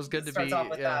Always good it to starts be, off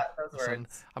with yeah. those Listen,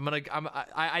 words.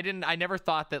 I never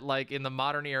thought that like in the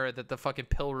modern era that the fucking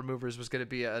pill removers was gonna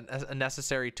be a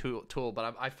necessary tool,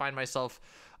 but I find myself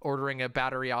ordering a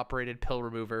battery operated pill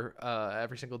remover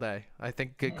every single day. I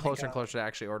think get Oh my closer and God. closer to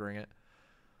actually ordering it.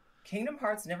 Kingdom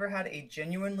Hearts never had a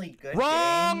genuinely good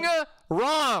Wrong! game.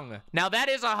 Wrong! Now that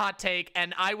is a hot take,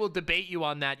 and I will debate you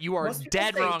on that. You are Most people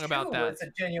dead say wrong 2 about that. was a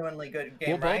genuinely good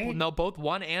game, Well, right? both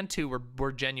 1 and 2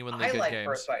 were genuinely I good like games.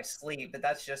 Birth by Sleep, but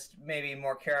that's just maybe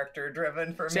more character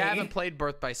driven for See, me. I haven't played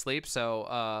Birth by Sleep,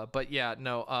 so but yeah,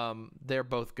 no, they're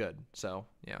both good. So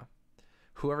yeah,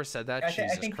 whoever said that, I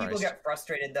Jesus think Christ. people get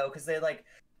frustrated though because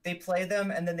they play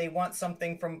them and then they want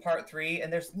something from part 3,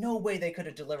 and there's no way they could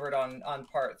have delivered on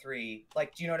part 3.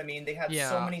 Like, do you know what I mean? They had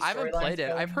so many storylines. I haven't played it.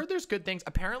 going. I've heard there's good things.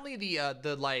 Apparently, the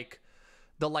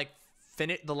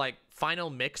final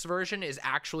mix version is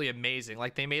actually amazing.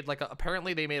 Like they made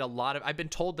apparently they made a lot of. I've been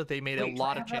told that they made a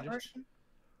lot of changes.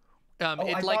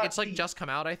 It's like just come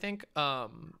out, I think.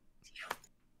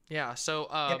 Yeah, so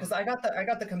yeah, because I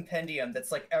got the compendium that's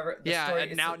like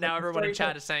and now everyone in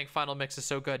chat is saying Final Mix is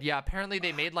so good. Yeah, apparently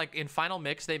they made in Final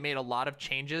Mix they made a lot of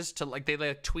changes to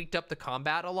they tweaked up the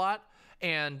combat a lot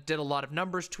and did a lot of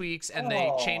numbers tweaks, and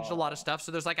they changed a lot of stuff.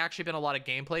 So there's actually been a lot of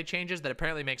gameplay changes that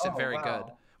apparently makes it very good,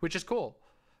 which is cool.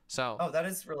 So that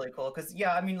is really cool because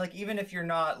yeah, I mean even if you're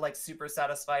not super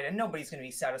satisfied, and nobody's gonna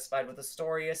be satisfied with the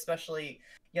story, especially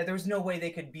there was no way they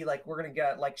could be we're gonna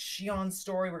get Shion's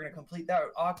story, we're gonna complete that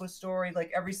Aqua story,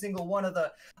 every single one of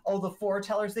the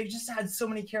foretellers. They just had so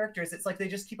many characters. It's they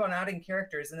just keep on adding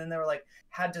characters, and then they were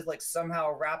had to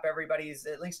somehow wrap everybody's,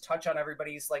 at least touch on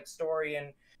everybody's story,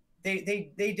 and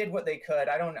they did what they could.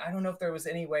 I don't know if there was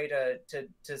any way to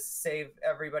save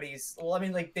everybody's. Well, I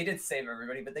mean they did save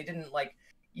everybody, but they didn't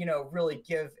really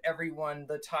give everyone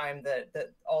the time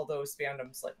that all those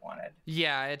fandoms wanted.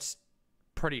 Yeah, it's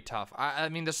pretty tough. I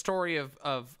mean, the story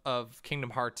of Kingdom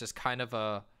Hearts is kind of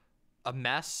a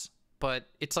mess, but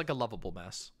it's a lovable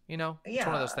mess. It's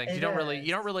one of those things. You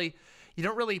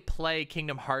don't really play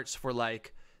Kingdom Hearts for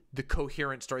the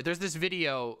coherent story. There's this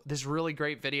really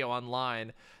great video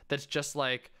online that's just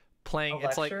playing.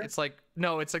 This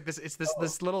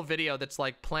little video that's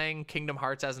playing Kingdom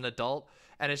Hearts as an adult.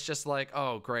 And it's just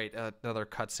oh great, another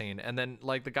cutscene, and then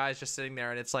the guy's just sitting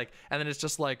there, and it's and then it's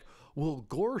just well,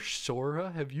 gosh,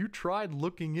 Sora, have you tried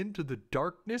looking into the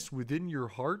darkness within your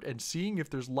heart and seeing if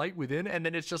there's light within? And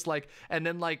then it's just and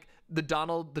then the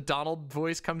Donald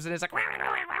voice comes in, it's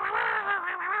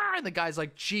and the guy's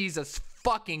Jesus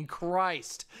fucking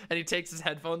Christ, and he takes his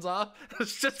headphones off.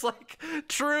 It's just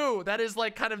true. That is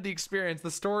kind of the experience. The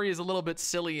story is a little bit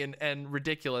silly and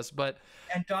ridiculous, but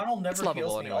Donald never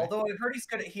heals me. Anyway. Although I've heard he's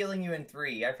good at healing you in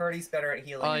 3. I've heard he's better at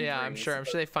healing. Oh yeah, I'm sure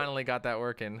they finally got that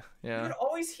working. Yeah. He would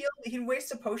always heal. He'd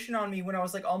waste a potion on me when I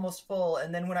was almost full,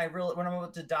 and then when I'm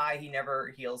about to die, he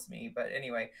never heals me. But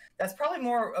anyway, that's probably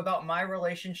more about my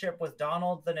relationship with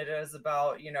Donald than it is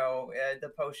about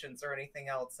the potions or anything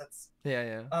else. That's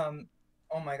yeah.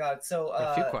 Oh my God. So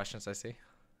a few questions I see.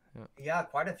 Yeah,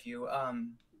 quite a few. Let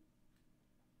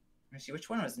me see which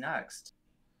one was next.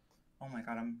 Oh my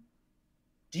God,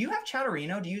 Do you have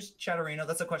Chatterino? Do you use Chatterino?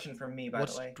 That's a question from me, by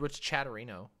the way. What's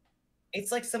Chatterino?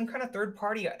 It's some kind of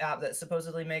third-party app that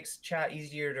supposedly makes chat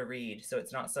easier to read, so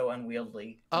it's not so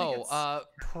unwieldy.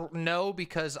 No,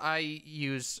 because I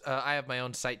have my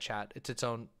own site chat. It's its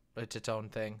own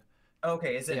thing.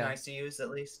 Okay, is it nice to use at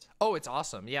least? Oh, it's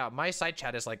awesome. Yeah, my site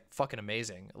chat is fucking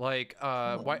amazing. White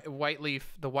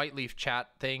Leaf chat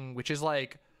thing, which is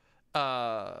it's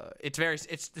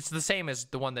the same as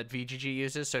the one that VGG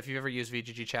uses. So if you've ever used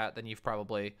VGG chat, then you've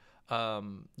probably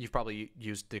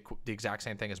used the exact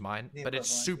same thing as mine. But it's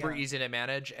super easy to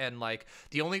manage, and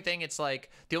the only thing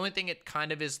it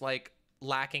kind of is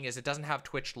lacking is it doesn't have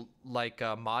Twitch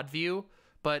mod view.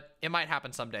 But it might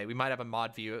happen someday. We might have a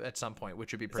mod view at some point,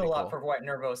 which would be pretty cool. It's a lot for White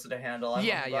Nervosa to handle.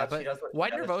 But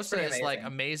White Nervosa is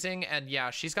amazing, and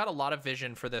yeah, she's got a lot of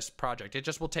vision for this project. It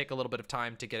just will take a little bit of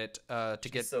time to get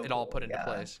it all put into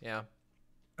place. Yeah.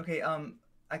 Okay.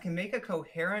 I can make a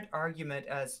coherent argument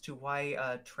as to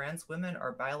why trans women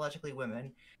are biologically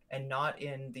women, and not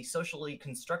in the socially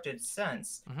constructed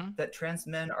sense that trans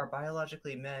men are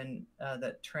biologically men.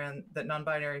 That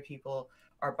non-binary people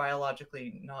are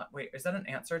biologically not. Wait, is that an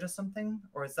answer to something,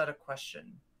 or is that a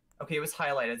question? Okay, it was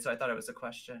highlighted, so I thought it was a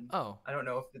question. Oh, I don't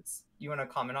know if it's. You want to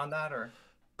comment on that, or?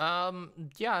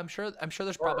 Yeah, I'm sure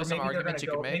there's probably some arguments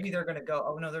you could make. Maybe they're gonna go.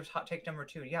 Oh no, there's hot take number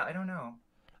 2. Yeah, I don't know.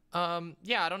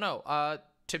 Yeah, I don't know.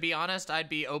 To be honest, I'd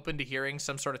be open to hearing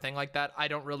some sort of thing like that. I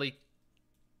don't really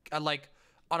like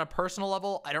on a personal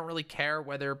level, I don't really care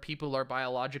whether people are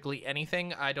biologically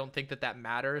anything. I don't think that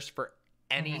matters for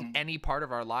any part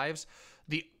of our lives.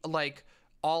 The like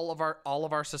all of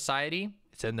our society,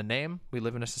 it's in the name. We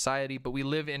live in a society, but we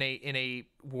live in a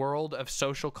world of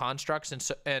social constructs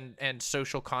and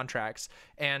social contracts,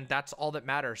 and that's all that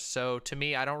matters. So to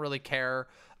me, I don't really care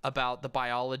about the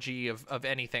biology of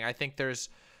anything. I think there's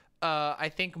I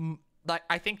think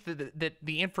that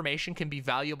the information can be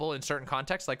valuable in certain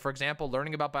contexts. Like, for example,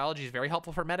 learning about biology is very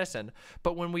helpful for medicine.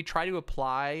 But when we try to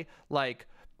apply like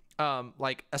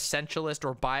essentialist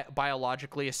or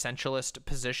biologically essentialist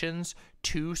positions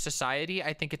to society,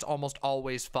 I think it's almost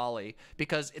always folly,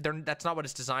 because that's not what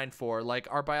it's designed for. Like,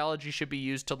 our biology should be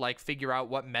used to like figure out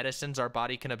what medicines our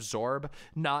body can absorb,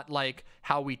 not like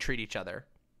how we treat each other.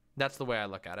 That's the way I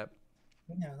look at it.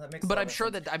 Yeah, that makes. But I'm sure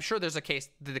there's a case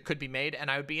that it could be made, and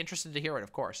I would be interested to hear it,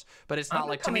 of course. But it's not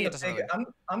like, to me, it doesn't.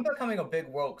 I'm becoming a big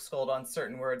woke scold on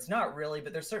certain words. Not really,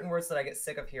 but there's certain words that I get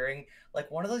sick of hearing. Like,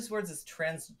 one of those words is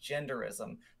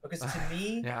transgenderism, because to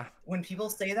me, yeah, when people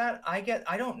say that, I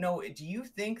don't know. Do you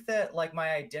think that like my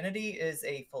identity is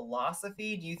a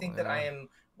philosophy? Do you think that I am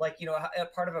like, you know, a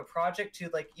part of a project to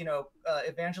like, you know,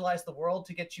 evangelize the world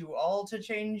to get you all to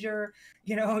change your,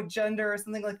 you know, gender or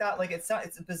something like that? Like, it's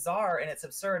bizarre and it's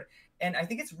absurd. And I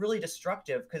think it's really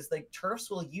destructive, because like TERFs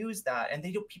will use that, and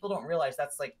people don't realize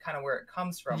that's like kind of where it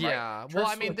comes from. Yeah. Right? Well,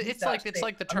 I mean, it's like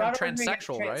the term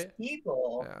transsexual, right?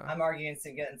 People, yeah. I'm arguing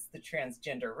against the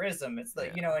transgenderism. It's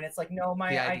like, you know, and it's like, no,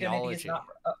 my identity is not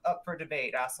up for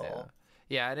debate, asshole.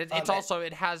 Yeah, and it's also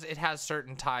it has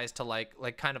certain ties to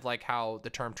like kind of like how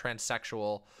the term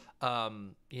transsexual,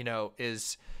 you know,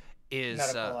 is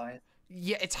medicalized.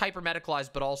 Yeah, it's hyper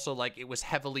medicalized, but also like it was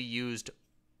heavily used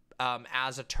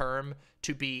as a term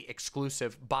to be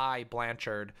exclusive by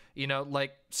Blanchard, you know,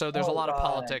 like, so there's a lot of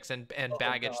politics and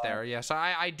baggage there. Yeah, so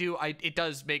it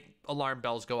does make alarm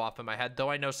bells go off in my head, though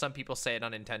I know some people say it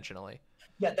unintentionally.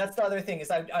 Yeah, that's the other thing,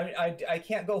 is I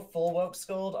can't go full woke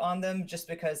scold on them, just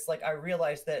because like I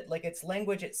realize that like it's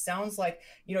language. It sounds like,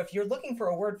 you know, if you're looking for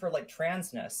a word for like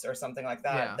transness or something like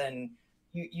that, then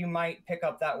you might pick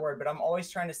up that word. But I'm always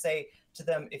trying to say to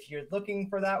them, if you're looking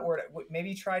for that word,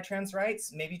 maybe try trans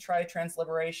rights, maybe try trans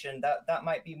liberation. That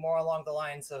might be more along the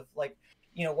lines of like,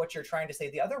 you know, what you're trying to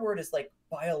say. The other word is like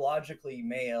biologically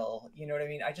male. You know what I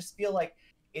mean? I just feel like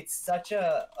it's such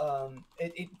a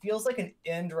it feels like an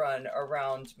end run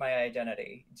around my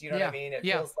identity. Do you know what I mean? It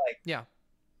feels like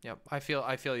I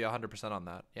feel you 100% on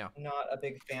that. Yeah. Not a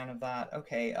big fan of that.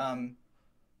 Okay.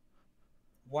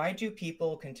 Why do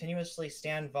people continuously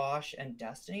stand Vosh and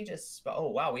Destiny? Oh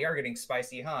wow, we are getting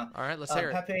spicy, huh? All right, let's hear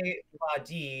it. Pepe La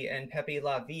D and Pepe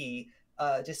La V,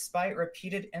 despite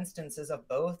repeated instances of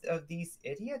both of these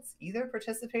idiots either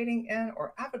participating in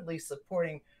or avidly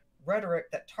supporting rhetoric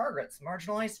that targets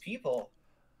marginalized people.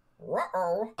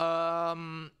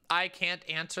 I can't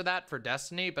answer that for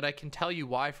Destiny, but I can tell you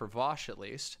why for Vosh, at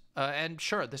least. And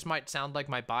sure, this might sound like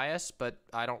my bias, but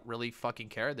I don't really fucking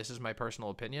care. This is my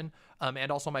personal opinion,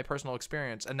 and also my personal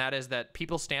experience, and that is that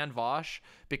people stand Vosh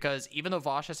because even though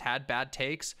Vosh has had bad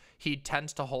takes, he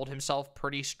tends to hold himself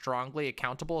pretty strongly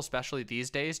accountable, especially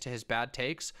these days, to his bad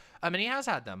takes. I mean, he has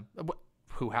had them.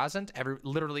 Who hasn't?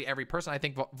 Literally every person. I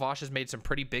think Vosh has made some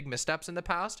pretty big missteps in the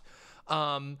past.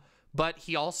 But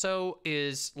he also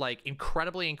is like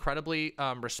incredibly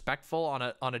respectful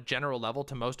on a general level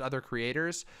to most other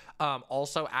creators.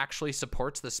 Also actually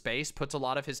supports the space, puts a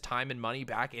lot of his time and money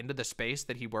back into the space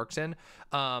that he works in.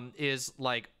 Is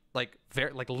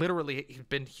literally he's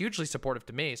been hugely supportive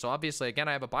to me. So obviously, again,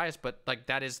 I have a bias, but like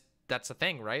that's the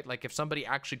thing, right? Like, if somebody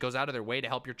actually goes out of their way to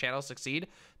help your channel succeed,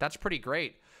 that's pretty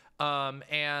great.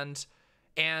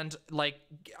 And like,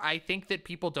 I think that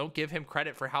people don't give him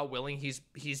credit for how willing he's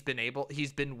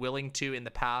been willing to in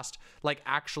the past, like,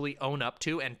 actually own up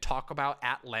to and talk about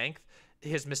at length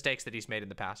his mistakes that he's made in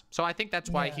the past. So I think that's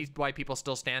why why people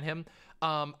still stan him.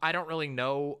 I don't really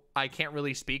know. I can't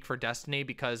really speak for Destiny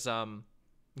because,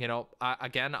 you know,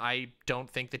 I don't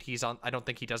think that I don't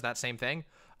think he does that same thing.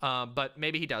 But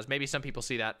maybe he does. Maybe some people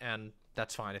see that, and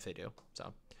that's fine if they do.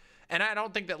 So. And I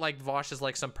don't think that like Vosh is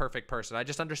like some perfect person. I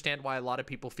just understand why a lot of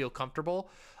people feel comfortable.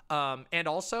 And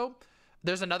also,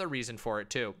 there's another reason for it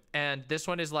too. And this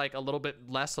one is like a little bit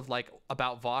less of like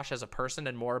about Vosh as a person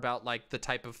and more about like the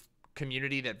type of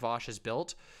community that Vosh has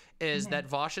built. Is that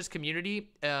Vosh's community,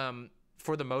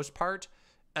 for the most part,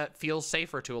 feels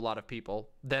safer to a lot of people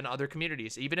than other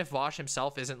communities. Even if Vosh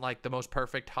himself isn't like the most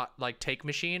perfect hot like take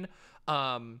machine,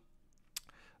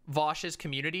 Vosh's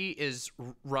community is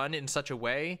run in such a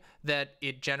way that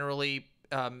it generally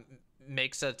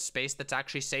makes a space that's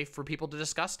actually safe for people to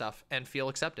discuss stuff and feel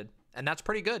accepted. and that's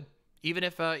pretty good. Even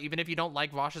if you don't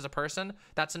like Vosh as a person,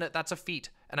 that's a feat.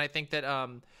 And I think that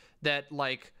that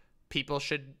like people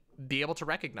should be able to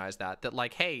recognize that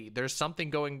like, hey, there's something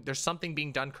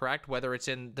being done correct, whether it's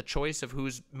in the choice of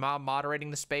who's moderating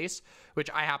the space,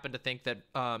 which I happen to think that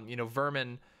you know,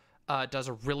 Vermin does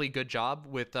a really good job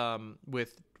with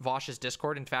Vosh's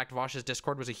Discord. In fact, Vosh's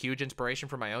Discord was a huge inspiration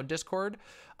for my own Discord.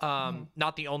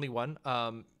 Not the only one.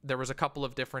 There was a couple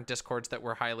of different Discords that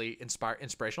were highly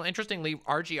inspirational. Interestingly,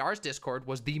 RGR's Discord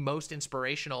was the most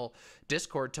inspirational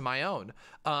Discord to my own.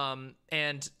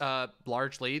 And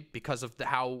largely because of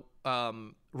how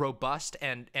robust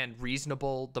and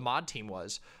reasonable the mod team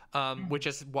was. Which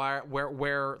is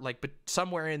where like, but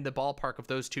somewhere in the ballpark of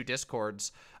those two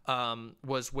Discords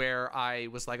was where I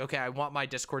was like, okay, I want my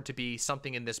Discord to be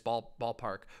something in this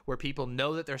ballpark where people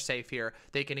know that they're safe here.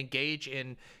 They can engage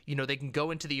in, you know, they can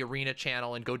go into the arena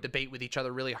channel and go debate with each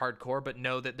other really hardcore, but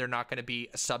know that they're not going to be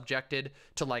subjected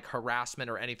to like harassment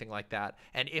or anything like that.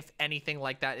 And if anything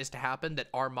like that is to happen, that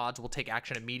our mods will take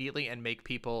action immediately and make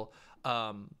people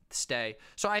stay.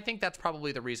 So I think that's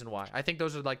probably the reason why. I think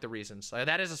those are like the reasons.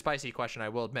 That is a spicy question, I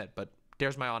will admit, but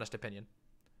there's my honest opinion.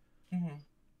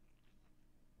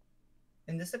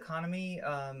 In this economy,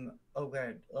 oh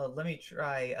good, let me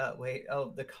try, wait,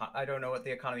 oh, I don't know what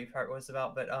the economy part was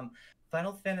about, but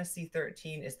Final Fantasy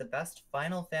 13 is the best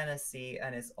Final Fantasy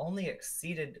and is only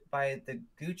exceeded by the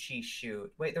Gucci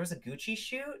shoot. Wait, there was a Gucci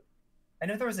shoot? I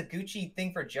know there was a Gucci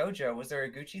thing for JoJo. Was there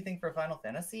a Gucci thing for Final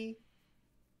Fantasy?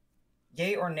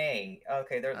 Yay or nay?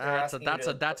 Okay, they're asking that's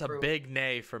a big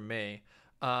nay for me.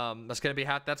 That's gonna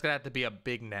have to be a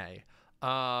big nay.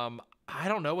 I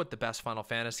don't know what the best Final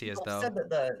Fantasy is, though. Said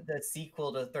that the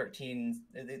sequel to 13,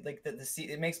 like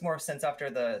it makes more sense after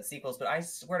the sequels. But I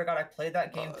swear to God, I played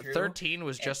that game through. 13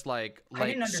 was just like I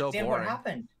didn't understand so boring. What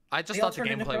happened. I just thought the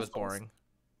gameplay was boring.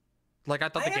 Like I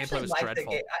thought the gameplay was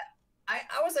dreadful.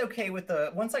 I was okay with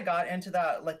once I got into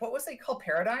that, like, what was they called,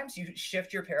 paradigms? You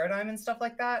shift your paradigm and stuff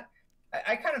like that.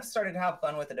 I kind of started to have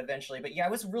fun with it eventually, but yeah,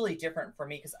 it was really different for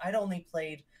me because I'd only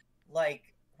played,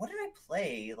 like, what did I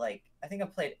play? Like, I think I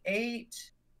played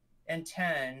 8 and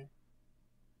 10.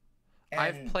 And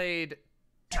I've played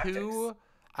 2,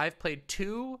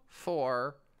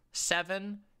 4,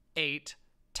 7, 8,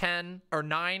 10, or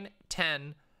 9,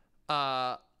 10,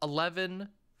 11,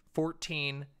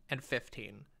 14, and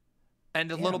 15. And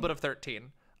a little bit of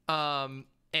 13.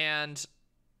 And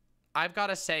I've got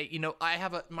to say, you know,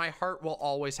 my heart will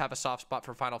always have a soft spot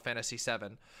for Final Fantasy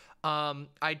VII.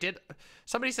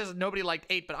 Somebody says nobody liked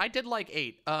 8, but I did like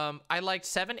 8. I liked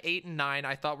 7, 8, and 9.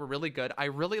 I thought were really good. I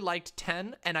really liked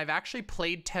 10, and I've actually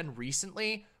played 10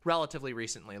 recently, relatively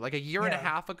recently, like a year and a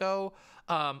half ago.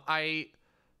 I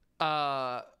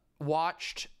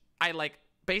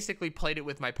basically played it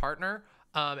with my partner.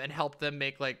 And help them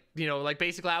make, like, you know, like,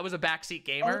 basically I was a backseat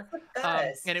gamer,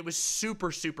 and it was super,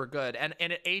 super good, and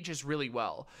it ages really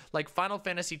well. Like, Final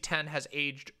Fantasy X has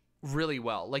aged really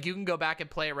well. Like, you can go back and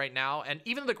play it right now, and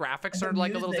even the graphics are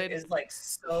like a little dated. Is like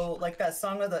so, like that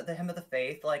song of the Hymn of the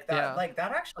Faith, like that, like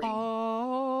that actually. I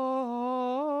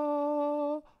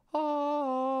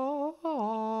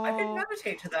could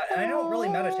meditate to that, and I don't really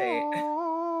meditate.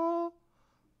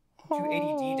 Too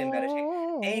ADD to meditate.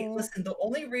 8, listen, the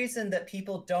only reason that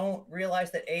people don't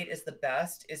realize that 8 is the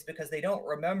best is because they don't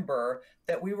remember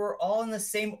that we were all in the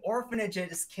same orphanage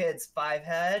as kids,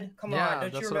 Fivehead. Come on,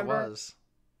 don't you remember? Yeah, that's what it was.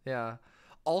 Yeah.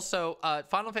 Also,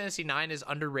 Final Fantasy 9 is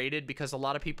underrated because a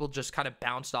lot of people just kind of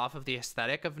bounced off of the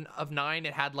aesthetic of 9.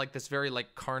 It had like this very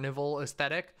like carnival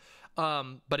aesthetic,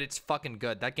 but it's fucking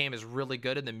good. That game is really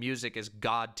good, and the music is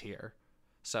god tier.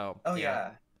 So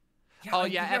yeah. Oh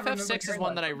yeah, FF6 is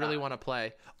one that I really want to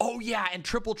play. Oh yeah, and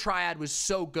Triple Triad was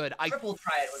so good. Triple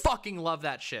Triad was fucking love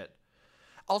that shit.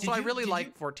 Also, I really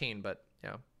like 14, but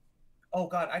yeah. Oh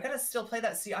god, I gotta still play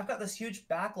that. See, I've got this huge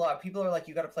backlog. People are like,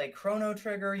 you gotta play Chrono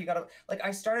Trigger. You gotta, like, I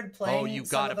started playing. Oh, you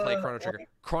gotta play Chrono Trigger.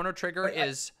 Chrono Trigger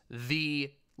is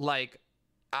the, like,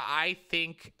 I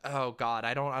think, oh god,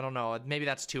 I don't know, maybe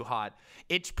that's too hot.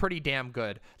 It's pretty damn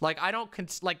good. Like,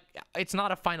 it's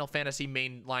not a Final Fantasy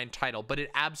mainline title, but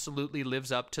it absolutely lives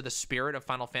up to the spirit of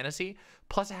Final Fantasy.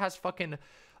 Plus it has fucking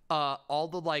all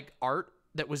the like art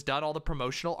that was done, all the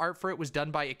promotional art for it was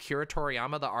done by Akira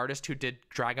Toriyama, the artist who did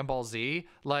Dragon Ball Z.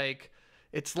 Like,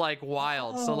 it's like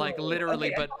wild. So like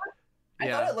literally, okay, but I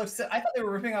thought they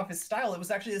were ripping off his style. It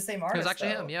was actually the same artist. It was actually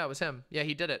him. Yeah, it was him. Yeah,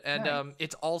 he did it. And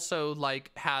it's also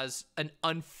like has an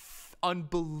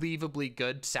unbelievably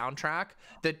good soundtrack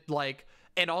that like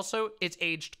And also, it's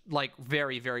aged like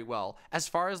very, very well. As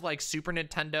far as like Super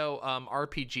Nintendo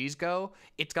RPGs go,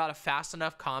 it's got a fast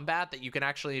enough combat that you can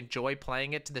actually enjoy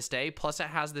playing it to this day. Plus, it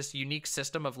has this unique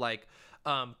system of like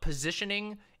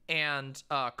positioning and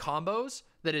combos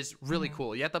that is really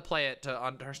cool. You have to play it to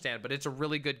understand, but it's a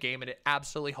really good game and it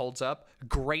absolutely holds up.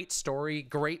 Great story,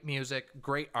 great music,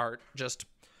 great art. Just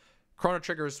Chrono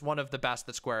Trigger is one of the best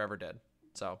that Square ever did.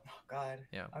 So, oh God,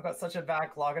 yeah, I've got such a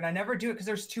backlog, and I never do it because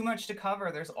there's too much to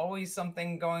cover. There's always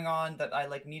something going on that I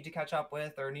like need to catch up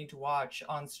with or need to watch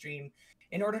on stream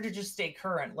in order to just stay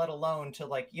current, let alone to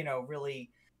like, you know,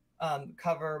 really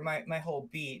cover my whole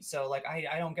beat. So like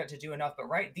I don't get to do enough. But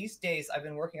right these days I've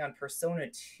been working on Persona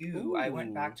 2. Ooh. I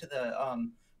went back to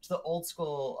the old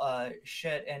school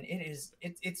shit, and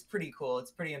it's pretty cool.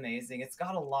 It's pretty amazing. It's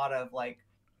got a lot of like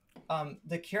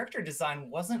the character design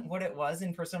wasn't what it was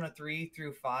in Persona 3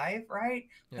 through 5, right?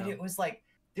 Yeah. But it was like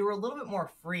they were a little bit more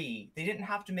free. They didn't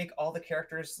have to make all the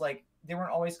characters like, they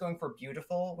weren't always going for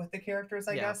beautiful with the characters,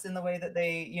 I guess, in the way that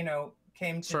they, you know,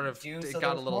 came to sort of do. it So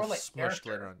got a little like smushed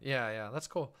later on. Yeah, that's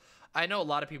cool. I know a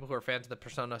lot of people who are fans of the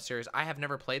Persona series. I have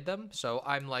never played them, so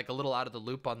I'm like a little out of the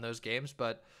loop on those games,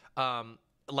 but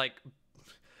like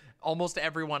almost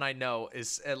everyone I know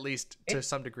is at least to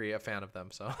some degree a fan of them.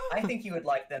 So I think you would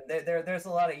like them. There's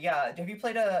a lot of, yeah. Have you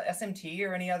played a SMT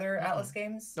or any other Atlas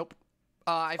games? Nope.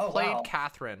 I've played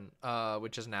Catherine,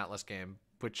 which is an Atlas game,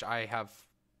 which I have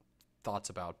thoughts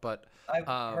about, but I've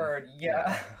heard,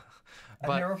 yeah.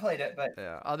 I've never played it, but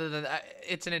yeah. Other than that,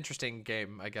 it's an interesting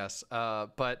game, I guess.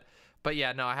 But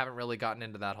yeah, no, I haven't really gotten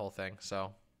into that whole thing.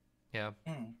 So, yeah.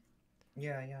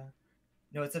 Yeah.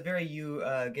 No, it's a very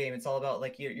game. It's all about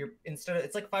like you're instead of,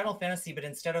 it's like Final Fantasy, but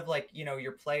instead of like, you know,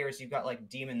 your players, you've got like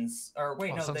demons. Or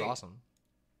wait, no, sounds awesome.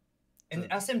 In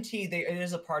SMT, it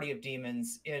is a party of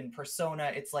demons. In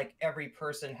Persona, it's like every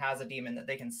person has a demon that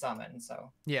they can summon.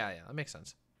 So yeah, that makes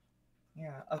sense.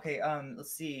 Yeah. Okay.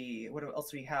 Let's see. What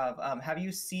else do we have? Have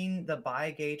you seen the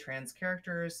bi, gay, trans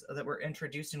characters that were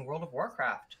introduced in World of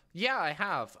Warcraft? Yeah, I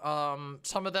have.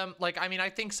 Some of them, like, I mean, I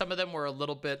think some of them were a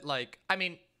little bit like, I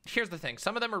mean, here's the thing.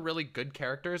 Some of them are really good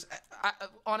characters.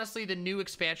 Honestly, the new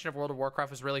expansion of World of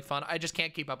Warcraft is really fun. I just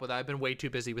can't keep up with it. I've been way too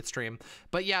busy with stream.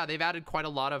 But yeah, they've added quite a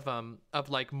lot of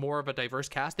like more of a diverse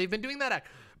cast. They've been doing that.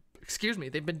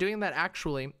 They've been doing that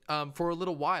actually for a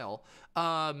little while.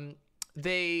 I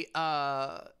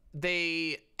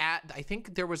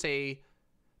think there was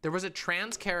a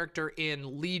trans character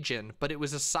in Legion, but it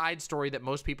was a side story that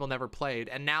most people never played,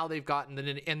 and now they've gotten,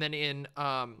 and then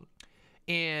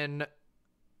in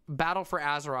Battle for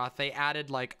Azeroth they added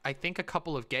like I think a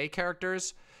couple of gay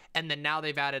characters, and then now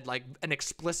they've added like an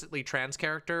explicitly trans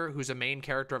character who's a main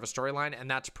character of a storyline, and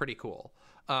that's pretty cool.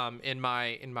 In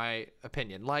my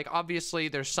opinion, like obviously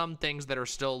there's some things that are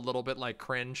still a little bit like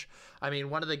cringe. I mean,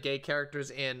 one of the gay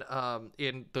characters in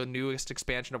the newest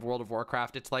expansion of World of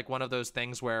Warcraft, it's like one of those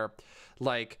things where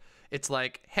like it's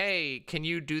like, hey, can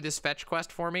you do this fetch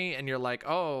quest for me? And you're like,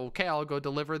 oh, okay, I'll go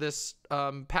deliver this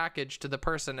package to the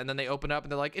person. And then they open up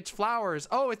and they're like, it's flowers.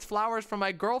 Oh, it's flowers from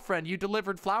my girlfriend. You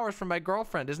delivered flowers from my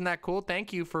girlfriend. Isn't that cool?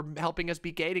 Thank you for helping us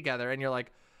be gay together. And you're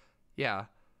like, yeah,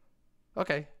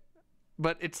 okay.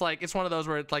 But it's like, it's one of those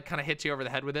where it like kind of hits you over the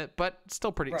head with it, but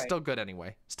still still good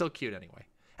anyway. Still cute anyway.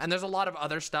 And there's a lot of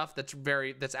other stuff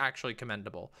that's actually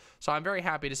commendable. So I'm very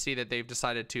happy to see that they've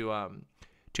decided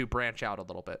to branch out a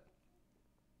little bit.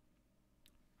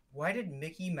 Why did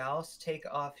Mickey Mouse take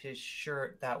off his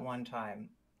shirt that one time?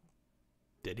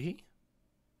 Did he?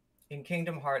 In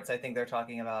Kingdom Hearts, I think they're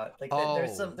talking about. Like,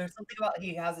 there's something about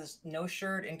he has his no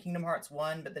shirt in Kingdom Hearts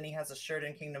 1, but then he has a shirt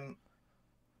in Kingdom.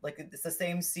 Like, it's the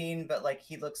same scene, but like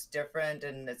he looks different,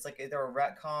 and it's like either a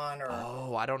retcon or.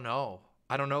 Oh, I don't know.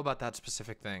 I don't know about that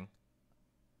specific thing.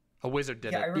 A wizard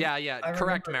did it.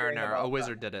 Correct, Marinara. A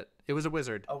wizard did it. It was a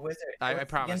wizard. A wizard. I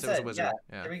promise it was a wizard.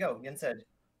 Yeah. There we go. Yen said.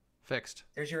 Fixed.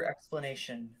 There's your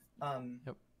explanation.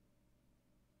 Yep.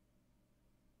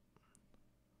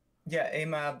 Yeah,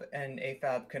 AMAB and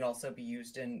AFAB can also be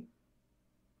used in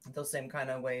those same kind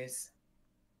of ways.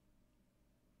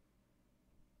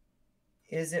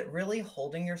 Is it really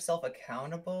holding yourself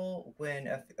accountable when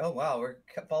oh wow, we're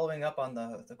following up on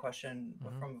the question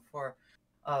from before.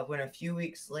 When a few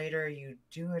weeks later you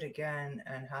do it again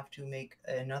and have to make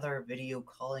another video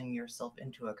calling yourself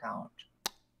into account?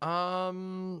 I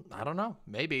don't know.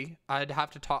 Maybe I'd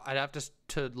have to talk. I'd have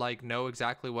to like know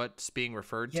exactly what's being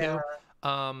referred to.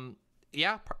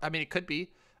 Yeah. I mean, it could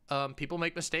be. People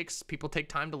make mistakes. People take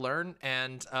time to learn.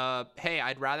 And hey,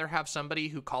 I'd rather have somebody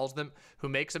who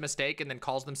makes a mistake and then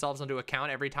calls themselves into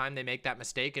account every time they make that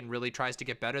mistake and really tries to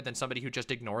get better than somebody who just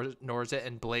ignores it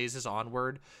and blazes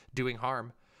onward doing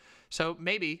harm. So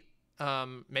maybe,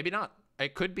 maybe not.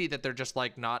 It could be that they're just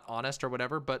like not honest or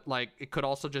whatever, but like it could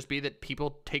also just be that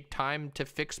people take time to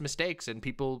fix mistakes and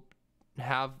people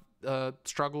have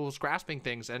struggles grasping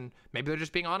things, and maybe they're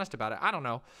just being honest about it. I don't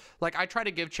know. Like, I try to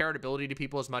give charitability to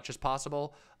people as much as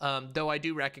possible, though I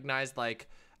do recognize, like,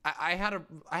 I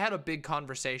had a big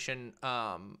conversation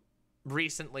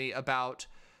recently about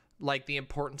like the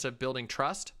importance of building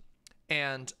trust,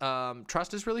 and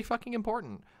trust is really fucking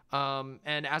important.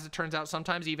 And as it turns out,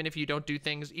 sometimes even if you don't do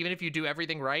things, even if you do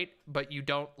everything right, but you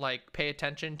don't like pay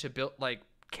attention to build like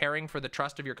caring for the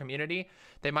trust of your community,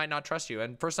 they might not trust you.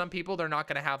 And for some people, they're not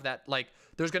going to have that. Like,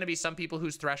 there's going to be some people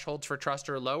whose thresholds for trust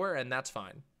are lower, and that's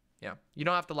fine. Yeah, you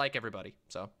don't have to like everybody.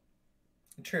 So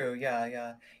True.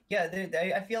 Yeah.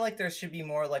 I feel like there should be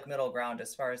more like middle ground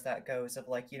as far as that goes. Of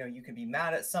like, you can be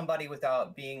mad at somebody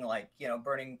without being like,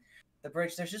 burning the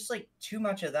bridge. There's just like too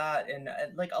much of that, and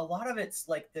like a lot of it's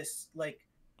like this like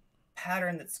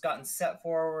pattern that's gotten set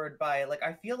forward by like,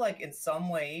 I feel like in some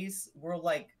ways we're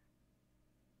like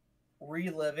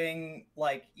reliving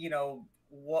like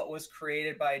what was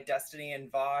created by Destiny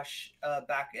and Vosh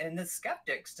back, and the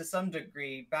skeptics to some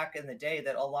degree back in the day,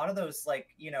 that a lot of those like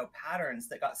patterns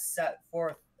that got set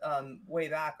forth way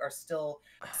back are still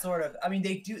sort of, I mean,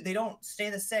 they don't stay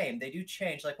the same, they do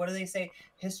change. Like, what do they say?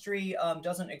 History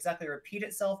doesn't exactly repeat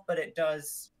itself, but it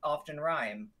does often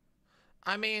rhyme.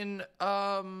 I mean,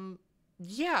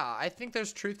 yeah, I think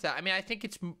there's truth to that. I mean, I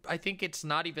think it's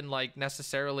not even like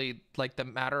necessarily like the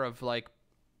matter of like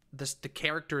the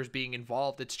characters being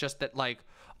involved. It's just that like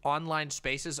online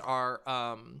spaces are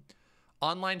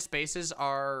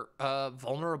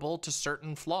vulnerable to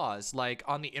certain flaws. Like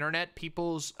on the internet,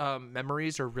 people's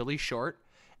memories are really short,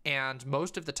 and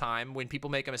most of the time when people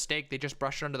make a mistake, they just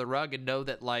brush it under the rug and know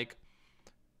that like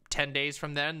 10 days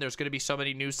from then there's going to be so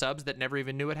many new subs that never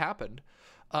even knew it happened,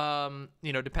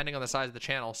 depending on the size of the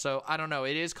channel. So I don't know,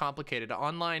 it is complicated.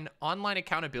 Online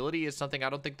accountability is something I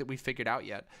don't think that we figured out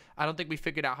yet. I don't think we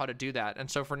figured out how to do that. And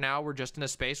so for now, we're just in a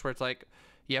space where it's like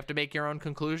you have to make your own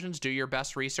conclusions, do your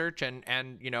best research, and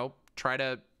try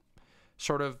to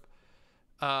sort of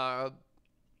I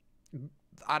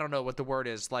don't know what the word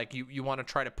is, like you want to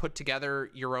try to put together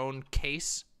your own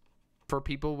case for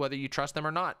people, whether you trust them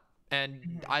or not.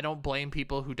 And I don't blame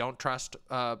people who don't trust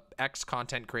X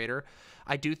content creator.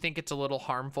 I do think it's a little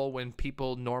harmful when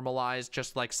people normalize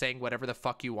just like saying whatever the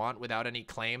fuck you want without any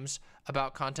claims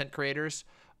about content creators.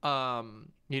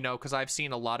 Because I've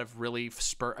seen a lot of really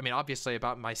I mean, obviously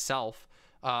about myself,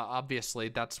 obviously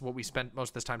that's what we spent most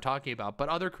of this time talking about, but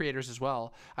other creators as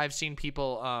well. I've seen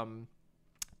people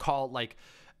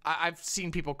I've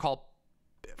seen people call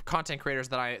content creators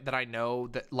that I know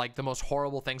that like the most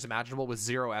horrible things imaginable with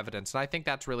zero evidence, and I think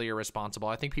that's really irresponsible.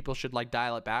 I think people should like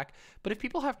dial it back. But if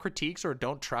people have critiques or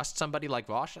don't trust somebody like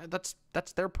Vosh, that's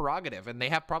their prerogative, and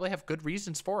they probably have good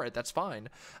reasons for it. That's fine.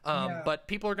 But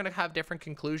people are going to have different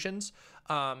conclusions,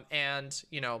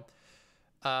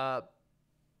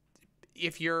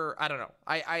 if you're, I don't know,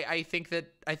 I think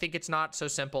it's not so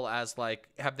simple as like,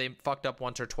 have they fucked up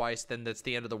once or twice, then that's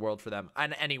the end of the world for them.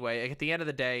 And anyway, at the end of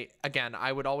the day, again,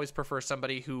 I would always prefer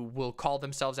somebody who will call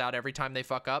themselves out every time they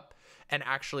fuck up and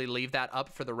actually leave that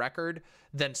up for the record,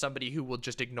 than somebody who will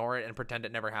just ignore it and pretend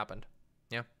it never happened.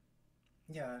 Yeah.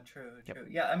 Yeah, true.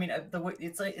 Yeah, I mean,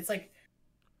 it's like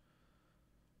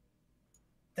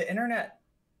the internet,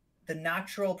 the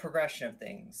natural progression of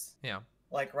things. Yeah.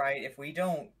 Like, right, if we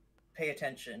don't pay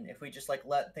attention, if we just like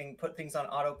put things on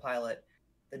autopilot,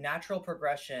 the natural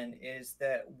progression is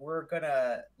that we're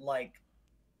gonna like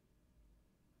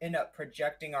end up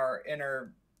projecting our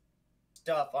inner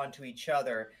stuff onto each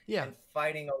other, and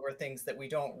fighting over things that we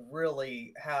don't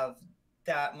really have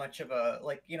that much of a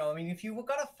like, I mean, if you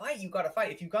gotta fight, you gotta fight.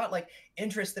 If you got like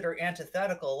interests that are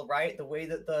antithetical, right, the way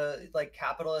that the like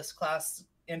capitalist class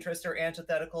interests are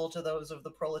antithetical to those of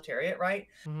the proletariat, right?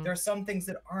 There are some things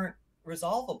that aren't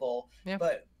resolvable,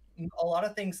 but a lot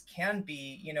of things can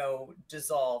be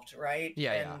dissolved, right?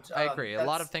 I agree. A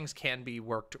lot of things can be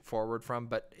worked forward from,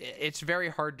 but it's very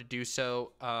hard to do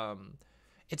so.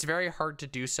 It's very hard to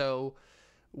do so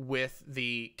with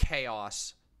the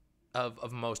chaos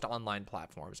of most online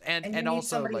platforms, and you need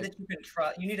also somebody like, that you can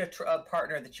trust. You need a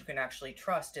partner that you can actually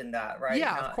trust in that, right?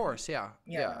 Of course.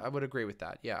 I would agree with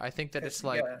that. I think that it's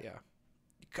like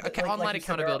online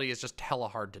accountability is just hella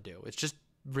hard to do. It's just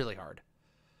really hard.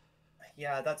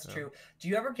 Yeah, that's true. Do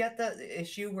you ever get the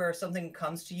issue where something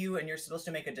comes to you and you're supposed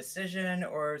to make a decision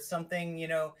or something,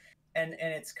 and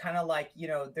it's kind of like,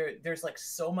 there's like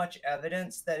so much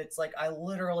evidence that it's like, I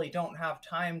literally don't have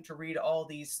time to read all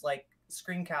these like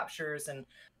screen captures and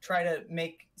try to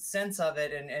make sense of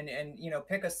it and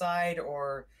pick a side,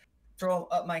 or throw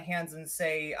up my hands and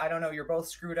say, I don't know, you're both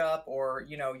screwed up, or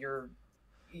you're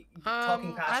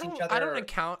talking past each I other.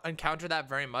 don't encounter that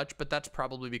very much, but that's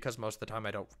probably because most of the time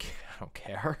I don't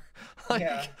care. Like,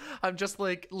 Yeah. I'm just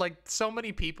like so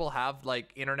many people have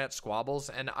like internet squabbles,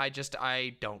 and I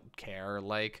don't care.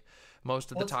 Like,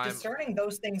 most of the time, It's discerning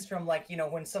those things from, like,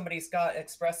 when somebody's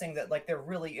expressing that, like, there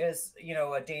really is,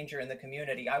 a danger in the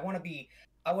community. I want to be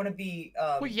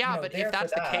well, yeah, but if there for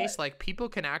that's the that. case, like, people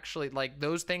can actually, like,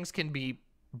 those things can be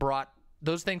brought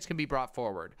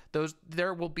forward.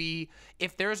 There will be,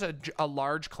 if there's a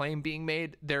large claim being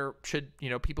made, there should,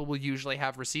 people will usually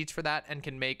have receipts for that and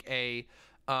can make a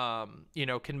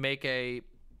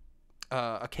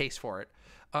a case for it.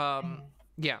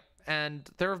 Yeah. And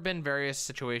there have been various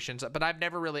situations, but I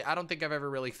don't think I've ever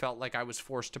really felt like I was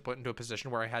forced to put into a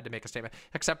position where I had to make a statement,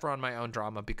 except for on my own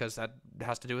drama, because that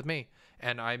has to do with me.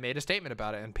 And I made a statement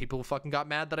about it, and people fucking got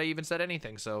mad that I even said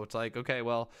anything. So it's like, okay,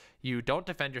 well, you don't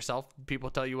defend yourself.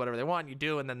 People tell you whatever they want, you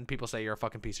do, and then people say you're a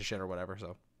fucking piece of shit or whatever.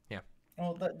 So yeah.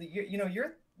 Well,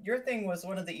 your thing was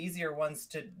one of the easier ones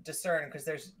to discern, because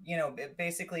there's,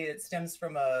 basically it stemmed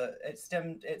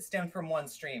from one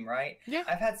stream, right? Yeah.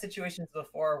 I've had situations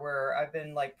before where I've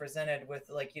been like presented with,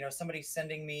 like, somebody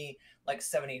sending me like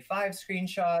 75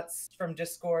 screenshots from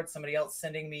Discord, somebody else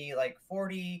sending me like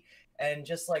 40, and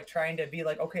just like trying to be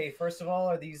like, okay, first of all,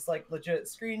 are these like legit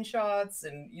screenshots?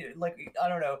 And like, I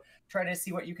don't know, try to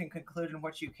see what you can conclude and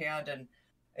what you can't. And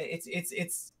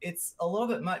it's a little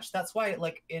bit much. That's why,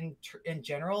 like, in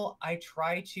general, I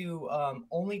try to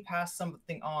only pass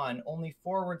something on, only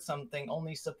forward something,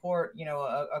 only support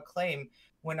a claim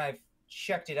when I've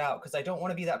checked it out, because I don't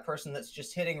want to be that person that's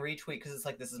just hitting retweet because it's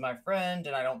like, this is my friend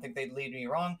and I don't think they'd lead me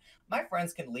wrong. My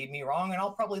friends can lead me wrong, and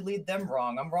I'll probably lead them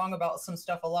wrong. I'm wrong about some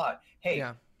stuff a lot. Hey,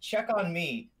 Yeah. check on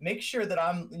me, make sure that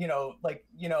I'm like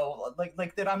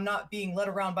that I'm not being led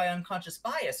around by unconscious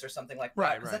bias or something like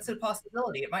that, because that's a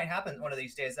possibility. It might happen one of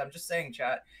these days. I'm just saying,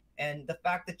 chat. And the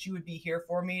fact that you would be here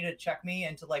for me to check me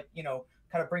and to, like,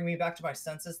 kind of bring me back to my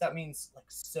senses, that means like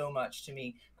so much to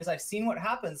me, because I've seen what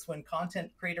happens when content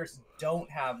creators don't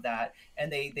have that,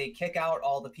 and they kick out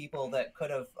all the people that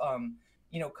could have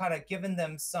kind of given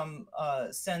them some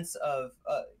sense of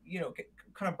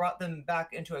kind of brought them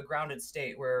back into a grounded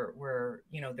state where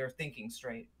they're thinking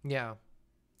straight. Yeah.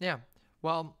 Yeah.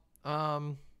 Well,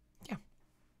 yeah,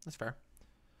 that's fair.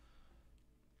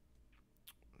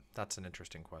 That's an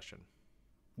interesting question.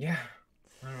 Yeah.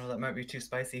 I don't know, that might be too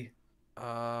spicy.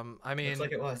 I mean, looks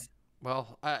like it was.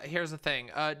 Well, here's the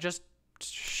thing. Just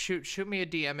shoot me a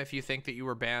DM if you think that you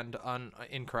were banned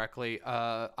incorrectly.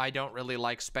 I don't really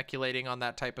like speculating on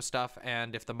that type of stuff,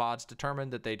 and if the mods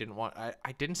determined that they didn't want,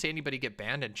 I didn't see anybody get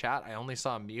banned in chat. I only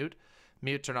saw a mute.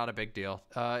 Mutes are not a big deal.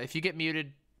 If you get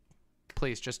muted,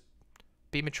 please just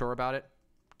be mature about it.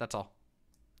 That's all.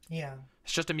 Yeah.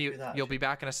 It's just a mute. You'll be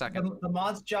back in a second. The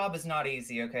mods job is not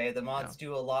easy, okay? The mods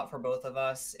do a lot for both of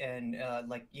us, and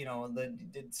like,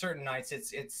 the certain nights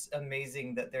it's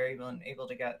amazing that they're able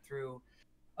to get through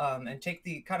and take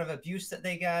the kind of abuse that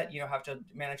they get, have to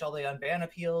manage all the unban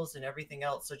appeals and everything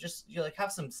else. So just like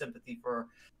have some sympathy for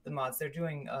the mods. They're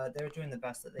doing the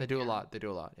best that they can. Do a lot. They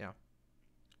do a lot, yeah.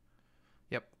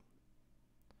 Yep.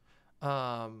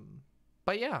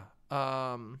 But yeah.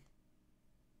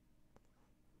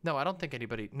 No, I don't think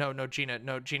anybody. No, Gina.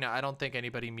 I don't think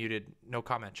anybody muted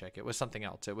NoCommentChick. It was something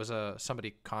else. It was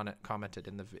somebody commented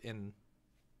in.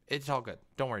 It's all good.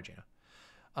 Don't worry, Gina.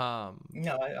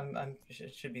 No, I'm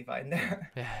should be fine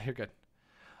there. Yeah, you're good.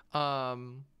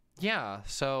 Yeah.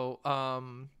 So,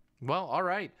 well, all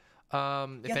right.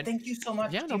 Thank you so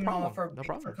much, DemonMama,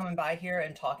 for coming by here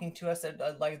and talking to us.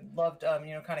 I loved,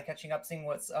 kind of catching up, seeing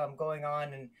what's going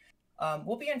on, and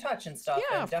we'll be in touch and stuff.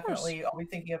 Yeah, and definitely, I'll be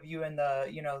thinking of you in the,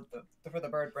 for the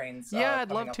bird brains. Yeah, I'd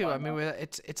love to. I mean,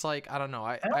 it's like, I don't know.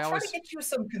 I always try to get you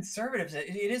some conservatives.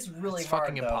 It is really it's hard.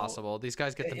 Fucking impossible. These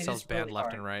guys get themselves banned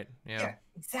left and right. Yeah,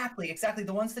 exactly.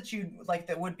 The ones that you like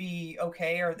that would be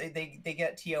okay, or they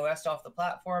get TOS'd off the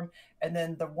platform, and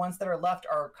then the ones that are left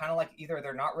are kind of like either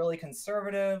they're not really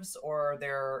conservatives, or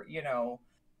they're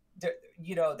they're,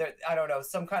 I don't know,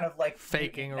 some kind of like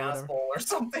faking or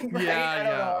something. Right?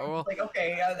 Yeah. Well, like,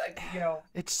 okay,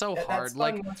 it's so hard.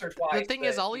 Like, the thing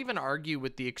is, I'll even argue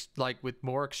with with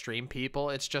more extreme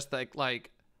people. It's just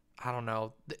like I don't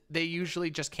know. They usually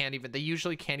just can't even. They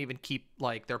usually can't even keep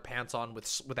like their pants on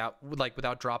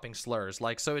without dropping slurs.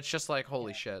 Like, so it's just like,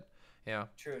 holy shit. Yeah.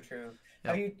 True.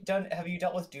 Yeah. Have you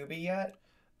dealt with Doobie yet?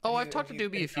 Oh, I've talked to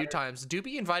Doobie a few times.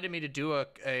 Doobie invited me to do a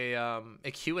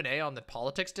Q&A on the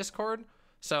politics Discord.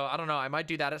 So I don't know. I might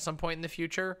do that at some point in the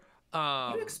future.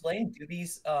 Can you explain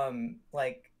Doobie's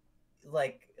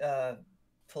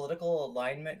political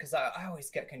alignment? Because I always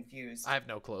get confused. I have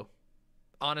no clue.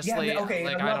 Yeah, Honestly, okay,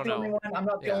 like I'm I not don't the only know. one. I'm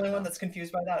not the Yeah, only one no. that's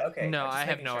confused by that. Okay, No, I just have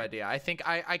making no sure. idea. I think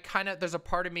I kind of, there's a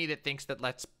part of me that thinks that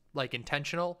that's like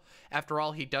intentional. After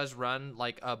all, he does run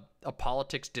like a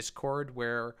politics Discord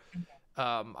where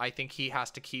I think he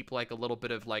has to keep like a little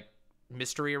bit of like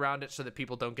mystery around it so that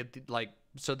people don't get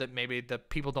so that maybe the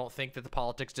people don't think that the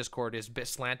politics Discord is bit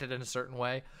slanted in a certain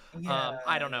way. Yeah,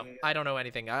 I don't know. yeah, I don't know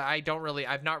anything. I've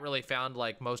not really found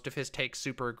like most of his takes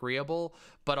super agreeable,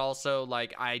 but also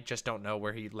like I just don't know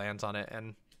where he lands on it,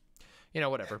 and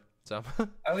whatever. So I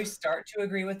always start to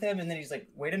agree with him, and then he's like,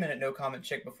 "Wait a minute, no comment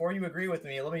chick. Before you agree with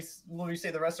me, let me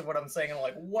say the rest of what I'm saying." And I'm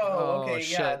like, "Whoa, oh okay,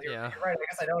 yeah, shit, you're, yeah, you're right. I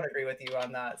guess I don't agree with you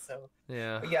on that." So,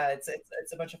 yeah. but yeah, it's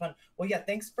a bunch of fun. Well, yeah,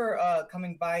 thanks for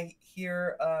coming by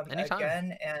here Anytime.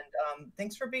 again, and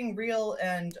thanks for being real,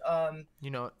 and You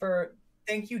know it. for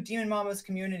thank you, Demon Mama's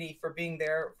community, for being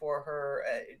there for her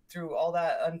through all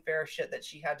that unfair shit that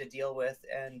she had to deal with,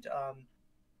 and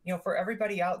for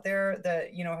everybody out there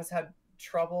that has had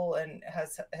trouble and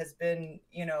has been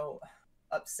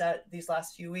upset these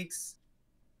last few weeks.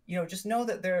 Just know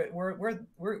that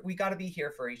we got to be here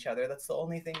for each other. That's the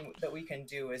only thing that we can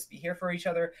do, is be here for each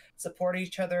other, support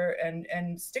each other,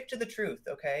 and stick to the truth,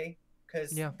 okay?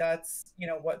 Because Yeah. that's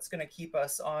what's going to keep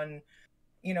us on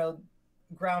you know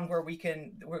ground where we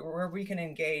can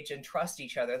engage and trust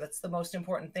each other. That's the most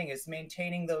important thing, is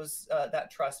maintaining those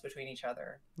that trust between each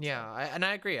other. So, Yeah, and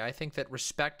I agree. I think that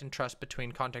respect and trust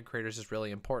between content creators is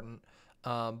really important.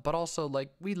 But also,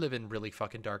 like, we live in really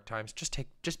fucking dark times. Just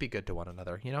be good to one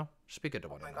another, Just be good to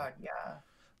oh one my another. god, yeah.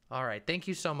 All right. Thank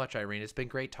you so much, Irene. It's been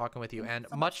great talking with you, Thank you and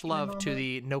so much, much Demon love to Mama.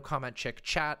 the No Comment Chick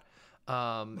chat.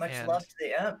 Much And love to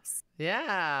the imps.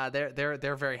 yeah,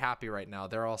 they're very happy right now.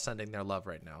 They're all sending their love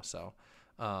right now. So,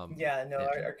 Yeah, no,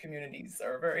 yeah. our communities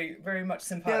are very, very much Yeah,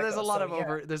 simpatico. So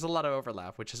yeah, there's a lot of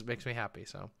overlap, which makes me happy.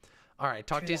 So, all right.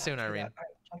 Talk true to you that, soon, true that. Irene. All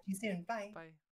right, talk to you soon. Bye. Bye.